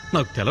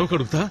 నాకు తెలవ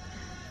కడుగుతా.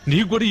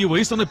 నీకు కూడా ఈ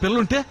వయసు అన్న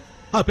పిల్లలుంటే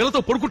ఆ పిల్లతో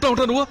పడుకుంటా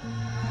ఉంటా. నువ్వు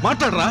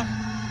మాట్లాడరా.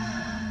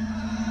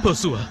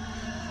 పశువా,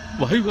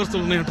 వాయు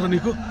వరుసలు ఉన్నాయంటారా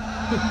నీకు?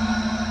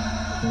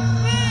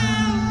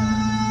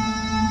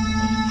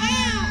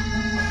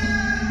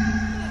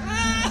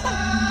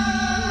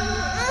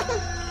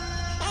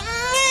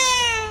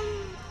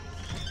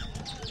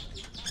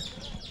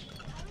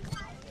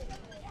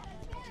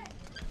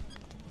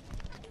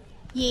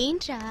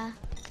 ఏంట్రా,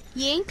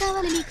 ఏం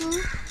కావాలి నీకు?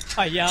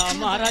 అయ్యా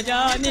మహారాజా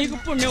నీకు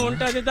పుణ్యం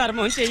ఉంటది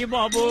ధర్మం చెయ్యి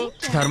బాబు.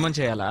 ధర్మం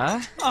చేయాలా?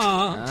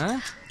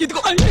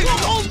 ఇదిగో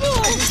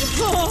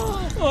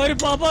ఓరి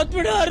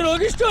పాపాత్ముడా,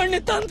 రోగిష్ఠుడిని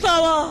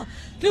తంతావా?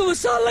 నువ్వు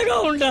చల్లగా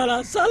ఉండాలా?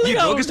 ఈ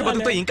చల్లగా రోగిష్టి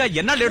బతుకుతో ఇంకా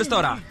ఎన్నాళ్ళు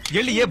ఏడుస్తావరా?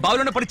 వెళ్ళి ఏ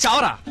బావిలోనే పడి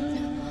చావరా.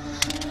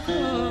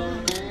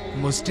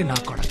 ముష్టి నా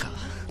కొడక.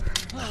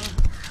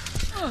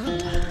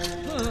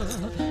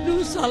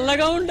 నువ్వు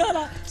చల్లగా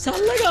ఉండాలా,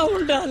 చల్లగా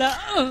ఉండాలా.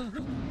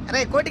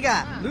 అరే కోటిగా,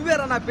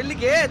 నువ్వేరా నా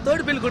పెళ్లికి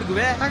తోడి పెళ్లి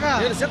కొడుకువే.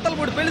 నేను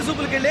సింతలపూడి పెళ్లి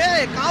సూపులకి వెళ్ళి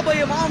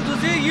కాబోయే మామం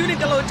చూసి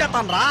ఈవినింగ్ కల్లా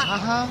వచ్చేస్తాను రా.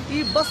 ఈ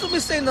బస్సు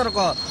మిస్ అయింది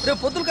అనుకో, రేపు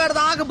పొద్దుల కాడ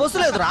దాకా బస్సు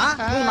లేదురా.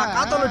 నువ్వు నా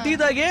ఖాతాలో టీ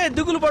తాగి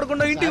దిగులు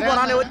పడకుండా ఇంటికి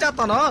పోరా, నేను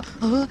వచ్చేస్తాను.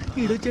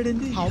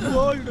 ఈడొచ్చాడండి,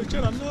 అమ్మో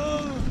ఈడొచ్చాడు. అన్నో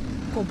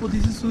కొంపు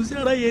తీసి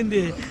చూసాడా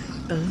ఏంది?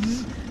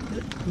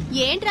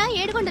 ఏంట్రా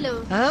ఏడుకొండలు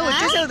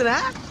వచ్చేసేదిరా.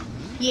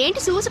 ఏంటి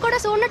చూసి కూడా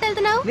చూడనట్టు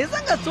వెళ్తున్నావు?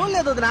 నిజంగా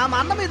చూడలేదు వదినా, మా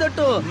అన్న మీద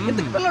ఒట్టు.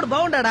 ఇంతకు పిల్లడు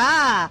బాగుండాడా?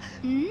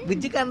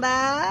 బుజ్జికండా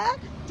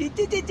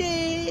చిచ్చి చిచ్చి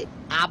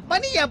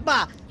అబ్బని అబ్బా,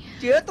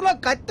 చేతిలో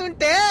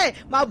కత్తుంటే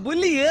మా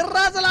బుల్లి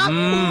ఏర్రాజులా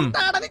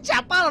ఉంటాడని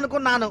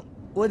చెప్పాలనుకున్నాను.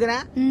 వదినా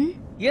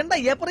ఎండ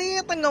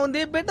విపరీతంగా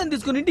ఉంది, బిడ్డను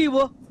తీసుకుని ఇంటికి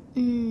పో.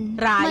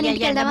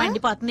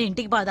 మండిపోతుంది,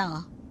 ఇంటికి పోదాం.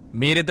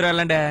 మీరిద్దరు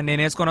వెళ్ళండి,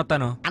 నేను వేసుకొని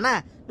వస్తాను. అన్నా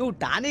నువ్వు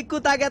టానిక్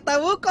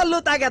తాగేస్తావు, కళ్ళు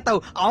తాగేస్తావు,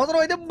 అవసరం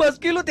అయితే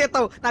బస్కీలు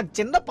తీస్తావు. నాకు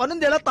చిన్న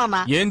పనుంది వెళతానా?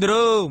 ఏంద్రు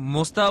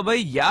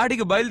ముస్తాబాయ్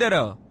యాడికి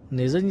బయలుదేరావు?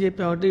 నిజం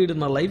చెప్పావంటే వీడు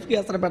నా లైఫ్ కి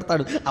అసలు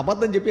పెడతాడు.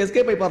 అబద్ధం చెప్పి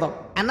ఎస్కేప్ అయిపోదాం.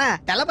 అన్నా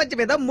తెల్ల పచ్చి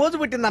మీద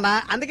మోజు పుట్టిందన్నా,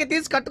 అందుకే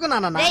తీసి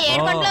కట్టుకున్నానన్నా.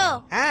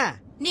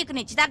 నీకు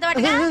నిశ్చితార్థం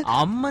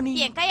అమ్మని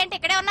ఇంకా ఏంటి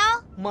ఇక్కడే ఉన్నావు?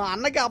 మా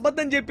అన్నకి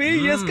అబద్ధం చెప్పి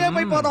ఎస్కేప్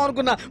అయిపోదాం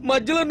అనుకున్నా.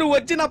 మధ్యలో నువ్వు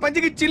వచ్చి నా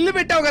పంచికి చిల్లు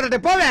పెట్టావు కదంటే.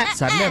 పోవే.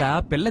 సర్లేరా,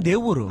 పిల్ల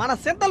దేవురు మన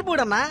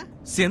సింతలపూడి అన్నా.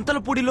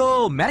 సింతలపూడిలో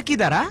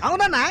మెరకీదారా?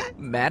 అవునన్నా.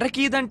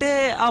 మెరకీదంటే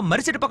ఆ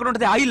మరిచెట్టు పక్కన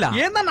ఉంటది ఆయిల్.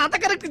 ఏందన్నా అంత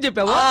కరెక్ట్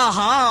చెప్పావు?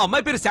 ఆహా,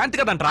 అమ్మాయి పేరు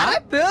శాంతి కదంట్రా.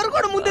 పేరు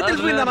కూడా ముందే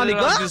తెలిసిపోయిందన్నా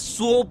నీకు?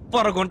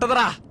 సూపర్ గా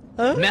ఉంటదరా,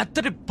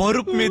 మెత్తటి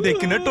పరుపు మీద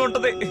ఎక్కినట్టు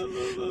ఉంటది.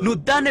 నువ్వు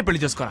దాన్నే పెళ్లి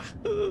చేసుకోరా.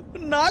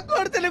 నాకు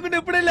కూడా తెలియకుండా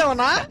ఎప్పుడు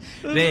వెళ్ళావనా?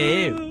 రే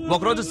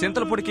ఒకరోజు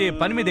సింతలపూడికి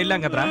పని మీద వెళ్ళాం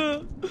కదరా,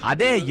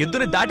 అదే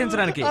ఎద్దుని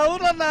దాటించడానికి.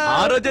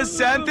 ఆ రోజే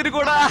శాంతిని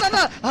కూడా.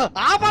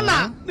 ఆపన్నా,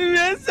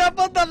 నువ్వేం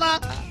చెప్పొద్దన్నా.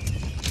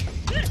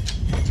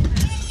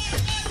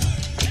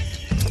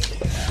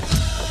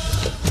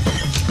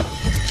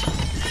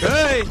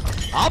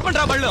 ఆపండి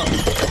రా బళ్ళు,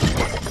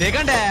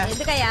 దిగండి.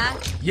 ఎందుకయ్యా?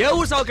 ఏ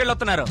ఊరు సాగుకెళ్ళి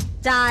వస్తున్నారు?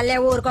 చాలే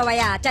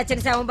ఊరుకోవయ్యా, చచ్చిన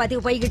శవం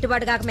బతికిపోయి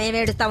గిట్టుబాటు కాక మేము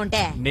ఏడుస్తా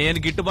ఉంటే. నేను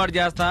గిట్టుబాటు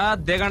చేస్తా,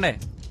 దిగండి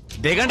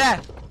దిగండి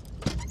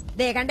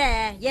దిగండి,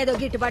 ఏదో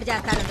గిట్టుబాటు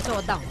చేస్తానంటే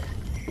చూద్దాం.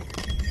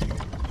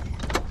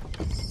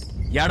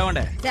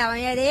 ఏడవండి. శవం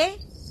ఏది?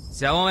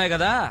 శవమే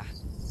కదా,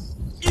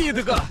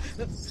 ఇదిగో.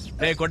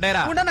 రే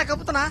కొట్టేరా,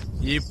 కప్పుతున్నా.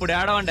 ఇప్పుడు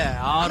ఏడవండి.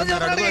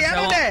 6.5 అడుగుల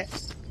శవం.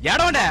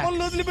 ఏడవండి.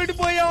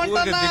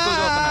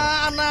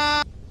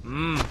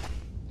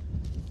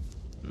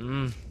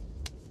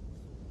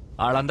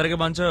 వాళ్ళందరికి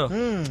పంచు.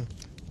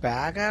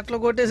 ప్యాకెట్లు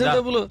కొట్టేసే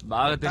డబ్బులు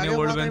బాగా తిని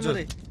ఒళ్ళు పెంచు.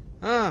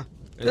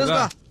 తీసుకో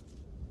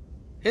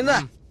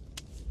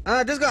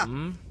తీసుకో.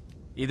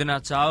 ఇది నా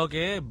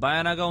చావుకి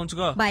భయానగా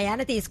ఉంచుకో.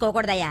 భయాన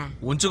తీసుకోకూడదయ్యా.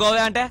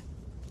 ఉంచుకోవే అంటే?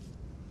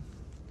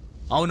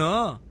 అవును,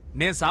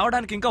 నేను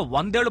సావడానికి ఇంకా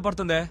 100 ఏళ్లు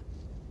పడుతుందే,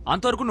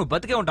 అంతవరకు నువ్వు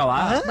బతికే ఉంటావా?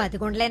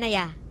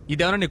 బతికుండలేనయ్యా.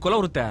 ఇదేమన్నా నీ కుల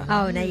వృత్తా?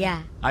 అవునయ్యా.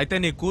 అయితే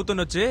నీ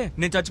కూతురు వచ్చి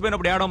నేను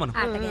చచ్చిపోయినప్పుడు ఏడవమను.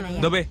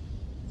 అట్టగేనయ్యా. దుబే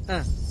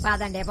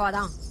పదండి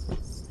పోదాం.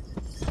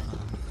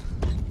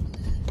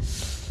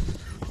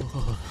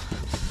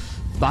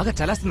 బాగా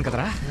చలేస్తుంది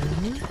కదరా?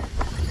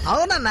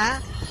 అవునన్నా,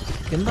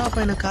 కింద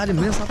పైన కాలి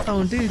మీద సత్తా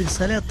ఉంటే వీడికి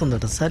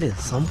సలేస్తుందట. సరే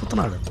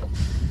సంపుతున్నాడు.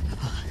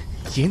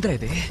 ఏంద్రా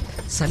ఇది,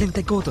 సలి ఇంత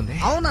ఎక్కువ అవుతుంది?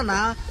 అవునన్నా,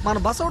 మన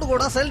బసవుడు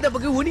కూడా సలి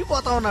దెబ్బకి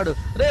ఉనిపోతా ఉన్నాడు.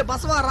 రే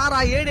బసవా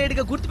రారా,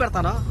 ఏడేడిగా గుర్తు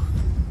పెడతాను.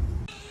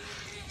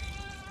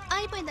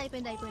 అయిపోయింది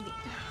అయిపోయింది అయిపోయింది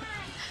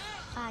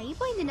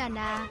అయిపోయింది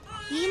నాన్న.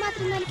 ఈ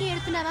మాత్రం దానికి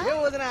ఏడుతున్నావా?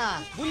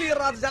 బుల్లి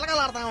రాజు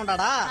జలగలాడుతా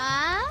ఉంటాడా?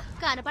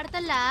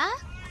 కనపడతల్లా?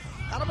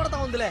 కనపడతా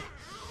ఉందిలే.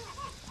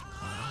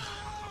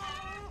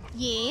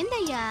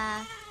 ఏందయ్యా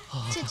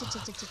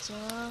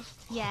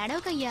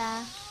ఏడవకయ్యా.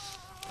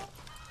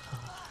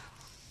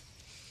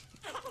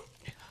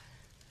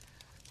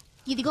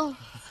 ఇదిగో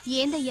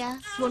ఏందయ్యా,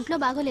 ఒంట్లో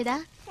బాగోలేదా?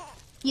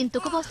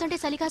 ఇంతకు పోస్తుంటే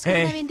చలి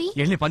కాసుకుంటావేంటి?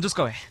 వెళ్ళి పని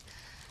చూసుకోవే.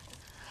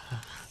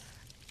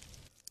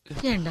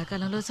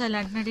 ఎండాకాలంలో చలి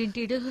అంటున్నాడు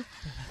ఏంటి?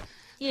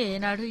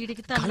 ఏనాడు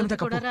వీడికి తల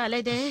కూడా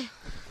రాలేదే.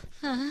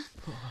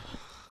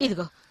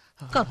 ఇదిగో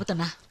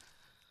కప్పుతున్నా.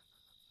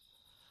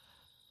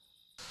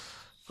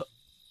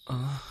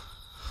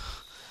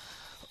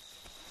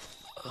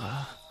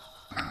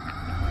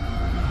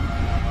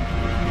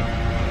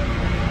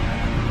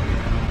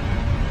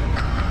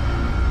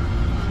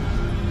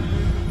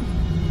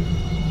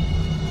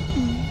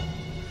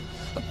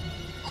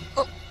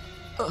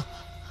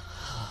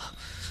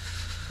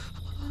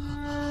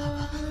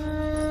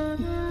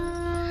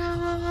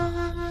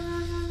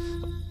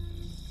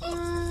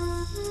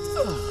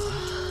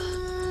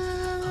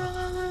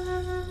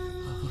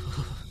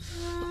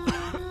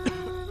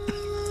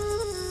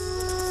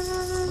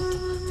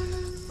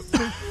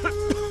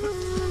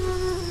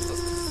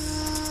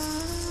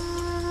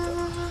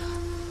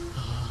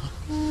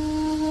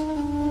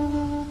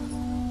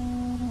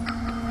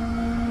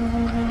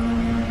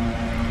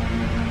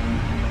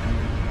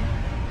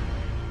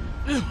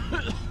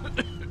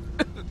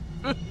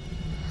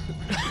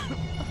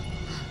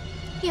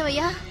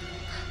 తీసుకెళ్తున్నావయ్యా?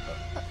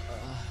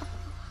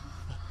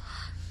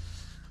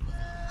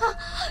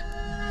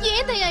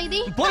 ఏందయ్యా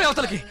ఇది? పోవే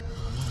అవతలకి.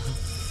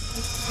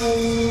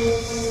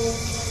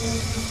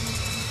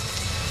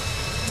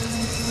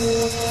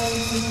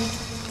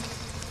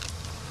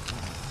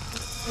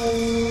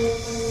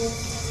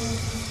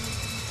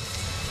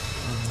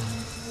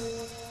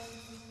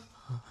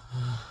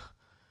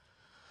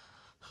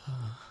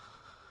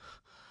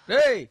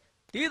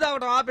 టీ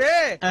తాగడం ఆపే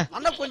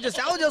అన్న కొంచెం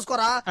సేవ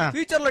చేసుకోరా.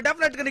 ఫ్యూచర్ లో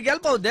డెఫినెట్ గా నీకు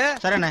హెల్ప్ అవుద్ది.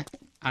 సరేనా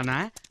అన్నా,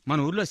 మన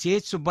ఊర్లో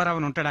సిహెచ్ సుబ్బారావు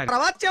అని ఉంటాడా?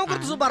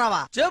 చెవుకుర్తి సుబ్బారావా,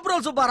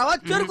 చేపురోలు సుబ్బారావా,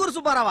 చెరుకూరు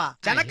సుబ్బారావా,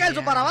 చెనక్కాయలు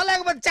సుబ్బారావా,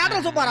 లేకపోతే చేటల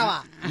సుబ్బారావా,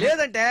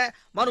 లేదంటే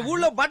మన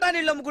ఊళ్ళో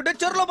బఠానీళ్ళు అమ్ముకుంటే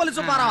చెరులోపల్లి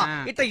సుబ్బారావా.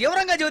 ఇట్లా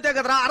వివరంగా చెబితే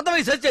కదరా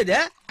అర్థమై సచ్చేది.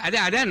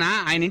 అదేనా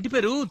ఆయన ఇంటి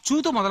పేరు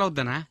చూతో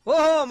మొదలవుద్దనా?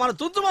 ఓహో, మన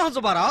తుంచుమోహన్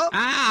సుబ్బారావు.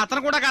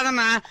 అతను కూడా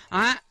కాదన్నా.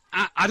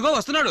 అదిగో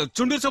వస్తున్నాడు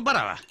చుండూరు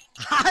సుబ్బారావా.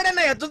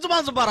 ఆడన్నయ్య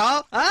తుంచుమోహన్ సుబ్బారావు.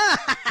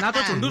 నాతో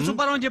చుండూరు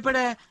సుబ్బారావు అని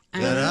చెప్పాడే.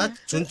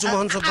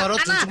 చుంచుమోహన్ సుబ్బారావు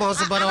చుంచుమోహన్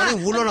సుబ్బారావు అని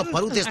ఊళ్ళో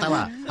పరుగు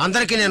తీస్తావా?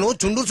 అందరికి నేను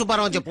చుండూరు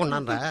సుబ్బారావు అని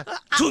చెప్పుకున్నాను రా.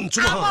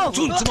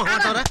 చుంచుమోహన్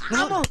అంటారా?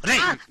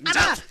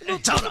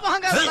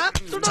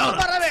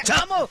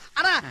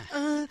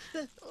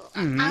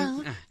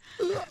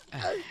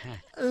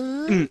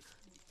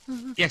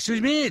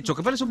 ఎక్స్క్యూజ్ మీ,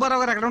 చుక్కపల్లి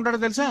సుబ్బారావు గారు ఎక్కడ ఉంటాడో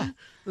తెలుసా?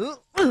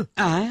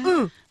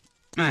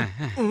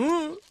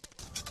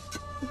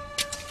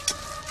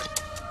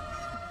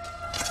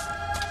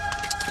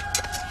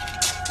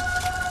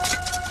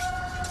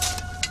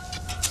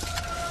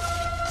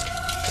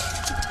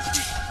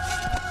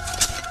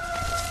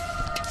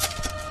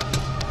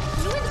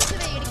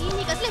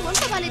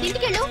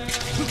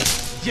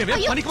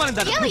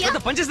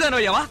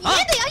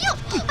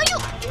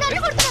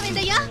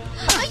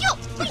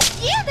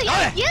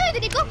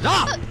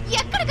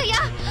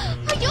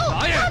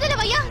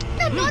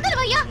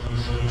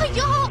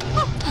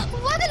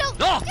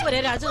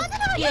 రాజు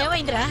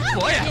ఏమైందిరా?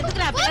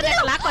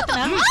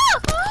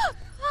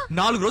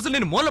 4 రోజులు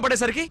నేను మూల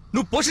పడేసరికి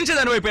నువ్వు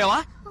పోషించేదాని అయిపోయావా?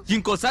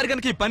 ఇంకోసారి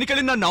కనుక ఈ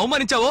పనికెళ్ళి నన్ను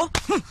అవమానించావో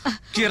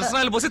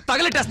కిరసనాయలు పోసి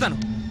తగలెట్టేస్తాను.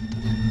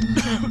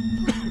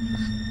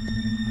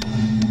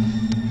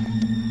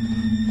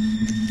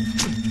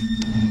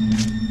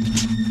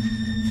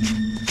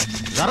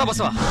 జరా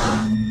బసవా.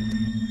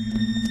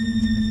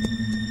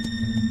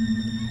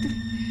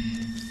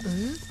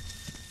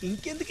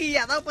 ఇంకెందుకు ఈ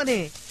యథా పని?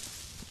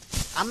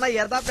 అన్న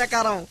యథా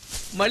ప్రకారం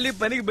మళ్ళీ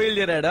పనికి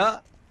బయలుదేరాడా.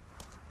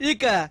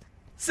 ఇక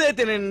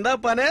చేతి నిండా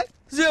పనే,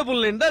 జేబుల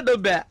నిండా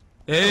డబ్బే.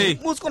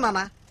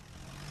 మూసుకున్నానా?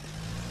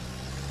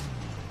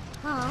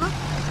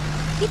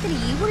 ఇతను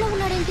ఈ ఊళ్ళో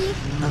ఉన్నాడేంటి?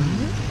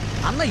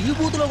 అన్న ఈ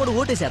బూతులో కూడా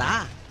ఓటేశారా?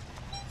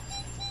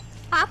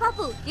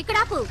 పాపాపు ఇక్కడ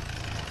ఆపు.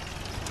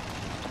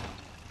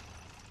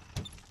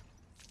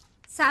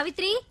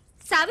 సావిత్రి,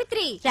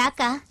 సావిత్రి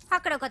రాక.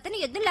 అక్కడ ఒక అతను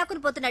యుద్ధం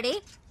లాక్కుని పోతున్నాడే,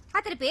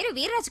 అతని పేరు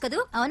వీర్రాజు కదూ?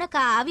 అవునక్క,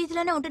 ఆ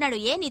వీధిలోనే ఉంటున్నాడు.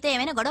 ఏ నీతో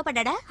ఏమైనా గొడవ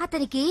పడ్డా?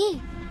 అతనికి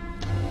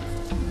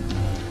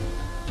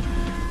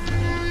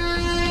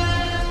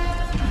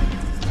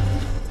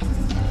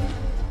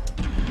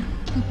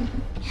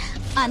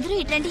అందరూ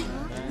ఇట్లండి.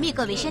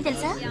 మీకో విషయం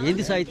తెలుసా?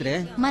 ఏంది సావిత్రి?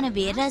 మన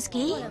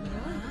వీర్రాజుకి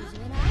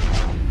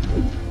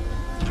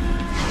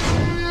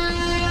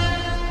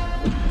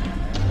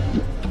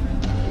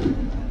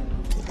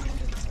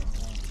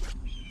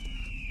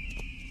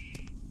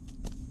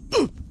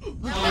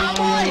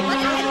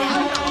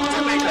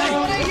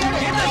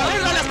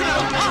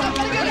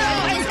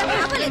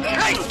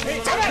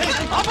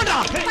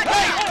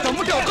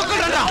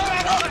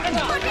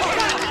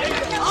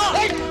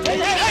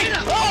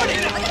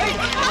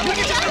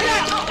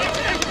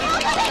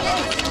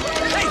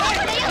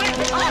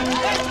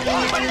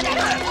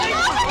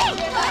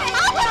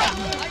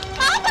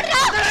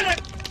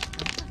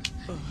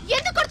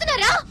ఎందుకు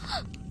కొడుతున్నారా?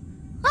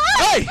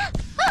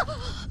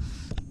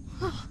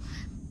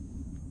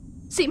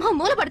 సింహం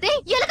మూల పడితే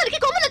ఎలకలకి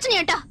కొమ్మలు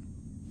వచ్చినాయంట.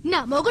 నా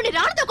మొగుడిని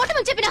రాళ్ళతో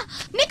కొట్టమని చెప్పినా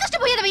నీ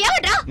కష్టపోయేదవ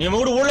ఏమంటా? నీ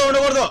మొగుడు ఊళ్ళో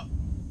ఉండకూడదు.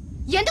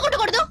 ఎందుకు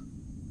ఉండకూడదు?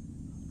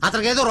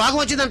 అతనికి ఏదో రోగం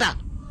వచ్చిందంట.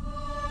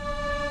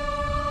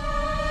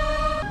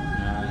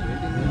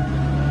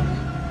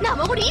 నా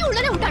మొగుడు ఈ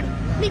ఊళ్ళోనే ఉంటాడు.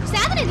 నీకు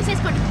శాతం ఎందుకు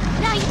చేసుకోండి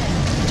రాయి.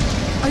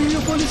 అయ్యో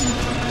పోలీసు.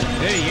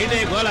 ఏంటి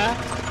గోలా?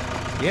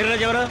 ఏ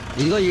రాజు ఎవరు?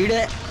 ఇదిగో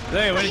ఈడే.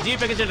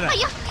 జీప్ ఎక్కించండి.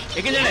 అయ్యా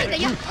ఎక్కించండి.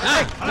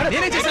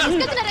 నేనే చేశాను.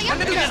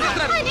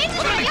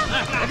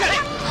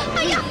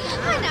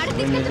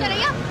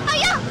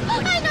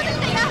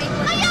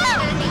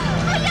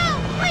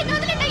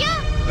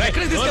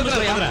 ఎక్కడికి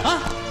తీసుకెళ్తున్నారయ్యా?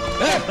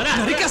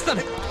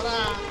 నరికేస్తాను.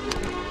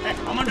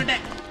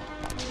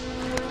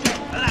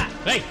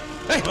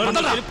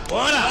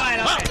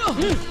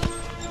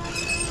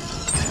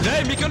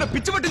 మీకేమన్నా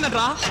పిచ్చి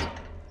పట్టిందంట్రా?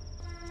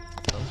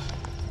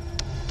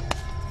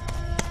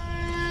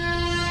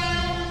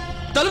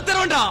 తలుపు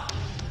తెరవండ్రా.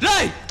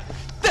 రాయ్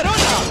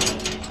తెరవండ్రా.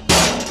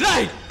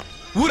 రాయ్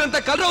ఊరంతా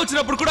కలరా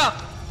వచ్చినప్పుడు కూడా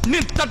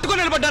నేను తట్టుకొని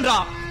నిలబడ్డాను రా.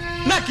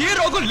 నాకే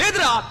రోగం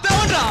లేదురా.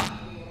 తెరవండ్రా.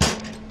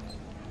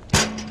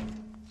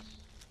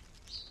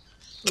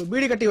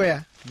 బీడి కట్టివయ్యా.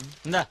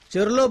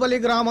 చెరులోపల్లి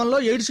గ్రామంలో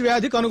ఎయిడ్స్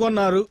వ్యాధి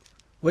కనుగొన్నారు.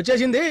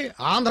 వచ్చేసింది,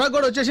 ఆంధ్రాకు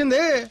కూడా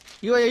వచ్చేసింది.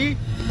 ఇవయ్యి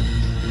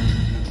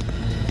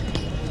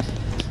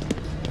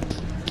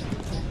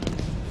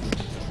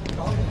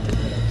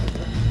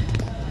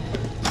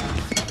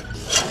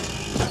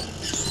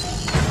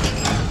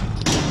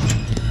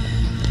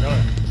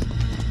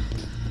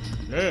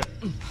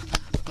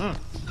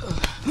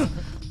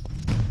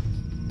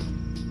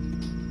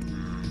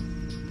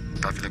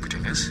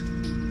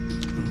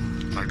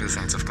vital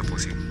signs of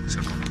Kaposi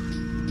sarcoma.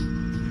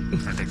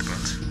 I'll take the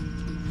pulse.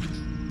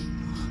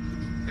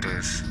 It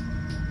is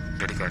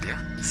bradycardia,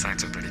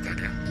 signs of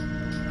bradycardia.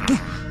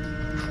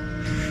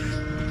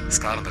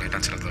 Scar on the right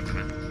hand side of the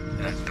abdomen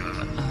and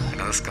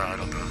another scar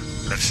on the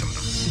left shoulder.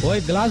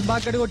 ఓయ్ glass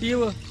బాక్కడి ఒకటి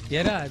ఇవ్వు.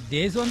 ఏరా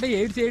దేశం అంటే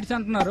AIDS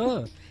అంటున్నారు.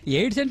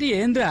 AIDS అంటే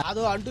ఏంద్రా?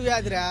 అదో అంటూ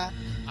వ్యాధిరా,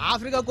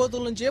 ఆఫ్రికా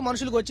కోతుల నుంచి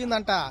మనుషులకు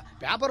వచ్చిందంట,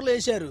 పేపర్లు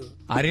వేశారు.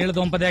 అరేళ్ళ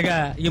దుంపదేగా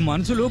ఈ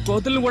మనుషులు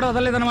కోతులను కూడా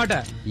వదలలేదన్నమాట.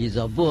 ఈ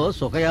జబ్బు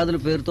సుఖయాదుల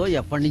పేరుతో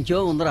ఎప్పటి నుంచో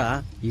ఉందరా,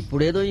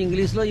 ఇప్పుడేదో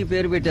ఇంగ్లీష్ లో ఈ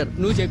పేరు పెట్టారు.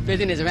 నువ్వు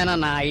చెప్పేది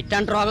నిజమేనన్నా?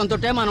 ఇట్టంటి రోగంతో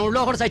మన ఊళ్ళో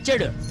ఒకడు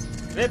చచ్చాడు.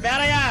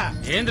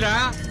 ఏంద్రా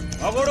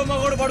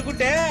మగోడు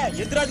పడుకుంటే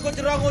ఎదురాజుకు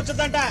వచ్చి రోగం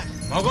వచ్చిందంట.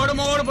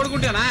 మగోడు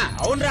పడుకుంటేనా?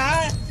 అవునరా.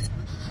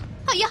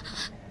 అయ్యా,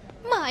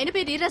 మా ఆయన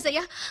పేరు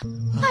వీర్రాజయ్యా.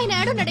 ఆయన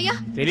ఏడున్నాడయ్యా?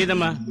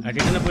 తెలీదమ్మా.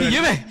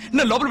 ఏమే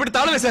నా లోపల పెట్టి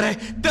తాళం వేశారే,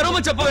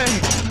 తెరవమని చెప్పవే.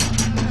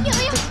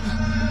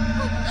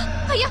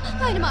 అయ్యా,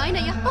 ఆయన మా ఆయన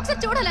అయ్యా, ఒకసారి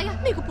చూడాలయ్యా.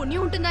 మీకు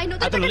పుణ్యం ఉంటుంది. ఆయన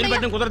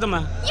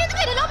కుదరదమ్మా.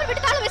 ఎందుకైనా లోపల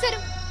పెట్టి తాళం వేశారు?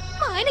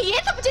 మా ఆయన ఏ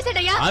తప్పు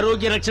చేశాడయ్యా?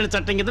 ఆరోగ్య రక్షణ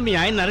చట్టం కింద మీ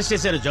ఆయన అరెస్ట్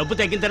చేశారు. జబ్బు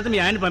తగ్గిన తర్వాత మీ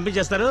ఆయన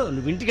పంపించేస్తారు.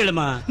 నువ్వు ఇంటికి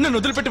వెళ్ళమ్మా. నన్ను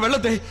వదిలిపెట్టి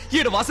వెళ్ళొద్దే,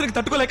 ఈడ వాసనకి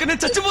తట్టుకోలేక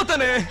నేను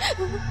చచ్చిపోతానే.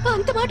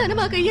 అంత మాట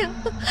అనమాకయ్యా.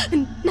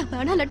 నా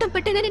ప్రాణాలు అడ్డం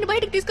పెట్టేనా నేను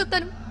బయటకు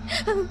తీసుకొస్తాను.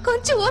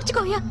 కొంచెం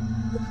ఓర్చుకోయ్యా.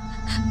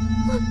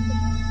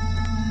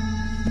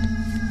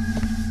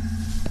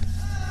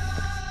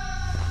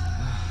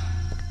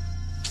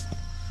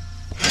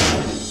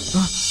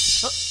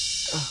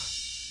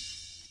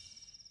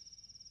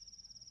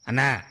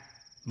 అన్నా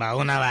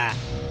బాగున్నావా?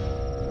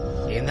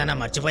 ఏందన్నా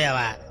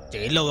మర్చిపోయావా?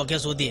 జైల్లో ఒకే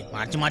సూది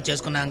మార్చి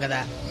చేసుకున్నాం కదా.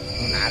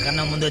 నువ్వు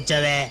నాకన్నా ముందు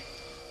వచ్చావే.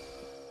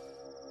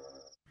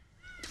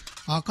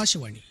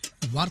 ఆకాశవాణి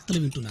వార్తలు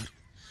వింటున్నారు.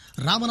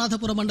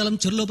 రామనాథపురం మండలం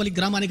చెర్లోపల్లి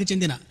గ్రామానికి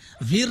చెందిన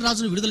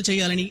వీర్రాజును విడుదల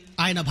చేయాలని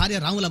ఆయన భార్య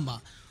రాములమ్మ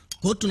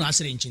కోర్టును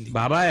ఆశ్రయించింది.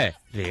 బాబాయ్,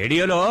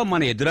 రేడియోలో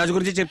మన ఎద్దురాజు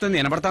గురించి చెప్తుంది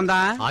వినపడుతుందా?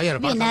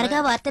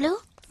 విన్నారుగా వార్తలు?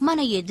 మన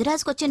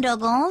ఎదురాసుకొచ్చిన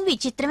రోగం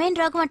విచిత్రమైన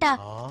రోగం అట.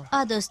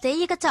 అదొస్తే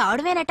ఇక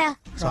చావడమేనట.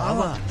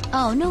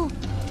 అవును,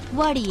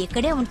 వాడు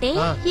ఇక్కడే ఉంటే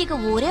ఇక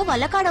ఊరే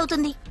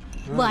వల్లకాడవుతుంది.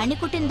 వాడిని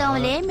కుట్టిన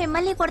దోమలే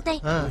మిమ్మల్ని కొడతాయి.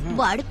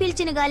 వాడు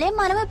పీల్చిన గాలే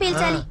మనమే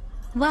పీల్చాలి.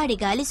 వాడి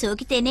గాలి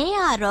సోకితేనే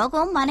ఆ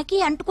రోగం మనకి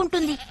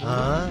అంటుకుంటుంది.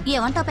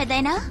 ఏమంటావు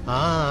పెద్దాయనా?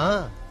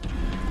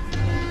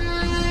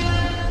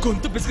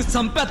 గొంతు పిసికి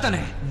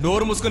చంపేస్తానే.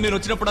 నోరు మూసుకొని నేను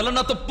వచ్చినప్పుడల్లా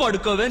నాతో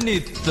పడుకోవే నీ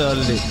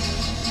తల్లి.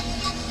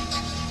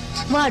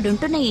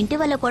 వాడుంటున్న ఇంటి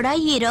వల్ల కూడా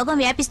ఈ రోగం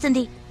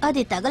వ్యాపిస్తుంది.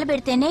 అది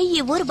తగలబెడితేనే ఈ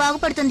ఊరు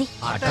బాగుపడుతుంది.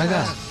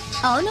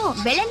 అవును,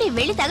 వెళ్ళండి,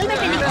 వెళ్ళి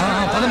తగలబెట్టండి.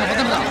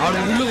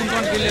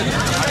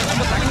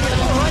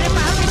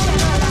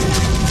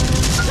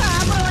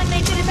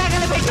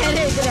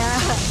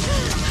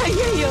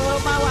 అయ్యో,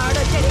 మా వాడు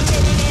వచ్చాడంటే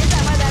నేనే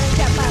సమాధానం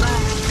చెప్పాలా?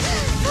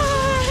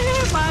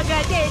 మా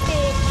గదేంటి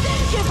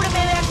ఇప్పుడు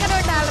మేము ఎక్కడ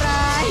ఉండాలరా?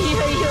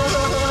 అయ్యో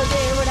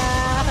దేవుడా,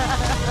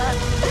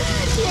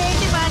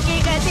 ఏంటి మాకి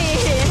గది?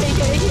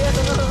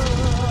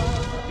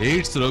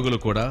 ఎయిడ్స్ రోగులు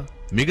కూడా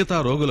మిగతా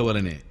రోగుల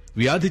వలనే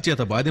వ్యాధి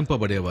చేత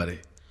బాధింపబడేవారే.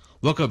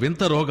 ఒక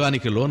వింత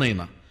రోగానికి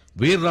లోనైన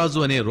వీర్రాజు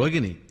అనే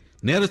రోగిని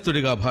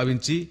నేరస్తుడిగా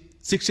భావించి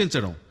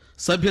శిక్షించడం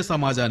సభ్య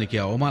సమాజానికి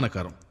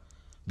అవమానకరం.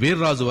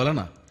 వీర్రాజు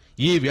వలన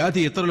ఈ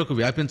వ్యాధి ఇతరులకు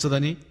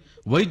వ్యాపించదని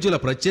వైద్యుల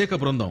ప్రత్యేక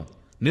బృందం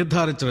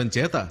నిర్ధారించడం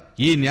చేత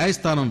ఈ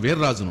న్యాయస్థానం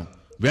వీర్రాజును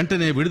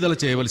వెంటనే విడుదల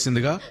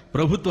చేయవలసిందిగా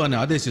ప్రభుత్వాన్ని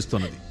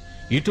ఆదేశిస్తున్నది.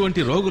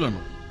 ఇటువంటి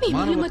రోగులను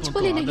మానవత్వంతో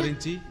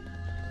ఆదరించి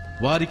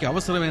వారికి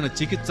అవసరమైన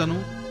చికిత్సను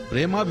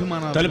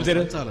ప్రేమాభిమానాలను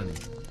పెంచాలని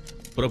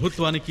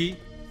ప్రభుత్వానికి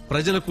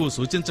ప్రజలకు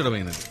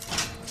సూచించడమైనది.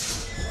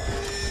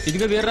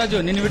 ఇదిగో వీర్రాజు,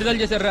 నిన్ను విడుదల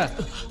చేశారా?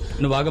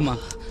 నువ్వు ఆగమ్మా.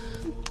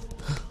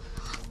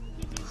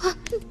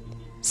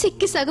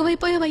 సిక్కి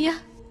సగమైపోయావయ్యా.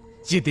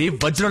 ఇది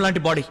వజ్రం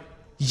లాంటి బాడీ,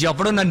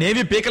 ఎవడో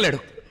నన్నేమీ పీకలేడు.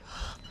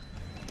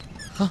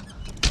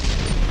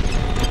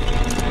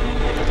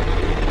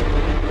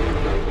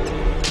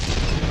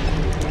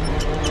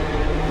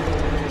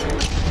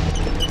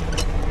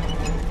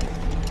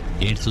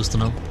 ఏంటి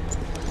చూస్తున్నావు?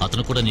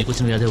 అతను కూడా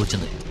నీకొచ్చిన వ్యాధే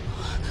వచ్చింది.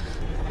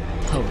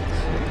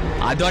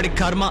 అది వాడి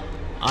కర్మ,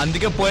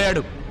 అందుకే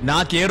పోయాడు.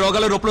 నాకే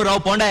రోగాల రూపంలో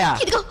రావు. పోండాయా.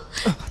 ఇదిగో,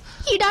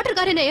 ఈ డాక్టర్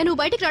గారేనయ్యా నువ్వు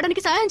బయటికి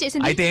రావడానికి సహాయం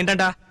చేసింది. అయితే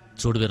ఏంటంట?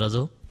 చూడు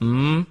వీర్రాజు,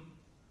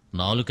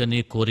 నాలుకని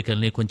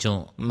కోరికల్ని కొంచెం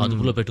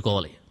అదుపులో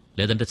పెట్టుకోవాలి.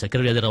 లేదంటే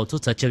చక్కెర వ్యాధి రావచ్చు,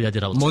 చచ్చే వ్యాధి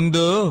రావచ్చు.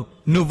 ముందు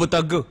నువ్వు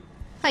తగ్గు.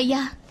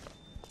 అయ్యా,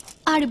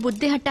 ఆడి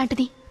బుద్ధి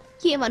అట్టాంటిది,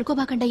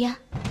 ఏమనుకోబాకండయ్యా.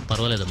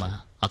 పర్వాలేదమ్మా,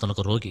 అతను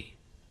ఒక రోగి.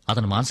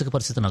 అతని మానసిక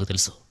పరిస్థితి నాకు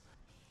తెలుసు.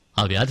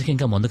 ఆ వ్యాధికి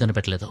ఇంకా మందు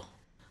కనిపెట్టలేదు.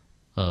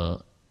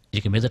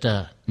 ఇక మీదట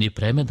నీ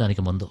ప్రేమే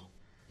దానికి మందు.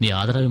 నీ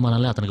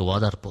ఆదరాభిమానాలే అతనికి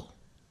ఓదార్పు.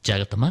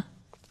 జాగ్రత్తమ్మా.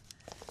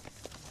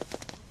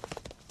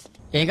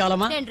 ఏం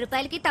కావాలమ్మా? 2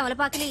 రూపాయలకి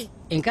తమలపాకులి.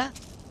 ఇంకా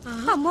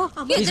అమ్మో,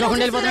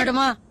 తీసుకోకుండా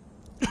వెళ్ళిపోతున్నాడమ్మా.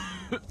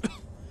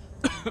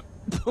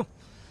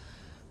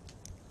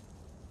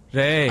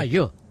 రే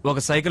అయ్యో, ఒక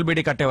సైకిల్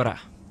బీడీ కట్టేవరా?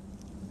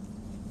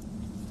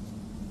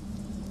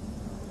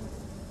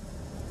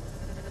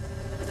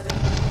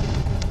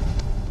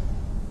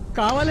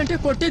 కావాలంటే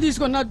కొట్టే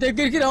తీసుకున్నా,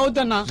 దగ్గరికి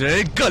రావద్దన్నా.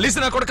 కలిసి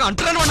నా కొడుకు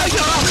అంటున్నాను.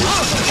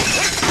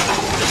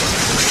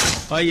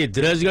 ఆ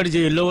ఎద్దురాజు గారు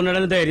జైల్లో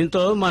ఉన్నాడని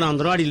ధైర్యంతో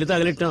మనందరం ఆడి ఇల్లు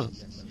తగలెట్టాం.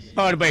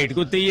 ఆడు బయటకు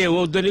వస్తే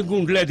ఏమవుద్దని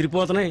గుండెలు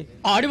ఎదిరిపోతున్నాయి.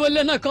 ఆడి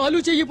వల్లే నా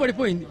కాలు చెయ్యి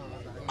పడిపోయింది.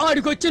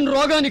 ఆడికొచ్చిన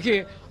రోగానికి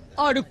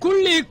ఆడు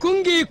కుళ్ళి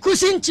కుంగి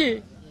కుసించి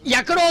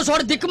ఎక్కడో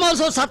చోట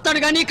దిక్కుమాల్సో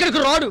సత్తాడు గాని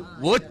ఇక్కడికి రాడు.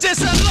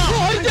 వచ్చేసాను.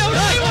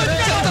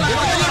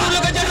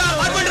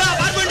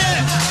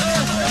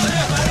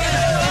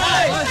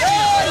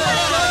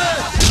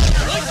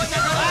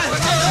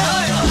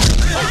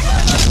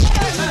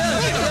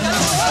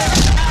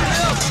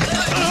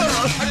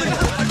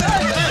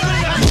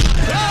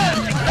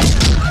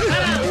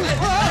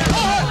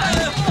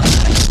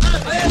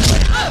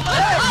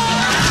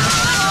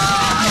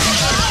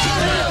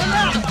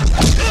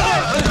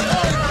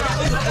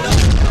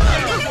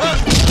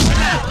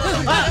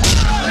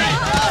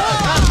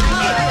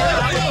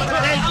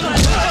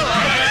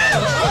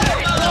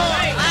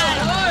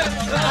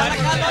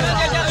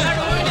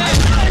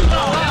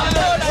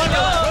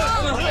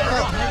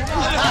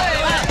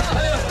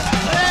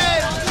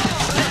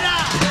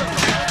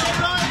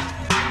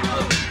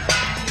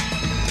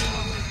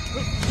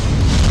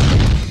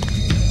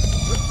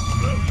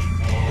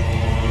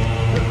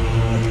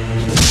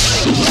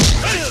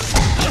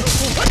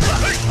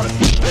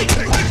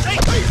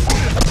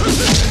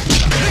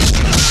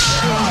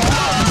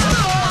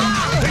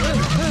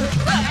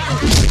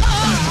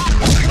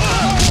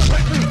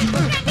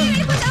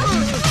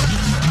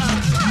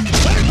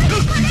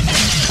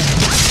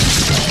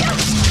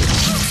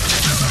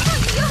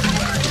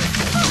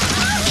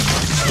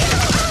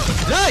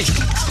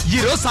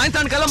 ఈరోజు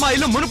సాయంత్రానికల్లా మా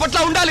ఇల్లు మునుపట్ల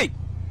ఉండాలి,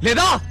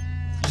 లేదా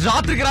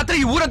రాత్రికి రాత్రి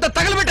ఈ ఊరంతా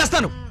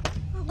తగలబెట్టేస్తాను.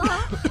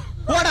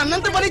 వాడు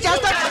అన్నంత పని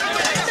చేస్తాడు.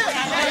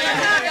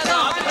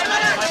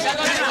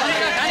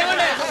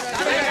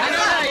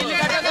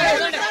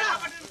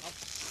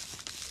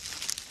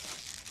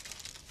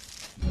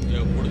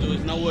 ఎప్పుడు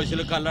చూసినా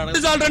ఓసిలు కల్లాడ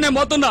చాలరా, నేను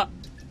పోతున్నా.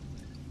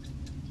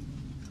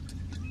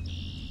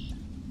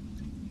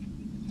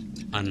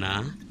 అన్నా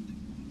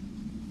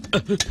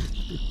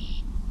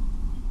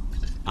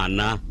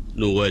అన్నా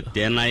నువ్వు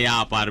వస్తే నా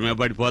వ్యాపారమే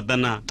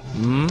పడిపోద్దన్నా.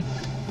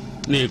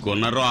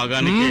 నీకున్న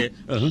రోగానికి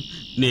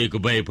నీకు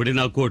భయపడి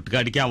నా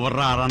కొట్టుకాడికి ఎవరు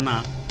రారన్నా.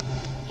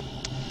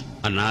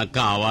 అన్నా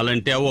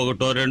కావాలంటే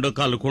ఒకటో రెండో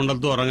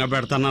కలుకుండలు దూరంగా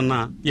పెడతానన్నా.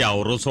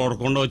 ఎవరు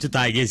చూడకుండా వచ్చి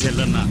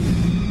తాగేసేళ్ళన్నా.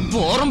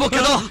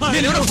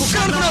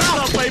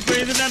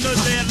 అయిపోయింది నన్ను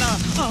వదిలేయన్నా.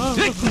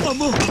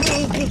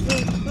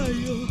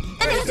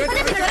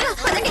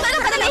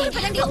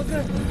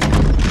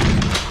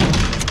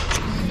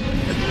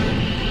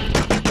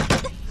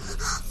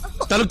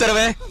 తలుపు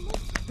తెరవే.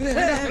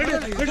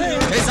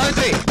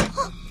 సావిత్రి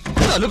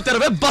తలుపు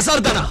తెరవే.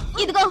 బసార్దనా,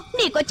 ఇదిగో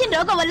నీకొచ్చిన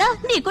రోగం వల్ల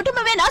నీ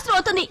కుటుంబమే నాశనం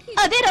అవుతుంది.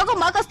 అదే రోగం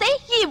మాకొస్తే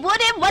ఈ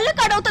ఊరే వల్ల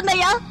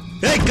కాడవుతుందయ్యా.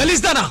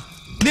 కలిస్తానా?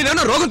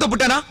 నేనేమన్నా రోగంతో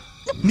పుట్టానా?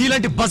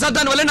 నీలాంటి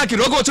బసార్దాని వల్లే నాకు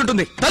రోగం వచ్చి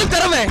ఉంటుంది. తలుపు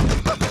తెరవే.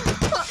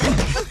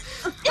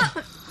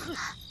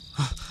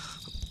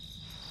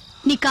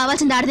 నీకు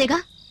కావాల్సింది ఆడదేగా,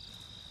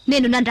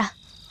 నేనున్నాను రా.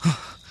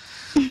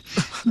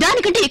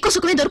 దానికంటే ఎక్కువ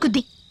సుఖమే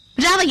దొరుకుద్ది.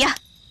 రావయ్యా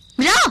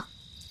రా.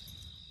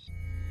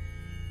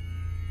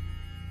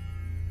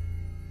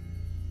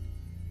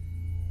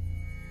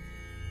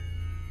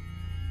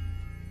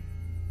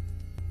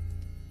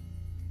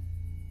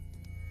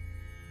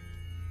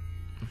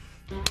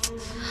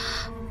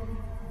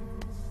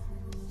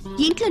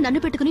 ఇంట్లో నన్ను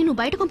పెట్టుకుని నువ్వు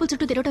బయట కొంపల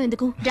చుట్టూ తిరగటం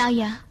ఎందుకు?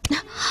 రాయ్యా.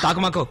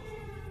 తాకమాకో.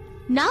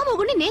 నా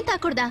మొగుడిని నేను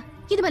తాకూడదా?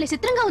 ఇది మళ్ళీ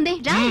చిత్రంగా ఉంది.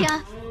 రాయ్యా.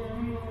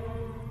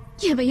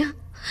 ఏవయ్యా,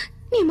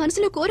 నీ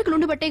మనసులో కోరికలు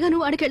ఉండబట్టేగా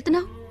నువ్వు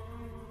ఆడికెళ్తున్నావు.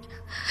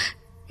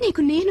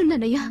 నీకు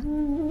నేనున్నానయ్యా.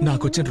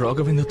 నాకొచ్చిన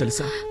రోగం ఏందో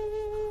తెలుసా?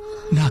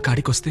 నా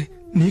కాడికొస్తే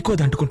నీకో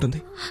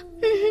దంటుకుంటుంది.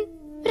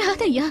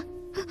 రాదయ్యా,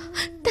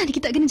 దానికి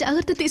తగిన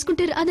జాగ్రత్త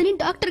తీసుకుంటే రాదని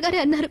డాక్టర్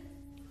గారే అన్నారు.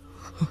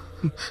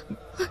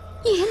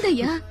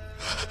 ఏందయ్యా?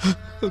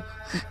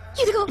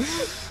 ఇదిగో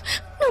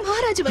నువ్వు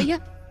మహారాజువయ్యా,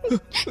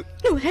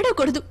 నువ్వు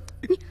ఏడవకూడదు.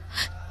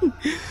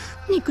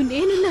 నీకు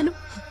నేనున్నాను,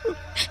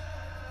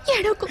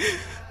 ఏడవకు.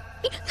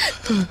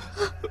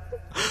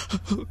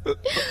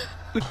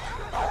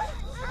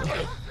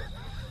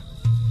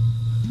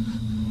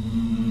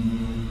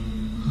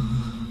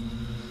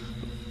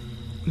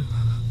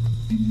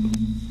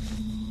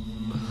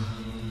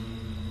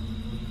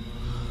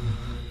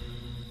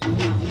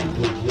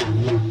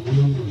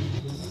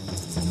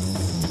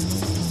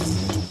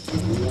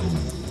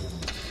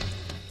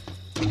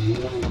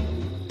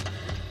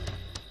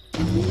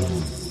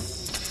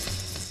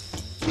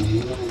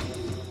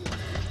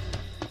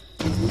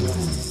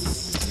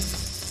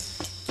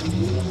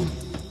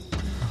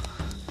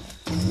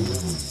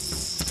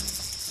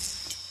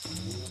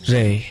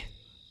 రే,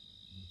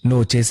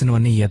 నువ్వు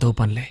చేసినవన్నీ ఏదో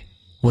పనులే.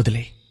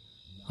 వదిలే,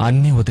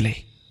 అన్నీ వదిలే.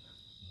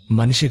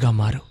 మనిషిగా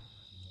మారు,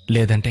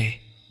 లేదంటే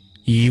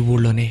ఈ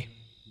ఊళ్ళోనే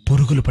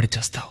పురుగులు పడి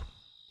చేస్తావు.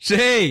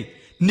 రే,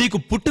 నీకు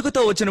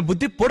పుట్టుకతో వచ్చిన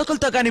బుద్ధి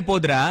పొడకలతో కాని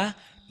పోదురా.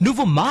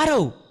 నువ్వు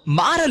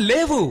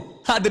మారలేవు.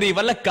 అది నీ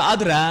వల్ల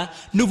కాదురా.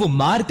 నువ్వు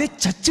మారితే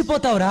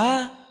చచ్చిపోతావురా.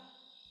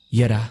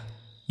 ఎరా,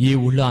 ఈ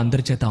ఊళ్ళో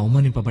అందరి చేత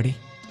అవమానింపబడి,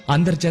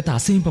 అందరి చేత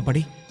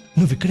అసహింపబడి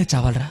నువ్విక్కడే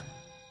చావాలరా?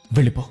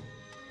 వెళ్ళిపో,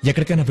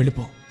 ఎక్కడికైనా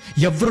వెళ్ళిపో.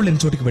 ఎవ్వరూ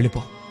లేని చోటికి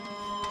వెళ్ళిపో.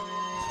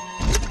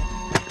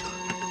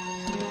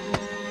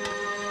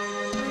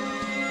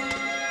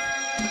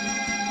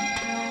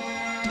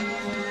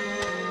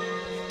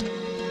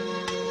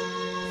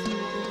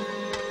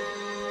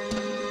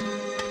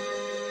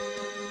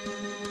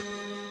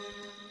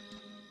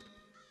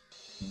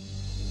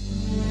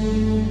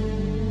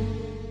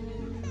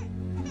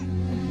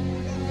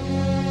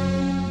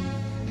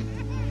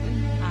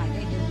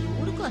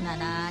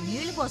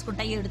 నీళ్లు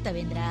పోసుకుంటా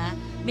ఏడుతావేంద్రా?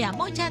 మీ అమ్మ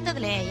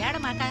వచ్చేస్తదిలే,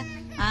 ఏడమాక.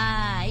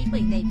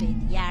 అయిపోయింది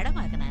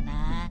ఏడమాక నానా.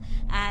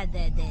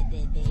 అదే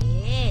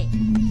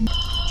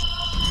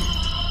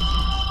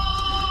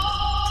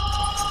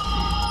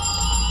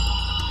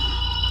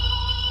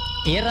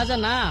ఏ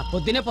రాజన్నా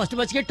పొద్దునే ఫస్ట్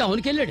బస్కి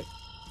టౌన్కి వెళ్ళాడు.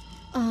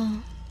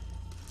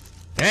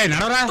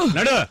 నడవరా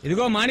నడు.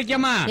 ఇదిగో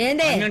మాణిక్యమ్మా,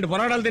 12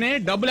 పొరాడాలు తిని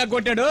డబ్బులు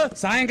ఎగ్గొట్టాడు.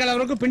 సాయంకాలం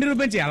వరకు పిండి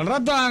రూపించి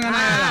ఎలరద్దు.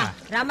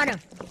 రమ్మను.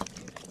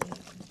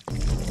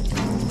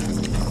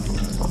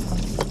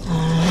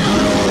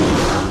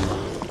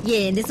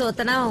 ఏంది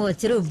సూతనా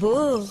వచ్చి రుబ్బు.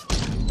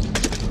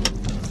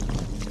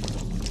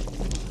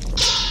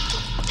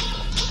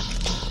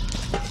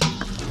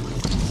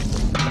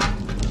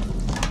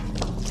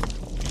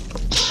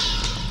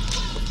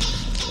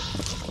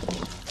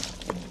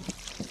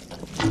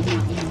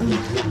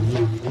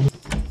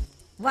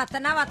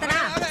 వతనా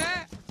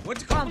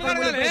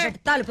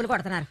తలుపులు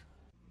కొడుతున్నారు.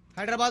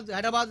 హైదరాబాద్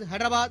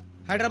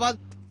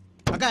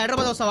అక్క,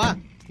 హైదరాబాద్ వస్తావా?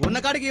 ఉన్న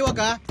కాడికి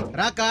ఒక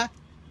రాక్క.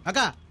 అక్క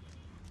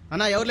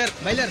అన్న ఎవరు లేరు,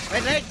 బయలుదేరు.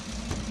 రైట్.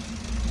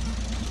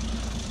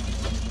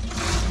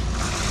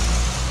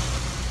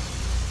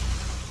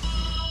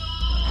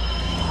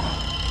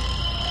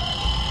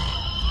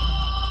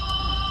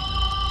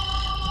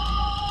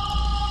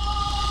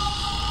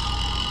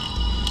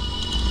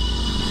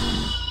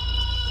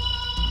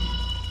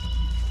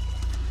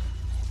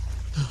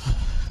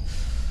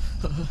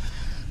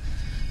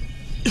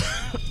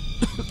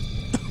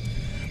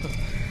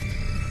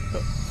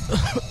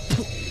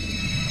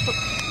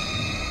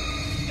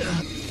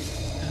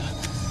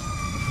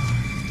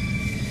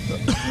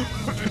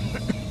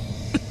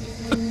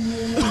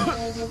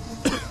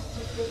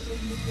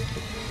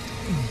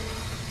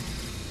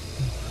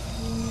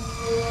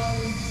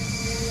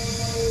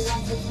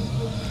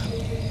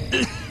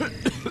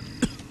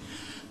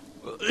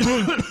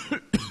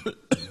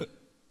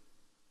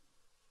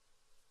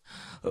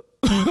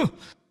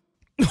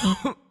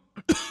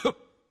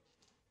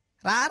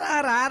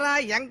 రారా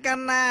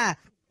ఎంకన్నా.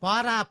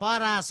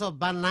 పోరా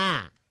సుబ్బన్న.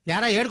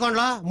 ఎరా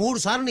ఏడుకోండ్లో 3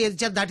 సార్లు నీ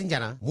ఎదురు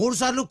దాటించానా? 3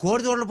 సార్లు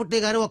కోడి దూడలు పుట్టే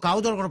గానీ ఒక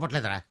ఆవు దూడ కూడా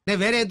పుట్టలేదురా. నేను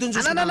వేరే ఎద్దు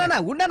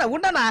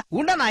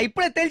ఉండనా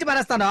ఇప్పుడే తేల్చి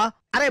పారేస్తాను.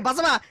 అరే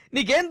బసవా,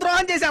 నీకేం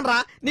ద్రోహం చేశాను రా?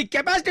 నీ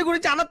కెపాసిటీ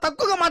గురించి అన్న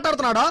తక్కువగా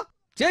మాట్లాడుతున్నాడు.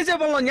 చేసే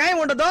పనిలో న్యాయం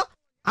ఉండదు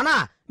అన్నా.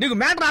 నీకు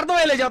మ్యాటర్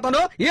అర్థమయ్యేలే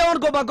చెప్తాను,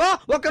 ఏమనుకోబాకో.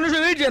 ఒక్క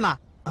నిమిషం వెయిట్ చేయనా.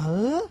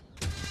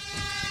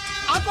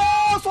 అక్కో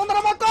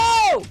సుందరమక్కో,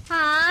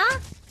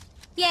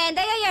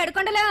 ఏందయ్యా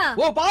ఏడుకొండలు?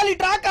 ఓ పాలి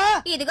ట్రాక.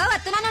 ఇదిగో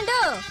వస్తున్నానుండు.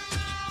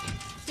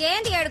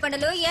 ఏంది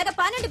ఏడుకొండలు, ఏదో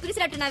పనుండి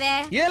పిలిచినట్టున్నావే?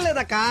 ఏం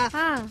లేదక్క,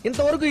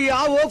 ఇంతవరకు ఈ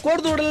ఆవు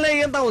కోడి దూడలనే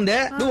ఏంతా ఉంది.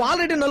 నువ్వు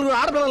ఆల్రెడీ 4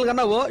 ఆడపిల్లలు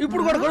కన్నావు,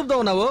 ఇప్పుడు కూడా కడుపుతా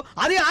ఉన్నావు.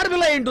 అది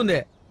ఆడపిల్ల ఏంటుంది.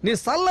 నీ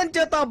సల్లం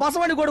చేత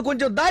బసవని కూడా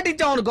కొంచెం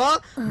దాటించావు అనుకో,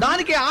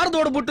 దానికి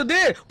ఆడదోడ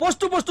పుట్టుద్ది.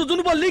 పొస్తు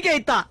జునుపలు లీకే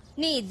ఇస్తా.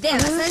 నీ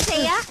దేవసం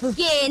చెయ్య.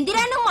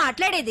 ఏందిరా నువ్వు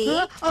మాట్లాడేది?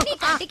 నీ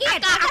కంటికి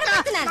ఎట్లా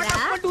కనపడుతున్నారా?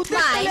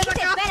 మా ఆయనకి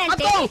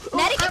చెప్పానంటే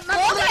నరికి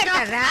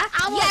పోగొడతారా?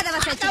 యాదవ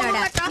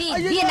సచ్చినోడా, నీ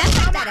దీనం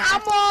కడతారా?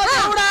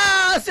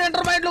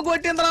 సెంటర్ మైండ్ లో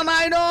కొట్టిందిరా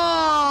నాయనో.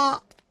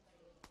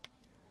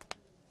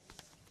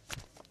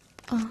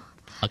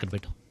 అక్కడ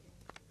పెట్టు.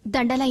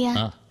 దండలయ్యా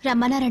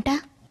రమ్మన్నారంట.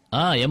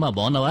 ఏమా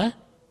బాగున్నావా?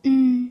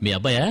 మీ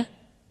అబ్బాయా?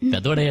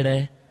 పెద్దవాడయ్యాడే.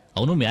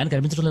 అవును, మీ ఆయన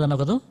కనిపించడం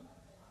లేదన్నావు కదా?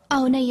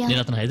 అవునయ్యా,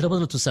 నేను అతను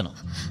హైదరాబాద్ లో చూశాను.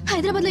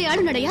 హైదరాబాద్ లో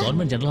ఏడున్నాడయ్యా?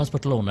 గవర్నమెంట్ జనరల్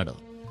హాస్పిటల్లో ఉన్నాడు.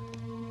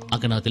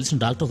 అక్కడ నాకు తెలిసిన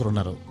డాక్టర్ ఒకరు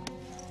ఉన్నారు.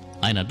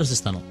 ఆయన అడ్రస్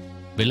ఇస్తాను,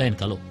 వెళ్ళి ఆయన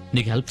కలు,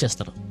 నీకు హెల్ప్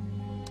చేస్తారు.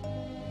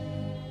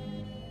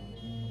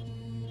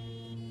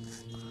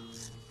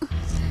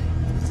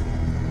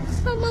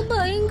 అమ్మ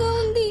భయంగా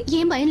ఉంది.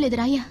 ఏం భయం లేదు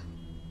రాయ్యా.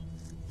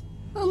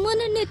 అమ్మ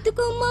నన్ను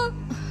ఎత్తుకోమ్మా.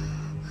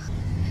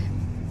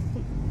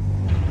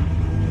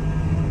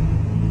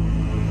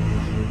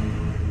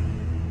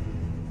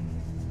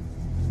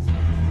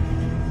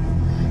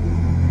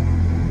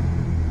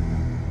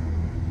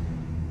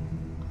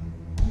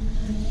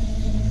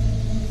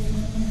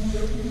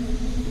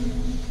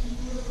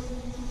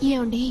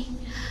 ఏమండి,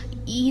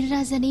 ఈ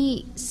రాజని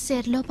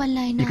సెర్లోపల్ల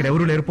ఆయన ఇక్కడ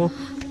ఎవరు లేరు. పో.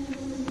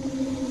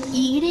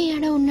 ఈడే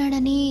ఏడ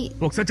ఉన్నాడని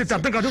ఒకసారి చెప్తే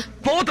అర్థం కాదు.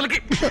 పోతలకి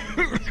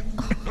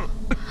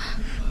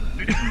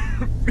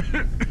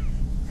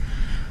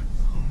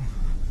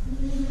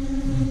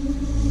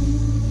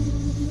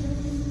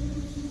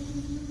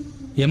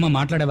ఏమ్మా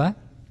మాట్లాడావా?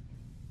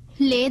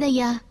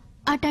 లేదయ్యా,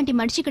 అట్లాంటి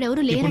మనిషి ఇక్కడ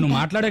ఎవరు లేరు. నువ్వు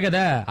మాట్లాడే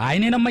కదా,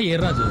 ఆయనేనమ్మా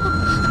ఏర్రాజు.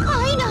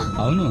 ఆయన?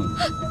 అవును.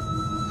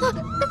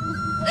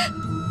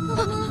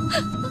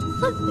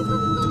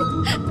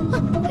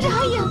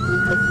 రాయ్యా,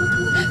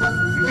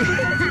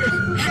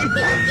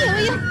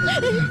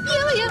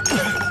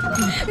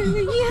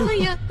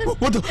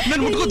 వద్దు,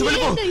 నన్ను ముట్టుకోవద్దు,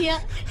 వెళ్ళిపో.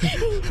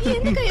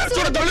 ఎందుకయ్యా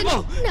చూడొద్దు, వెళ్ళిపో.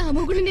 నా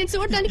మొగుడిని నేను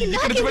చూడడానికి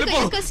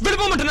నాకెందుకయ్యా కష్టం?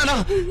 వెళ్ళిపోమంటున్నానా?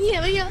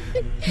 ఏమయ్యా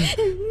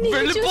నిన్ను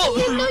వెళ్ళిపో.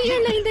 చూసి ఎన్నో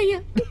ఏళ్ళయిందయ్యా.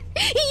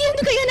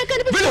 ఎందుకయ్యా నాకు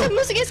కనిపించకుండా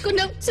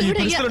ముసుగేసుకున్నావు? ఈ చూడయ్యా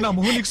పరిస్థితిలో నా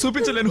మొహం నీకు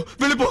చూపించలేను.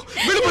 వెళ్ళిపో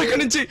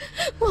ఇక్కడి నుంచి.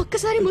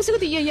 ఒక్కసారి ముసుగు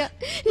తీయ్యా.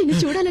 నిన్ను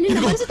చూడాలని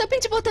నా మనసు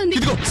తప్పించిపోతుంది.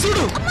 ఇదిగో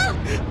చూడు,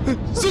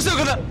 చూసావు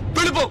కదా,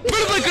 వెళ్ళిపో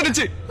ఇక్కడి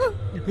నుంచి.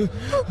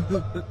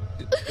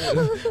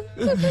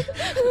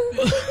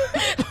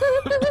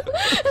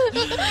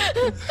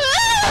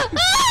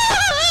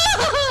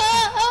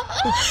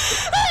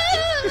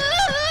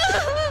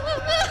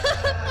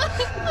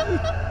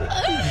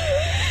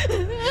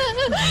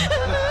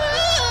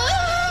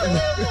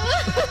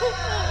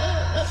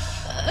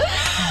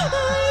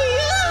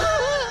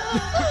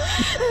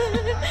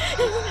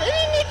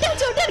 నిట్ట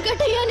చూడారు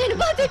గట్టయ్యా, నేను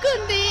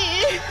బతికుంది.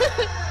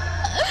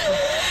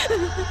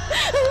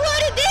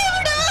 వారి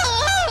దేవుడా,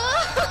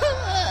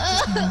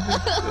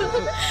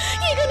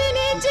 ఇక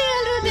నేనేం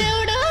చేయాలి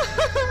దేవుడా?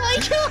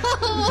 అయ్యో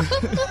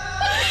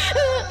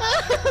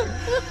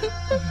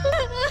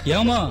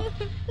ఏమో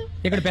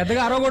ఇక్కడ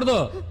పెద్దగా అరవకూడదు,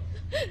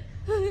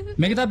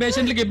 మిగతా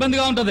పేషెంట్లకి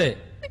ఇబ్బందిగా ఉంటది.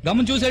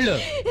 గమని చూసేళ్ళు.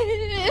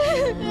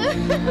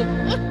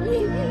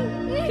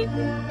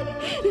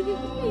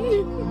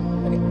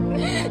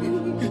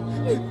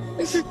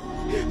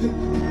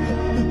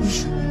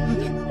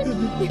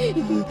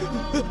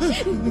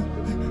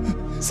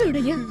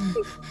 చూడయ్యా,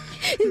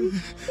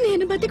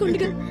 నేను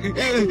బతికుండగా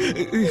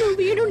నువ్వు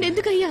వీడుండి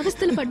ఎందుకయ్యా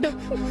అవస్థలు పడ్డావు?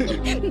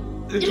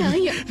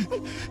 రాయ్యా,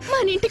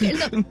 మన ఇంటికి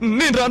వెళ్దాం.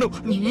 నేను రాను,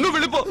 నువ్వు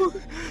వెళ్ళిపో.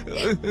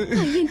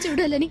 అయ్యం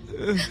చూడాలని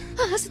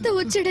ఆశతో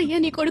వచ్చాడయ్యా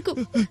నీ కొడుకు.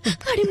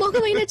 అడి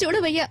మొగమైనా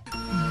చూడవయ్యా.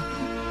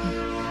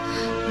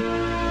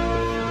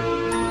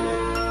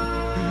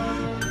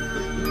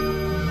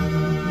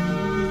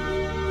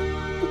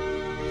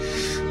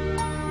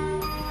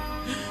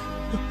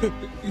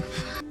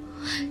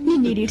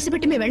 నిన్ను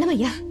ఇడిసిపెట్టి మేము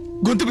వెళ్ళమయ్యా.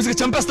 గొంతు పిసికి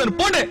చంపేస్తాను,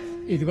 పోండే.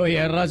 ఇదిగో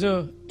ఎర్రాజు,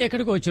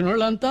 ఇక్కడికి వచ్చిన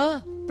వాళ్ళంతా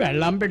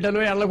పెళ్ళాం బిడ్డలు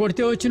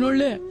ఎళ్ళగొడితే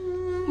వచ్చినోళ్లే.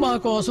 మా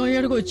కోసం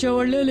ఇక్కడికి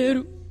వచ్చేవాళ్లే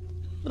లేరు.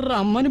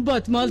 రమ్మని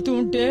బతిమాలుతూ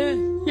ఉంటే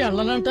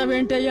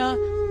ఎళ్ళనంటావేంటయ్యా?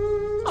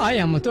 ఆ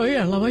అమ్మతో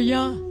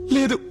ఎళ్ళవయ్యా.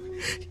 లేదు,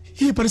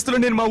 ఈ పరిస్థితిలో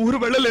నేను మా ఊరు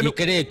వెళ్ళలేను.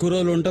 ఇక్కడే ఎక్కువ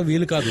రోజులు ఉంటాం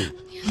వీలు కాదు.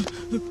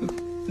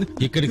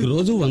 ఇక్కడికి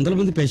రోజు 100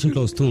 మంది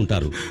పేషెంట్లు వస్తూ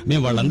ఉంటారు.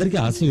 మేము వాళ్ళందరికీ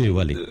ఆశ్రయం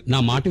ఇవ్వాలి.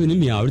 నా మాట విని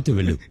మీ ఆవిడతో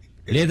వెళ్ళు,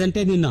 లేదంటే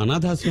నిన్ను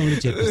అనాథాశ్రమంలో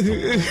చేర్పిస్తాం.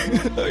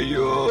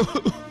 అయ్యో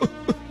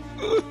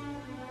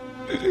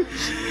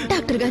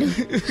డాక్టర్ గారు,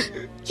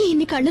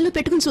 ఈయన్ని కళ్ళలో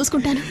పెట్టుకుని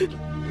చూసుకుంటాను.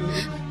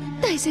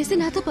 దయచేసి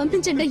నాతో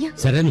పంపించండి అయ్యా.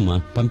 సరేనమ్మా,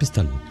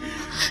 పంపిస్తాను.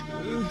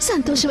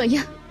 సంతోషం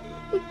అయ్యా.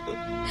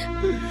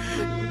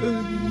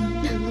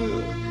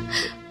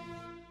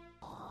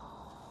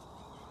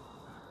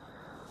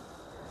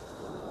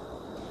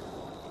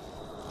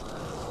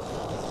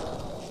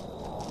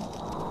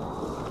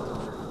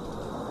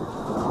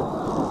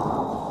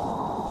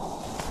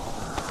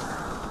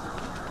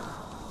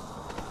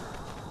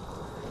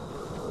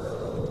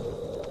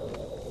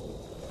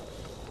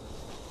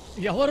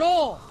 ఎవరో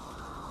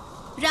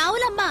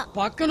రావులమ్మ.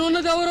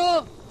 పక్కనున్నది ఎవరు?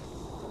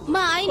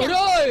 మా ఆయన.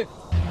 ఒరేయ్,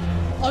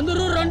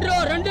 అందరూ రండ్రో,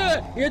 రండి.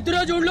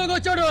 ఎద్దురాజు ఊళ్ళోకి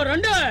వచ్చాడు.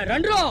 రండి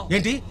రండ్రో.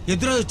 ఏంటి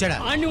ఎద్దురాజు వచ్చాడా?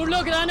 అన్ని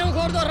ఊళ్ళోకి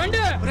రానివ్వకూడదు.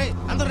 రండి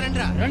అందరూ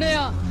రండిరా.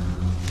 రండియా,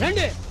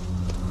 రండి.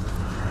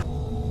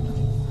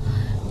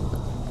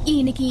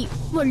 ఈయనకి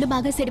ఒళ్ళు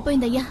బాగా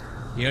సరిపోయిందయ్యా.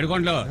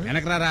 ఏడుకోండ్లో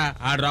వెనకరారా,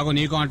 ఆ రోగం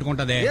నీకు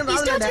అంటుకుంటది.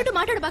 ఇష్టం వచ్చినట్టు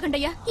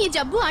మాట్లాడబాకండయ్యా. ఈ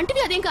జబ్బు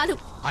అంటిది అదేం కాదు.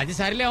 అది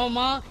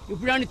సరిలేవమ్మా,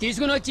 ఇప్పుడు ఆయన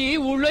తీసుకుని వచ్చి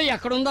ఊళ్ళో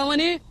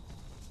ఎక్కడుందామని?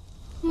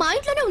 మా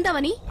ఇంట్లోనే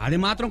ఉందామని. అది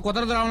మాత్రం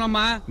కుదరదు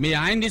రావునమ్మా. మీ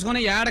ఆయన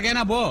తీసుకుని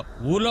ఏడకైనా పో,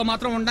 ఊర్లో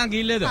మాత్రం ఉండడానికి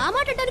వీల్లేదు. ఆ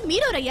మాట అంటానికి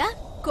మీరెవరయ్యా?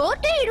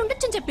 కోర్టే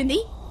ఈడుండొచ్చని చెప్పింది.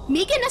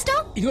 మీకేం నష్టం?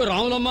 ఇదిగో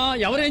రాములమ్మా,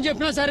 ఎవరేం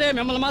చెప్పినా సరే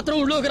మిమ్మల్ని మాత్రం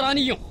ఊళ్ళోకి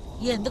రానియ్యం.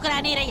 ఎందుకు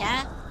రానిరయ్యా?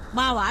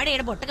 మా వాడు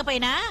ఏడ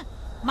బుట్టకపోయినా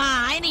మా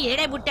ఆయన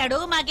ఏడే బుట్టాడు,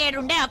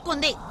 మాకేడుండే హక్కు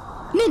ఉంది.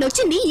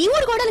 నేనొచ్చింది ఈ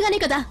ఊరు గోడలుగానే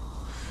కదా.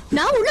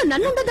 నా ఊళ్ళో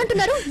నన్ను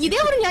ఉండొద్దంటున్నారు.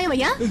 ఇదే ఊరు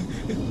న్యాయమయ్యా?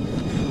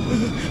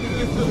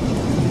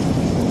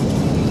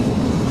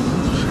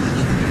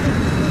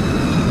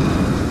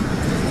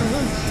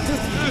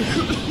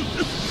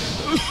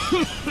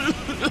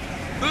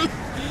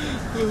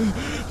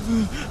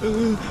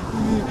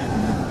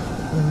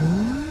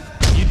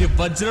 ఇది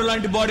వజ్రం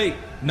లాంటి బాడీ,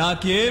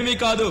 నాకేమీ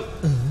కాదు.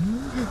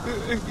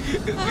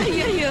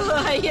 అయ్యయ్యో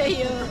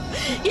అయ్యయ్యో,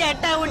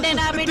 ఎట్టా ఉండే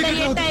నా బిడ్డ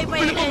ఎట్టా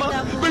అయిపోయాడు.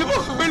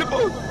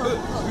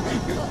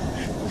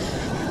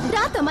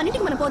 రాత మన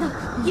ఇంటికి మనం పోదాం.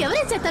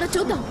 ఎవరేం చేస్తారో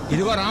చూద్దాం.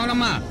 ఇదిగో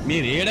రావణమ్మ,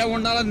 మీరు ఏడే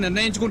ఉండాలని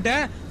నిర్ణయించుకుంటే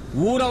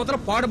ఊరవతల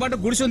పాడుపడ్డ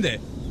గుడిసుంది,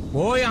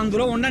 పోయి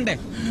అందులో ఉండండి.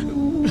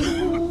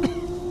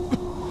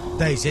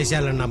 దయచేసి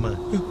వెళ్ళండి అమ్మా.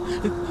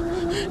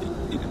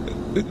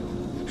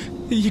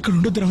 ఇక్కడ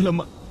ఉండొద్దు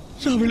రావులమ్మ,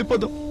 రా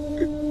వెళ్ళిపోదాం.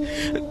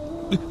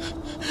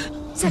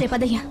 సరే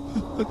పదయ్యా.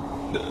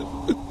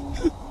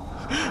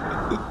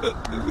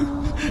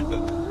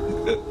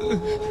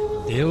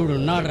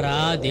 దేవుడున్నాడు రా,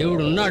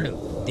 దేవుడున్నాడు,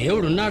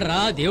 దేవుడున్నాడు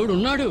రా,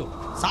 దేవుడున్నాడు.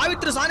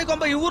 సావిత్రి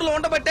సానికొంప ఈ ఊర్లో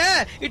ఉండబట్టే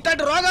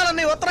ఇట్లాంటి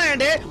రోగాలన్నీ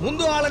వస్తున్నాయండి.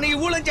 ముందు వాళ్ళని ఈ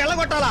ఊళ్ళ నుంచి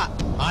ఎల్లగొట్టాలా?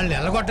 వాళ్ళు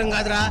ఎల్లగొట్టం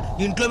కాదురా,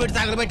 ఇంట్లో పెట్టి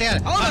తగలబెట్టారు.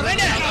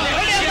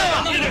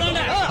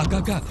 అక్క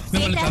అక్క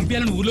మిమ్మల్ని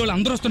చంపేయాలని ఊళ్ళో వాళ్ళు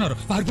అందరూ వస్తున్నారు,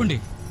 పారిపోండి.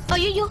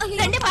 అయ్యో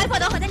రండి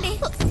పారిపోదాం పదండి.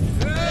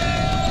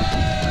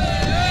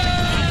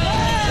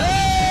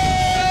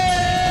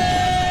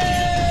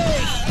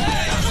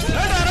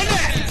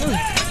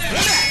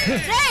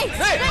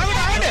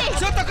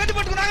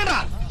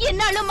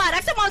 ఇన్నాళ్ళు మా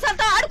రక్త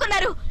మాంసాలతో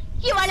ఆడుకున్నారు,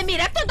 ఇవాళ మీ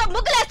రక్తంతో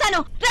ముగ్గులేస్తాను.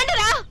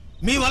 రండిరా.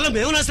 మీ వల్ల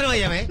మేము నాశనం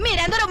అయ్యామే.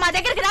 మీరందరూ మా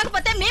దగ్గరికి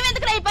రాకపోతే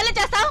మేమెందుకు ఈ పనులు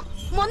చేస్తాం?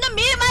 ముందు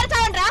మీరు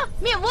మారుతామండ్రా,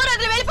 మీ ఊరు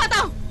వదిలి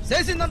వెళ్ళిపోతాం.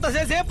 చేసిందంతా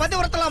చేసి 10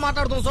 వ్రతలా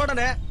మాట్లాడుతాం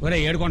చూడండి. ఒరే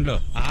ఏడుకొండలు,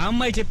 ఆ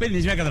అమ్మాయి చెప్పేది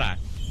నిజమే కదరా.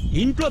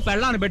 ఇంట్లో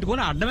పెళ్ళాన్ని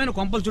పెట్టుకుని అడ్డమైన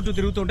కొంపల చుట్టూ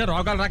తిరుగుతుంటే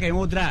రోగాలు రాక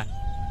ఏమవుతురా?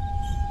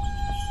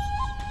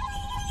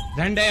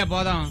 రండి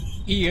పోదాం.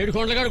 ఈ 7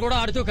 కొండలగాడు కూడా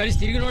ఆడుతూ కలిసి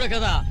తిరిగినోడే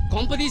కదా,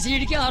 కొంపదీసి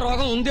వీడికి ఆ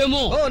రోగం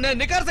ఉందేమో. నేను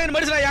నికార్సైన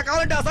మనిషి అయ్యా,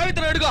 కావాలంటే ఆ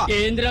సావిత్రి అడుగు.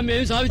 ఏంద్రా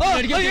మేము సావిత్రి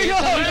అడిగి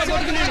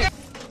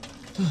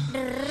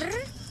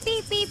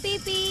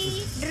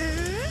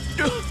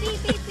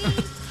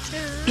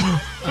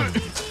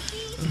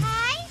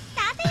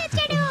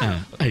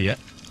అయ్యా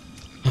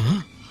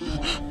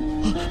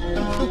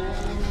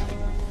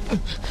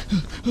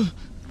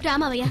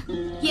రామవయ్య.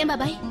 ఏం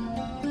బాబాయ్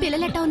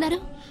పిల్లలు ఎట్టా ఉన్నారు?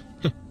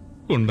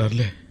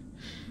 ఉండారులే.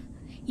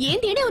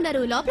 ఏంటి ఏడే ఉన్నారు,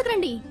 లోపలికి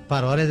రండి.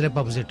 పర్వాలేదులే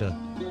పాప సెట్.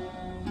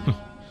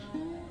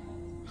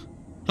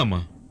 అమ్మా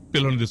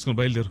పిల్లల్ని తీసుకుని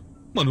బయలుదేరు,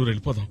 మన ఊరు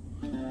వెళ్ళిపోదాం.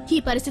 ఈ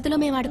పరిస్థితిలో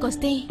మేము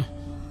ఆడికొస్తే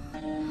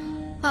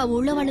ఆ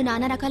ఊళ్ళో వాళ్ళు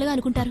నానా రకాలుగా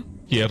అనుకుంటారు.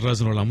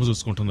 ఎర్రాజున వాళ్ళ అమ్మ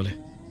చూసుకుంటుందిలే,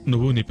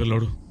 నువ్వు నీ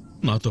పిల్లాడు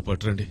నాతో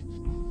పాటు రండి.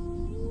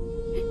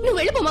 నువ్వు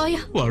వెళ్ళిపో మావయ్య.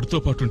 వాడితో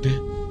పాటుంటే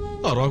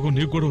ఆ రోగం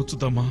నీకు కూడా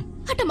వచ్చుదమ్మా.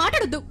 అట్ట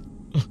మాట్లాడొద్దు.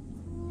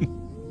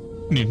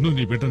 నిన్ను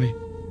నీ బిడ్డని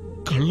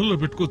కళ్ళల్లో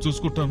పెట్టుకో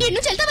చూసుకుంటాను.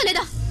 నిన్ను చెల్తావా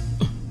లేదా?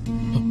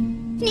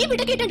 నీ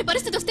బిడ్డకి ఇటువంటి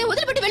పరిస్థితి వస్తే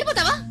వదిలిపెట్టి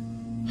వెళ్ళిపోతావా?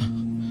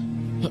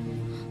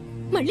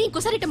 మళ్ళీ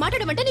ఇంకోసారి ఇట్ట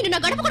మాట్లాడమంటే నేను నా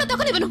గడప కూడా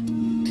తొక్కనివ్వను.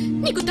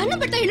 నీకు దండం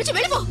పెడతా, ఇల్లు నుంచి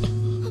వెళ్ళిపో.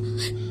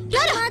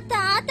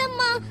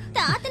 తాతమ్మ,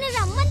 తాతని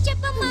రమ్మని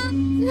చెప్పమ్మా.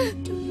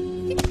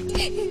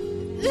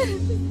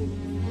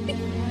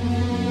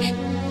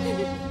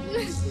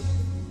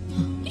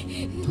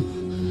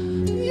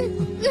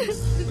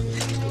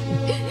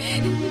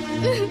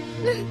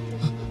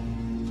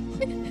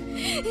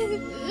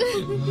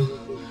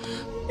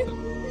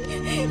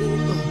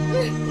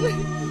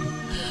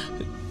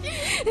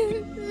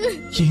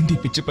 ఏంది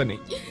పిచ్చి పని?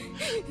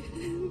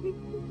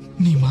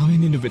 నీ మావయ్య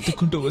నిన్ను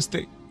వెతుక్కుంటూ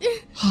వస్తే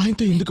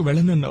ఆయనతో ఎందుకు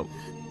వెళ్ళనన్నావు?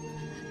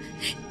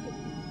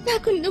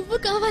 నాకు నువ్వు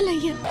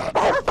కావాలయ్యా.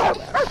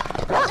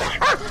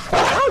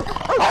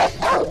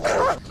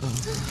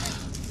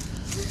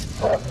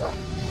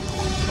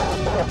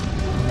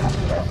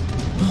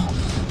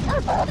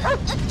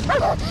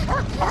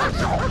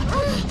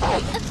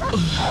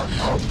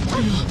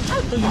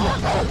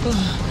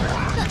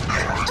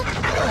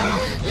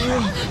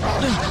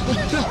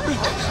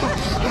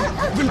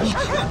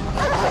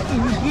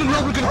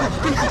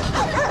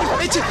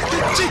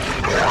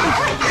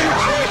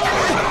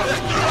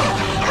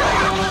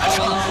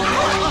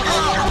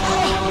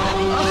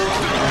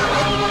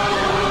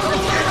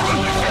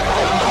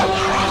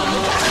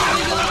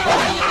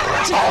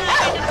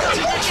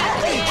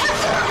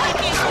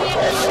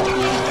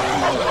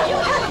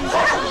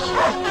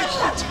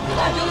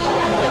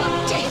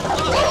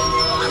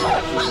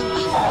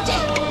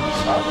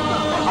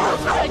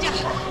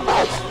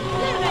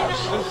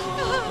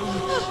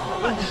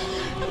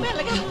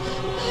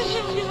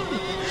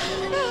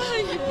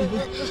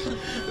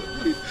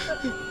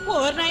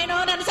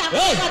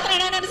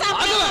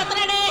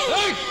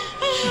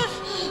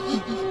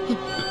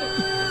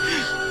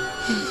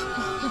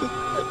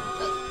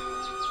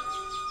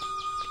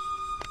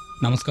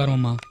 నమస్కారం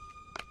అమ్మా.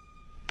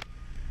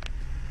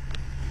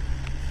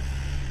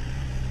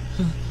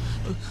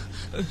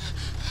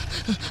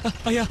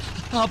 అయ్యా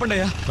ఆపండి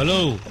అయ్యా. హలో,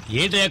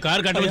 ఏంటయ్యా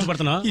కారు కట్టవచ్చు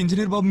పడుతున్నా?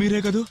 ఇంజనీర్ బాబు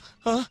మీరే కదూ?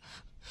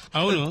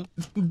 అవును.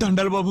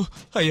 దండాలు బాబు.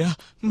 అయ్యా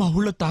మా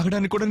ఊళ్ళో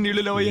తాగడానికి కూడా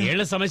నీళ్లు లేవయ్యా.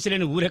 ఏళ్ల సమస్య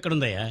లేని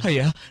ఊరెక్కడుందయ్యా?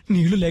 అయ్యా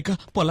నీళ్లు లేక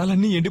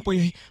పొలాలన్నీ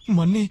ఎండిపోయాయి.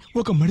 మొన్నే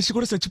ఒక మనిషి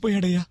కూడా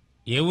చచ్చిపోయాడయ్యా.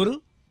 ఏ ఊరు?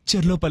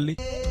 చెర్లోపల్లి.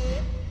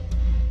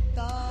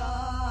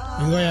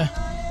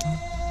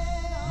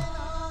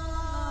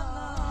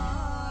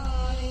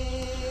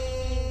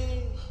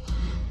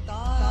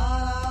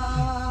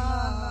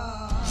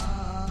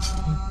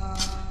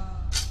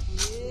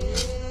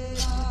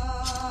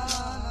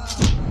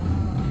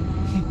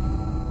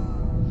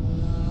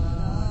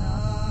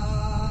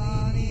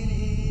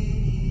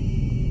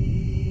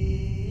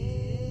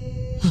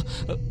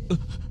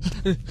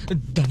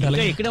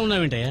 ఇక్కడే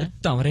ఉన్నావేంటయ్యా?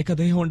 తమరే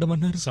కదయ్యా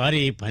ఉండమన్నారు. సారీ,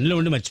 పనిలో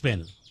ఉండి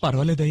మర్చిపోయాను.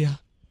 పర్వాలేదయ్యా,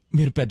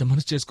 మీరు పెద్ద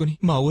మనసు చేసుకుని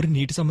మా ఊరి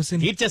నీటి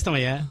సమస్యని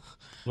తీర్చేస్తామయ్యా.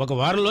 ఒక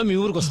వారంలో మీ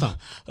ఊరికి వస్తాం.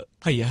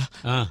 అయ్యా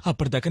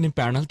అప్పటిదాకా నేను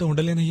ప్రాణాలతో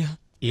ఉండలేనయ్యా.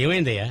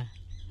 ఏమైందయ్యా?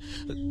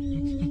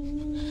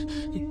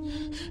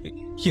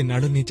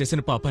 ఎన్నాడు నేను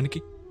చేసిన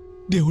పాపానికి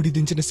దేవుడి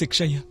దించిన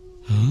శిక్ష అయ్యా.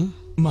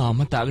 మా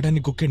అమ్మ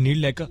తాగడానికి గుక్కె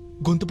నీళ్ళు లేక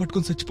గొంతు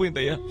పట్టుకుని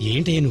చచ్చిపోయిందయ్యా.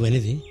 ఏంటయ్యా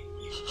నువ్వనేది?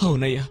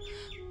 అవునయ్యా,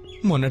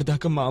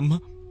 మొన్నటిదాకా మా అమ్మ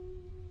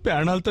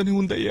ప్రాణాలతోనే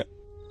ఉందయ్యా.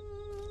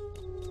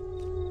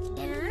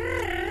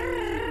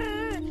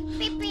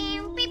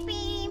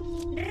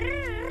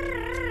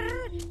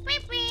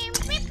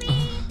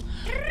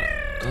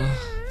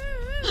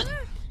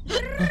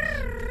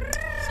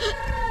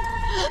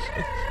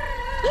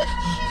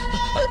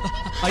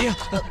 అయ్యా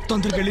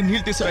తొందరగా వెళ్ళి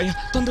నీళ్ళు తీసురా అయ్యా,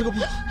 తొందరగా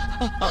పో.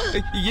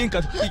 ఏం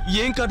కాదు,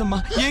 ఏం కాదమ్మా,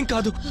 ఏం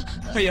కాదు.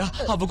 అయ్యా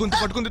అవ్వ గొంతు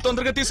పట్టుకుంది,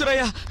 తొందరగా తీసురా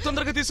అయ్యా,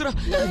 తొందరగా తీసురా.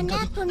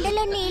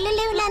 కుండలో నీళ్లు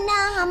లేవు నాన్న,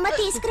 అమ్మ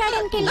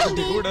తీసుకురావడానికి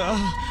అది కూడా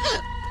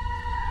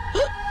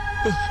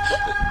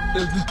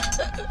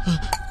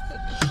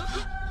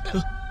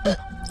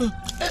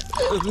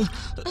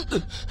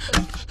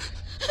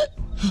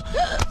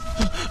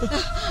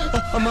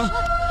అమ్మా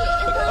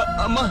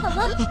అమ్మా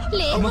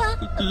అమ్మా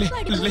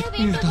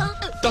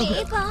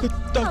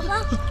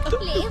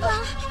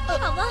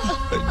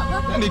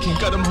నీకేం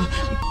కాదమ్మా.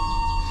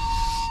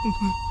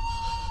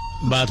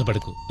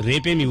 బాధపడకు,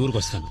 రేపే మీ ఊరికి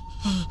వస్తాను.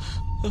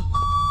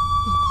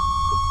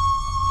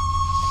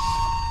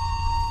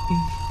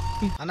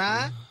 అన్నా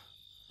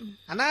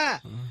అన్నా,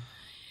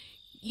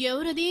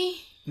 ఎవరది?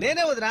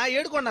 నేనే వదినా,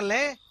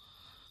 ఏడుకొండలే.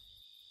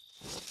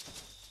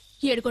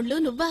 ఏడుకొండలు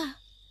నువ్వా?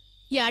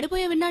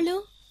 ఏడిపోయా విన్నాళ్ళు?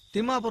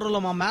 తిమ్మాపురంలో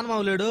మా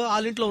మేనమావ లేడు,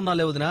 వాళ్ళ ఇంట్లో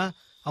ఉన్నాలే వదినా.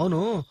 అవును,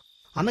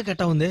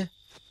 అన్నకెట్టా ఉంది?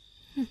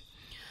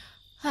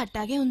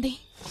 అట్టాగే ఉంది.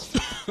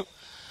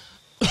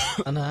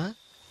 అన్నా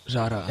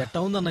రారా, ఎట్టా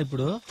ఉందన్న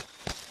ఇప్పుడు?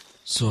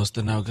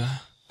 చూస్తున్నావుగా,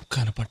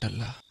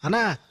 కనపట్టల్లా.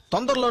 అన్నా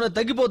తొందరలోనే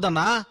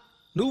తగ్గిపోద్దన్నా.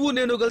 నువ్వు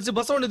నేను కలిసి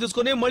బసవని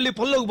తీసుకుని మళ్ళీ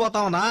పొల్లోకి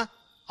పోతావన్నా.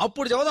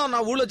 అప్పుడు చదువుదాం నా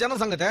ఊళ్ళో జన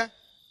సంగతే.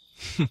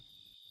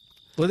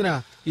 వదినా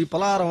ఈ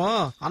పలహారం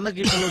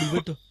అన్నకి పిల్లడికి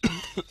పెట్టు.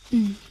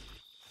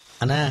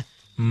 అన్నా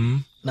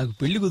నాకు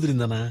పెళ్లి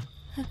కుదిరిందన్నా.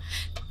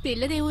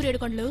 పిల్లదే ఊరు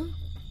ఏడుకొండలు?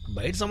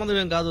 బయట సంబంధం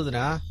ఏం కాదు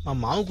వదినా, మా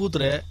మామ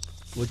కూతురే.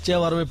 వచ్చే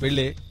వారమే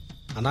పెళ్లి.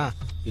 అన్నా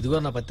ఇదిగో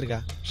నా పత్రిక.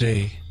 రే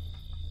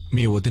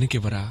మీ వదినకి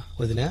ఇవ్వరా?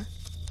 వదినా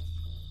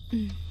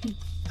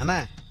అన్నా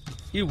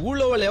ఈ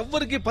ఊళ్ళో వాళ్ళు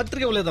ఎవ్వరికి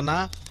పత్రిక ఇవ్వలేదన్నా,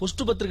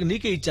 పుష్టు పత్రిక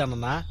నీకే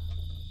ఇచ్చానన్నా.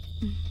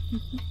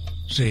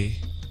 రే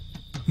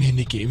నేను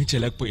నీకేమి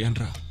చేయలేకపోయాను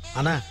రా.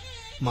 అన్నా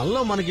మనలో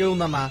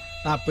మనకేముందన్నా,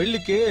 నా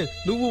పెళ్లికి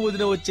నువ్వు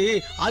వదిన వచ్చి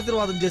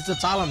ఆశీర్వాదం చేస్తే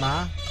చాలన్నా.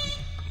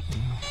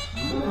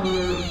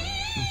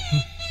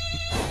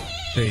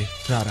 రే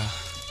రారా.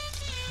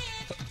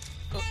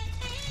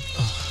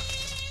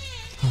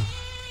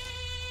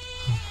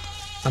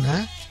 అన్నా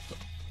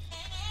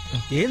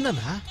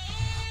ఏందన్నా?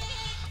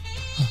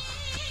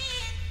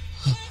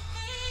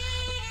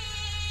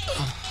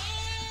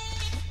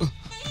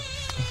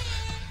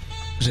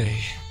 రే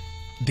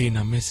దీన్ని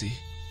అమ్మేసి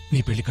నీ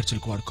పెళ్లి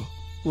ఖర్చులకు వాడుకో.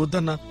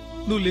 వద్దన్నా,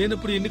 నువ్వు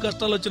లేనప్పుడు ఎన్ని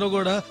కష్టాలు వచ్చినా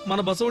కూడా మన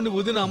బసవుడిని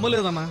వదిన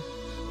అమ్మలేదన్నా.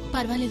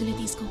 పర్వాలేదులే,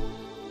 తీసుకో.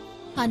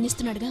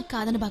 అన్నిస్తున్నాడుగా,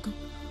 కాదన బాకు.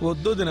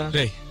 వద్దొదినా.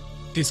 రే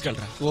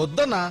తీసుకెళ్ళరా.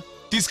 వద్దన్నా.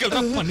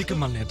 తీసుకెళ్ళరా, పనికి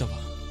మళ్ళీ ఎద్దవా.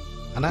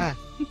 అన్నా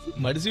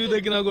మడిసివి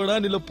తగ్గినా కూడా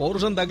నీలో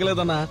పౌరుషం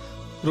తగ్గలేదన్నా.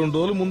 2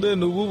 రోజుల ముందే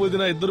నువ్వు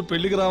వదిన ఇద్దరు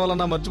పెళ్లికి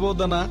రావాలన్నా,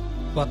 మర్చిపోవద్దన్నా.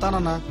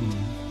 వస్తానన్నా.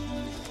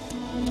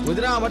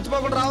 వదినా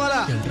మర్చిపోకుండా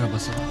రావాలా.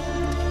 బసవా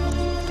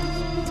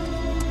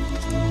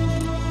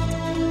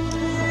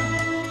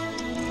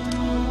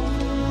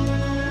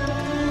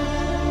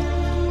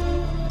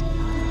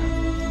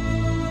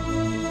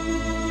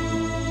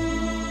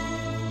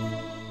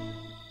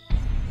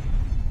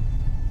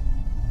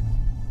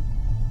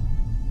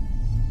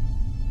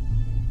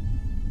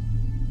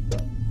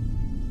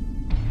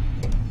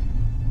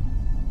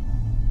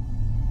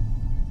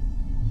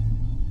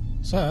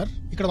సార్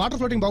ఇక్కడ వాటర్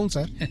ఫ్లోటింగ్ బాగుంది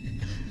సార్.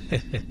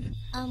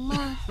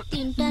 అమ్మా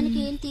తినటానికి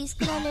ఏం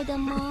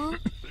తీసుకురాలేదమ్మా.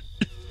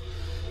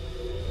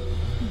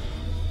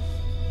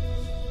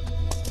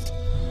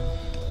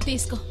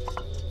 తీసుకో.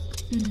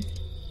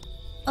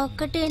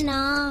 ఒక్కటేనా?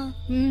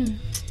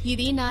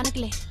 ఇది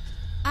నానకలే.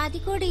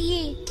 అది కూడా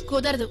ఇయ్యి.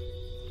 కుదరదు.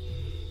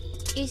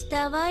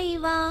 ఇస్తావా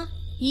ఇవా?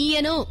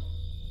 ఈయను.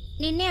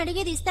 నిన్నే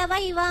అడిగేది ఇస్తావా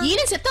ఇవా?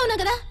 ఈయన చెప్తా ఉన్నా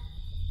కదా.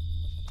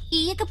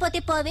 ఇయ్యకపోతే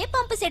పోవే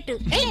పంపు సెట్టు.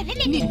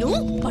 నిన్ను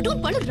పటు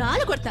పడు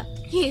రాలు కొడతా.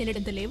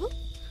 ఏనడంత లేవు.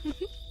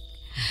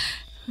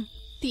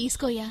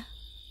 తీసుకోయా.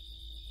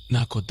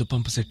 నాకొద్దు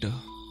పంపు సెట్.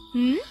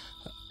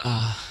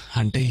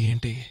 అంటే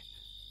ఏంటి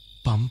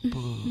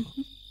పంపు?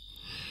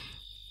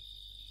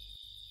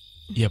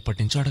 ఎప్పటి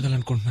నుంచో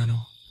అడగాలనుకుంటున్నాను.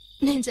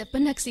 నేను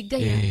చెప్పను, నాకు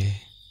సిగ్గయ్యా.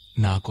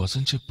 నా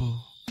కోసం చెప్పు.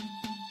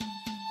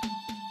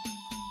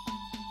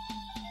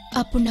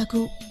 అప్పుడు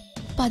నాకు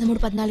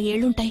 13-14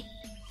 ఏళ్లుంటాయి.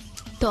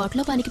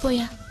 తోటలో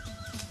పనికిపోయా.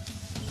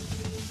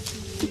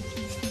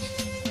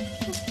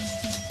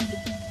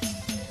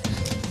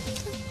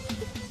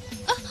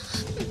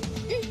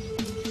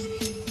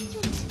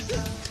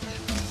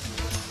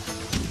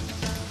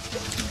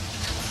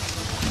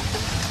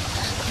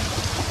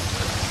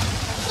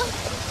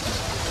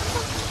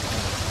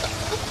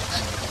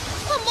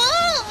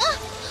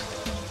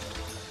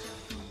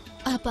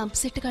 ఆ పంపు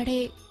సెట్ కాడే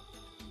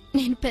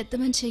నేను పెద్ద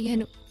మనిషి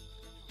అయ్యాను.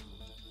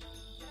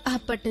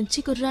 అప్పటి నుంచి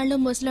కుర్రాళ్ళు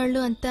ముసలాళ్ళు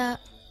అంతా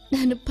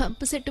నన్ను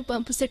పంపు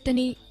సెట్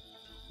అని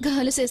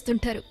గాలు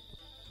చేస్తుంటారు.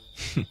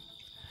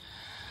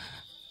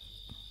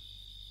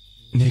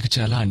 నీకు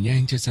చాలా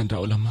అన్యాయం చేశాను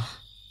రావులమ్మా.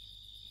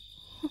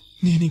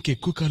 నేను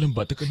ఇంకెక్కువ కాలం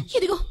బతకను.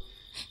 ఇదిగో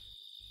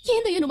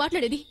ఏందయ్యా నువ్వు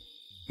మాట్లాడేది?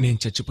 నేను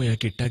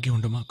చచ్చిపోయాక ఇట్టాగే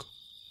ఉండు మాకు.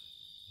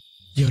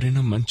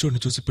 ఎవరైనా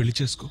మంచోడిని చూసి పెళ్లి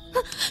చేసుకో.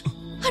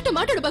 అట్ట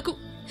మాట్లాడు బాకు.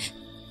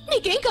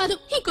 నీకేం కాదు,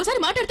 ఇంకోసారి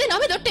మాట్లాడితే నా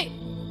మీద ఒట్టే.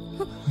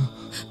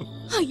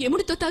 ఆ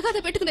ఎముడితో తగాదా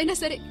పెట్టుకునైనా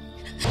సరే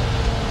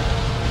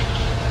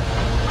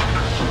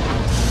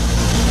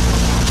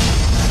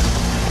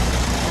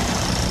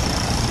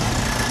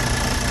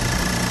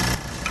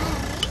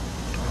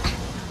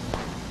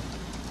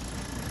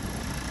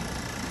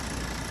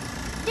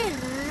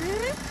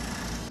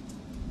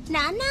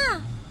నానా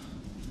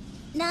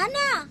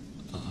నానా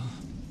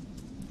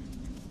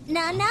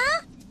నానా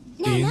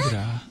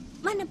ఏంద్రా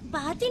మన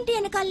పాతింటి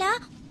వెనకాల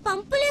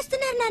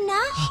పంపులేస్తున్నారు నాన్నా.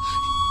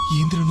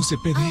 ఏంద్రా నువ్వు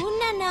చెప్పేది? అవును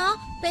నాన్నా,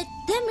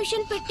 పెద్ద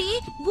మిషన్ పెట్టి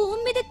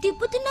భూమి మీద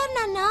తిప్పుతున్నారు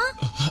నాన్నా.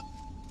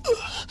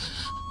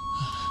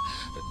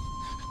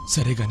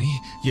 సరే గాని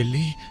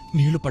ఎల్లి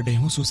నీళ్లు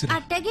పడ్డాయేమో చూసిరా.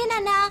 అట్టగే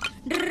నాన్నా.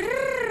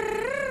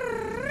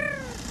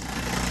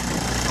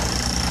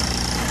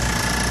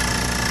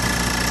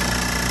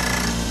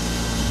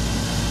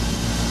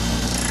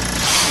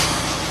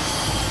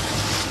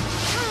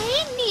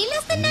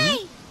 నీళ్ళొస్తున్నాయి.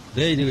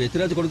 రే నువ్వు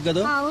ఎత్తిరాజు కొడుకు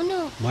కదా? అవును.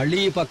 మళ్ళీ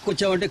ఈ పక్క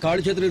వచ్చావంటే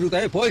కాళ్ళు చేతులు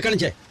ఇరుగుతాయి. పో ఇక్కడి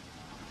నుంచే.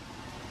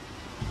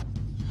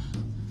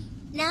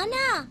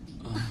 నానా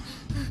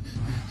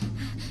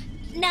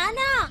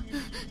నానా,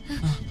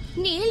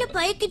 నీళ్లు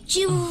పైకి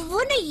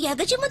చివ్వున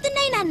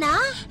ఎగచిమ్ముతున్నాయి నాన్నా.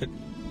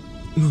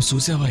 నువ్వు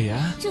చూసావయ్యా?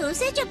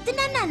 చూసే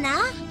చెప్తున్నాను నాన్నా.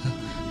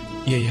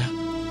 ఏయ్యా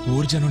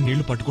ఊరు జనం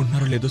నీళ్లు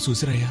పట్టుకుంటున్నారో లేదో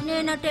చూసిరయ్యా.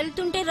 నేను అటు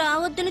వెళ్తుంటే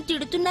రావద్దని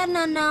తిడుతున్నారు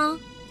నాన్నా.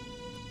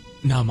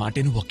 నా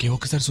మాటను ఒకే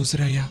ఒక్కసారి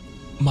చూసిరయ్యా.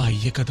 మా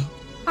అయ్యే కదా.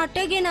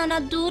 అట్టగే నాన్న,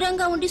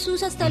 దూరంగా ఉండి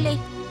చూసొస్తాలే.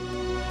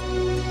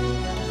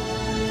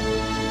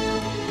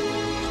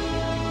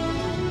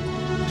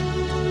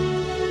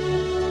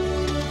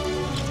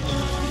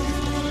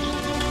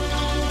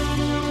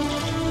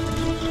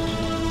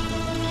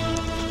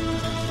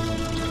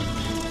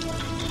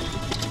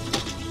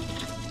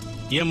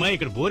 ఏమ్మా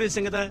ఇక్కడ బోర్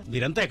వేసాం కదా,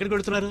 మీరంతా ఎక్కడికి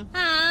వెళ్తున్నారు?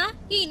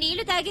 ఈ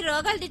నీళ్లు తాగి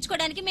రోగాలు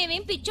తెచ్చుకోవడానికి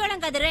మేమేం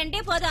పిచ్చోళం కదా,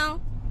 రెండే పోదాం.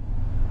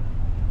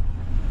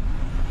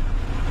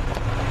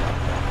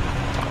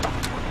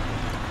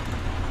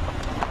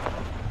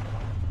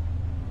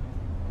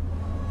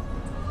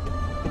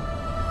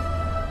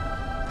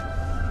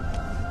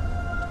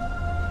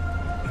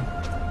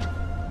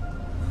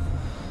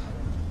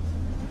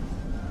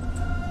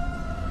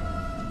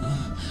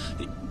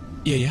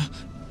 ఏయ్యా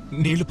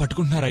నీళ్లు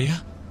పట్టుకుంటున్నారయ్యా?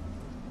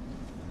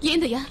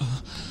 ఏందయ్యా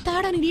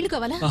తాగడానికి నీళ్లు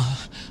కావాలా?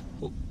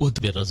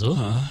 వద్దు రాజు.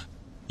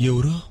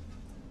 ఎవరు?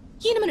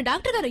 ఈయన మన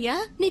డాక్టర్ గారయ్యా,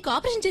 నీకు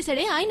ఆపరేషన్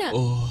చేశాడే ఆయన.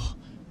 ఓ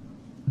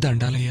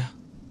దండాలయ్యా.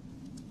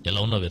 ఎలా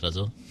ఉన్నావు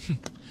వీర్రాజు?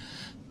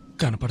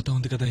 కనపడతా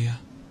ఉంది కదయ్యా.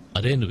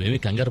 అరే నువ్వేమీ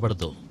కంగారు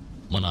పడద్దు.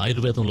 మన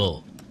ఆయుర్వేదంలో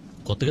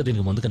కొత్తగా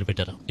దీనికి మందు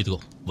కనిపెట్టారా, ఇదిగో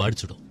వాడి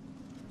చూడు.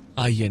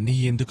 అవన్నీ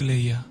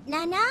ఎందుకులేయ్యా?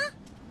 నానా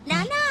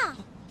నానా,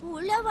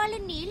 ఊళ్ళో వాళ్ళు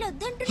నీళ్ళు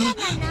వద్దంటున్నారు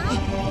నాన్నా.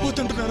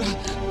 వద్దంటున్నారా?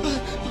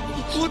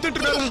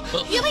 వద్దంటున్నారా?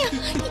 ఏమయ్యా?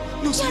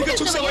 నువ్వు సరిగ్గా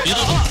చూసావా?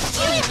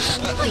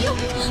 అయ్యో.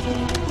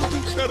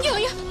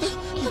 ఏమయ్యా?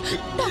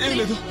 ఏం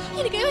లేదు.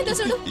 ఈయనకేమైందో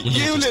చూడు.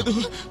 ఏం లేదు.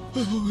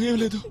 ఏం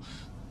లేదు.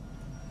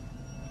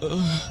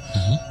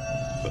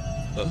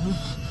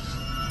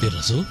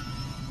 వీర్రాజు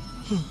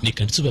నీ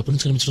కంటి చూపు ఎప్పటి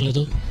నుంచి కనిపించడం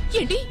లేదు?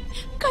 ఏంటి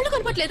కళ్ళు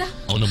కనపట్లేదా?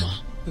 అవునమ్మా.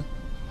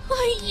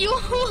 అయ్యో.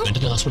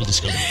 వెంటనే హాస్పిటల్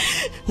తీసుకెళ్ళి.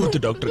 వద్దు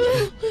డాక్టర్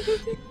గారు,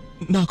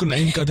 నాకు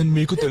నయం కాదని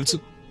మీకు తెలుసు.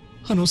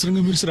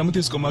 అనవసరంగా మీరు శ్రమ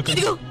తీసుకోమాక.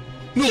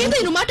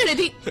 నువ్వు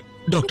మాట్లాడేది?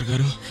 డాక్టర్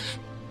గారు,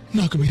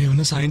 నాకు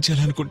మీరేమన్నా సాయం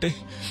చేయాలనుకుంటే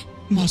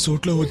మా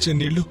సోట్లో వచ్చే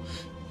నీళ్లు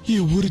ఈ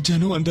ఊరి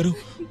జనం అందరూ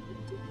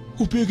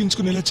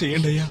ఉపయోగించుకునేలా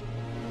చేయండి అయ్యా.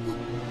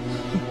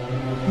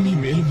 మీ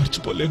మేలు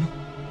మర్చిపోలేను.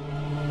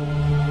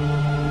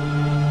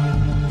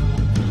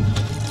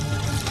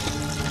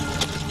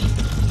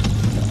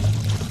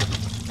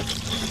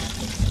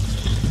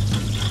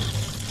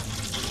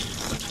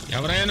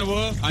 ఎవరయ్యా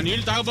నువ్వు? ఆ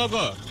నీళ్లు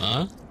తాగబోకో.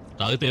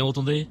 తాగితే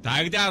ఏమవుతుంది?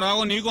 తాగితే ఆ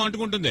రోగం నీకు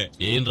అంటుకుంటుంది.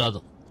 ఏం రాదు.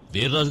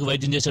 వీర్రాజుకు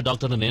వైద్యం చేసే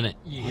డాక్టర్ నేనే.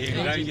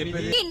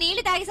 ఈ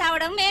నీళ్లు తాగి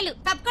సావడం మేలు,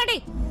 తప్పకండి.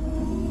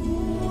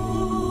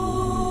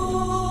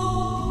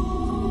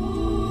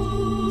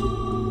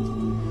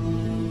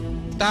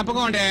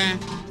 తప్పకోండి,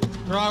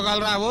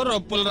 రోగాలు రావు,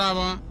 రొప్పులు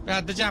రావు.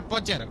 పెద్ద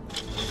చెప్పొచ్చారు.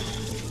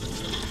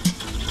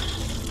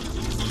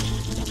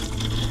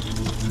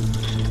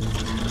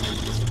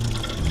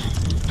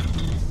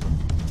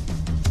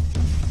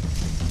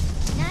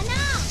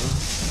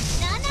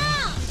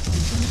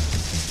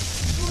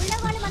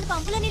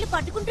 పంపులో నీళ్లు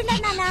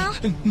పట్టుకుంటున్నారు నానా.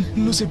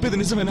 నువ్వు చెప్పేది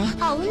నిజమేనా?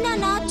 అవును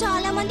నానా,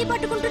 చాలా మంది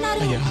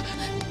పట్టుకుంటున్నారు. అయ్యా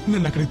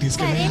నన్ను అక్కడికి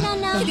తీసుకెళ్ళి.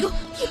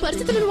 ఈ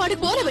పరిస్థితులను వాడి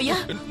పోలేవయ్యా.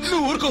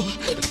 నువ్వు ఊరుకో.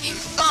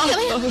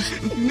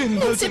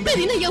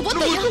 చెప్పేది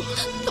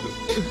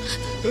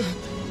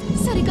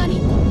సరే కానీ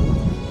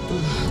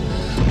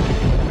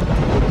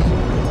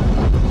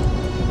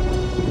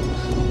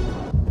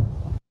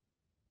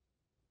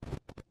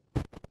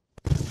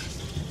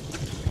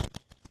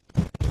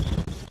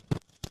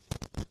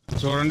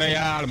చూడండి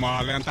అయ్యా, వాళ్ళ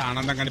మామూలు ఎంత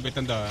ఆనందం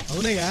కనిపిస్తుందో.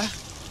 అవునయ్యా.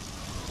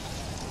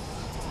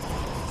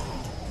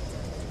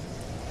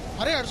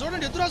 అరే అటు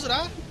చూడండి, ఎదురాజురా.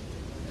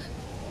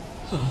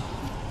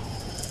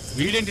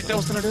 వీడేంటి ఇట్టే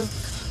వస్తున్నాడు?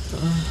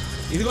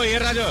 ఇదిగో ఏ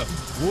రాజు,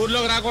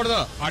 ఊర్లోకి రాకూడదు,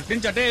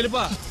 అట్నుంచి అట్టే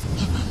వెళ్ళిపో.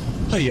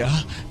 అయ్యా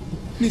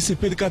నీ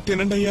చెప్పేది కాదు,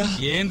 తినండి అయ్యా.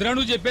 ఏంద్రా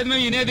నువ్వు చెప్పేది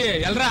మేము వినేది?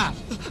 వెళ్ళరా.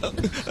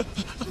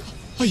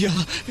 అయ్యా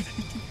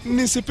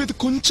నీ చెప్పేది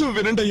కొంచెం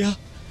వినండి అయ్యా.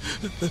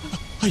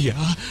 అయ్యా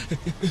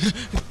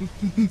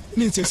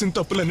నేను చేసిన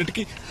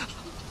తప్పులన్నిటికీ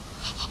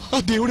ఆ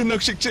దేవుడు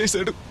నాకు శిక్ష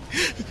చేశాడు.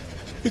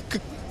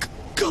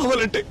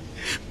 కావాలంటే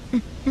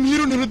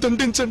మీరు నన్ను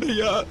దండించండి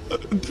అయ్యా,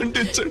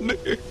 దండించండి.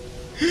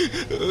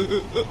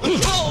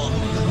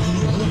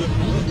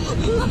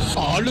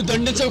 వాళ్ళు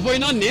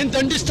దండించకపోయినా నేను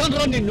దండిస్తాను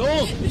రా నిన్ను.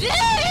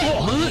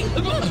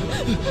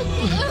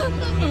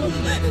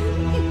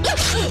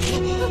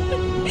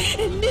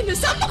 నిన్ను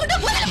సంపకుండా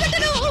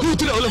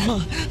రావులమ్మా,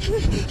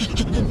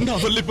 నా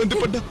వల్ల ఇబ్బంది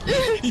పడ్డా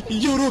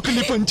ఎవరో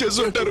ఒకరిని పనిచేసి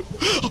ఉంటారు.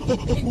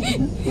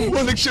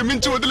 వాళ్ళకి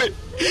క్షమించి వదిలే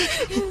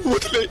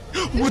వదిలే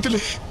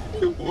వదిలే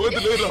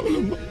వదిలే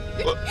రావులమ్మా.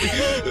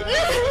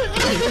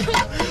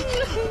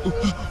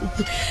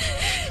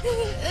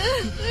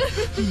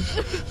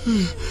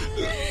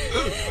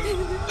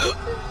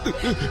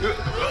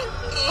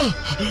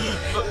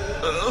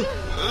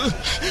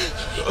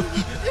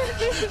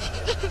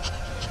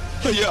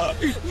 అయ్యా,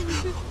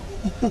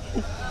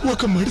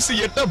 ఒక మనిషి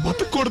ఎట్టా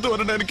బతకూడదు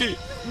అనడానికి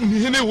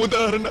నేనే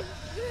ఉదాహరణ.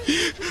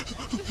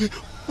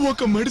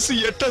 ఒక మనిషి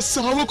ఎట్టా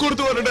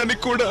సావకూడదు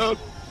అనడానికి కూడా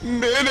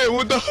నేనే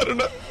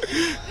ఉదాహరణ.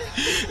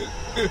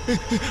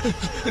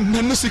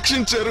 నన్ను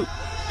శిక్షించారు,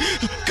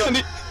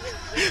 కానీ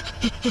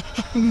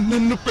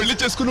నన్ను పెళ్లి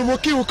చేసుకున్న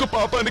ఒకే ఒక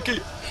పాపానికి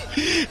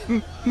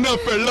నా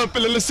పెళ్ళ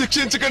పిల్లల్ని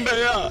శిక్షించకండి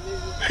అయ్యా,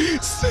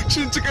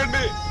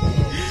 శిక్షించకండి.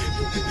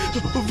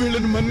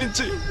 వీళ్ళని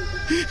మన్నించి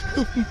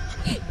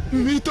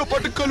మీతో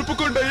పాటు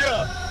కలుపుకోండి అయ్యా.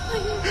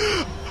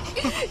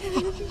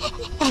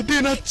 అదే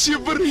నా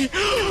చివరి.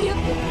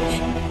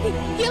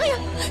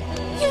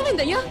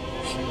 ఏమైందయ్యా?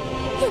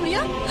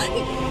 ఏమయ్యా?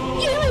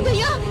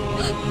 ఏమైందయ్యా?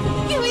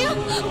 ఏమయ్యా?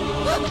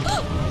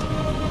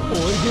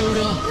 ఓ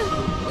దేవుడా,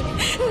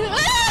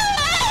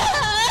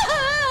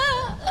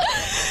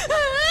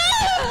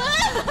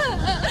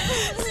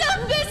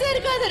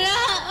 చంపేశారు కదరా,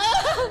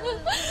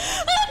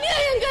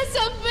 అన్యాయంగా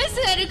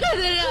చంపేశారు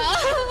కదరా.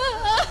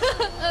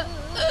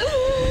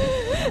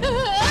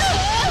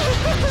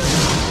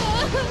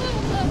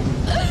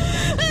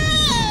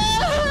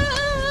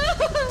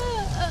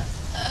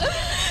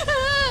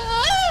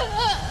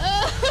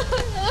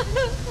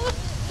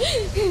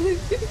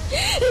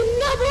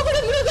 నా మొగుడు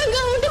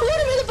మృగంగా ఉండి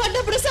ఊరి మీద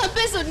పడ్డప్పుడు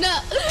చంపేసున్నా.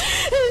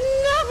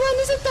 నా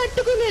మనసు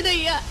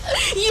తట్టుకునేదయ్యా,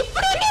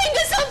 ఇప్పుడు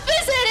ఇంకా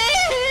చంపేశారే.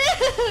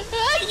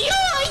 అయ్యో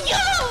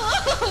అయ్యో,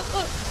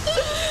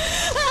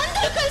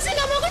 అందరూ కలిసి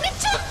నా మొగుడిని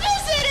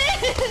చంపేశారే.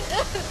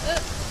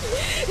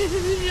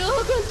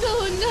 రోగంతో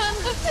ఉన్నా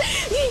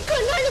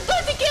ఇంకొన్నాళ్ళు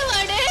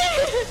బతికేవాడే.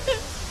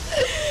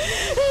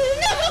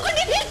 నా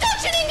మొగుడిని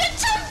నిర్దాక్షిణ్యంగా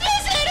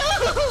చంపేశారు.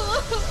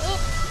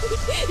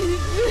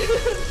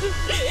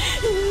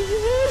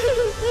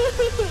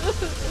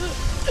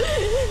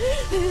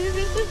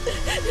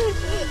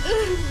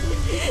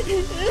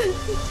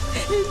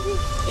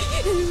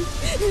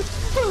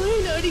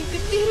 పోయినాడు ఇంక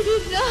తిరిగి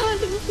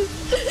రాడు.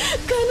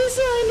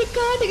 కనీసం ఆయన్ని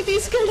కాటికి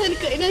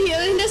తీసుకెళ్ళడానికైనా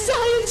ఎవరైనా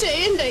సాయం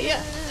చేయండి అయ్యా,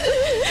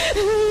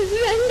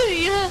 రండి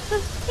అయ్యా.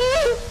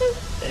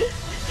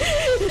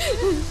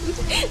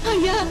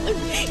 అయ్యా,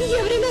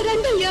 ఎవరైనా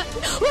రండి అయ్యా,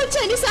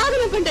 వచ్చని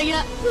సాగనివ్వండి అయ్యా.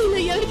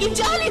 నేను ఎవరికి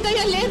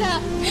జాలిదయ్యా లేదా?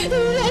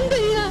 రండి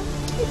అయ్యా.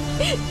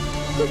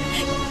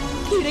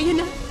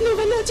 ఇరయ్యనా,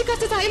 నువ్వన్నా వచ్చి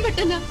కాస్త సాయం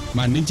పెట్టన్నా.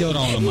 మన్నించేవారు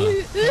రావులమ్మా,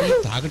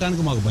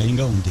 తాగటానికి మాకు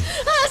భయంగా ఉంది.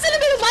 అసలు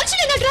మీరు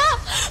మనుషులేనట్రా?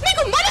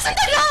 మీకు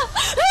మనసుందరా?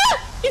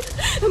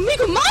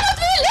 మీకు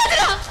మానవత్వం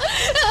లేదురా?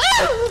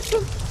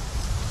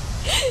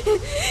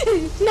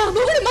 నా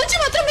మొగుడు మంచి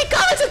మాత్రం మీకు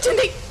కావాల్సి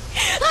వచ్చింది.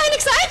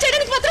 ఆయనకి సాయం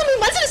చేయడానికి మాత్రం మీ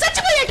మనసులు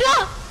చచ్చిపోయాడ్రా.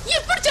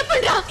 ఇప్పుడు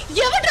చెప్పండి రా,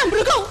 ఎవడ్రా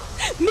మృగం?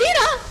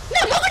 మీరా?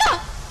 నా మొగుడా?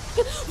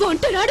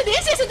 ఒంటరాడు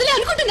వేసేసిందిలే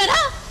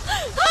అనుకుంటున్నారా?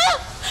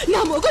 నా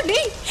మొగుడిని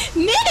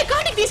నేనే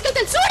కాటికి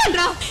తీసుకెళ్తాను చూడండి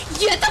రా,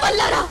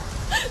 ఎతవల్లారా.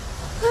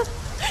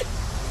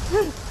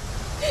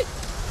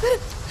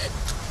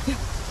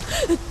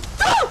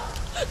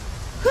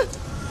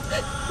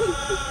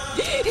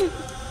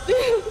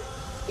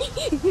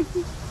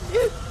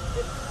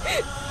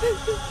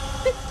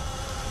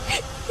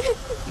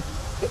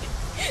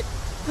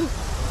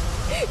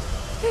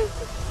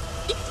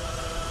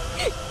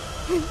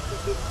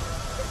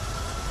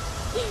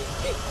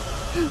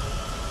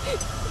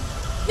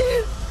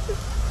 Yeah.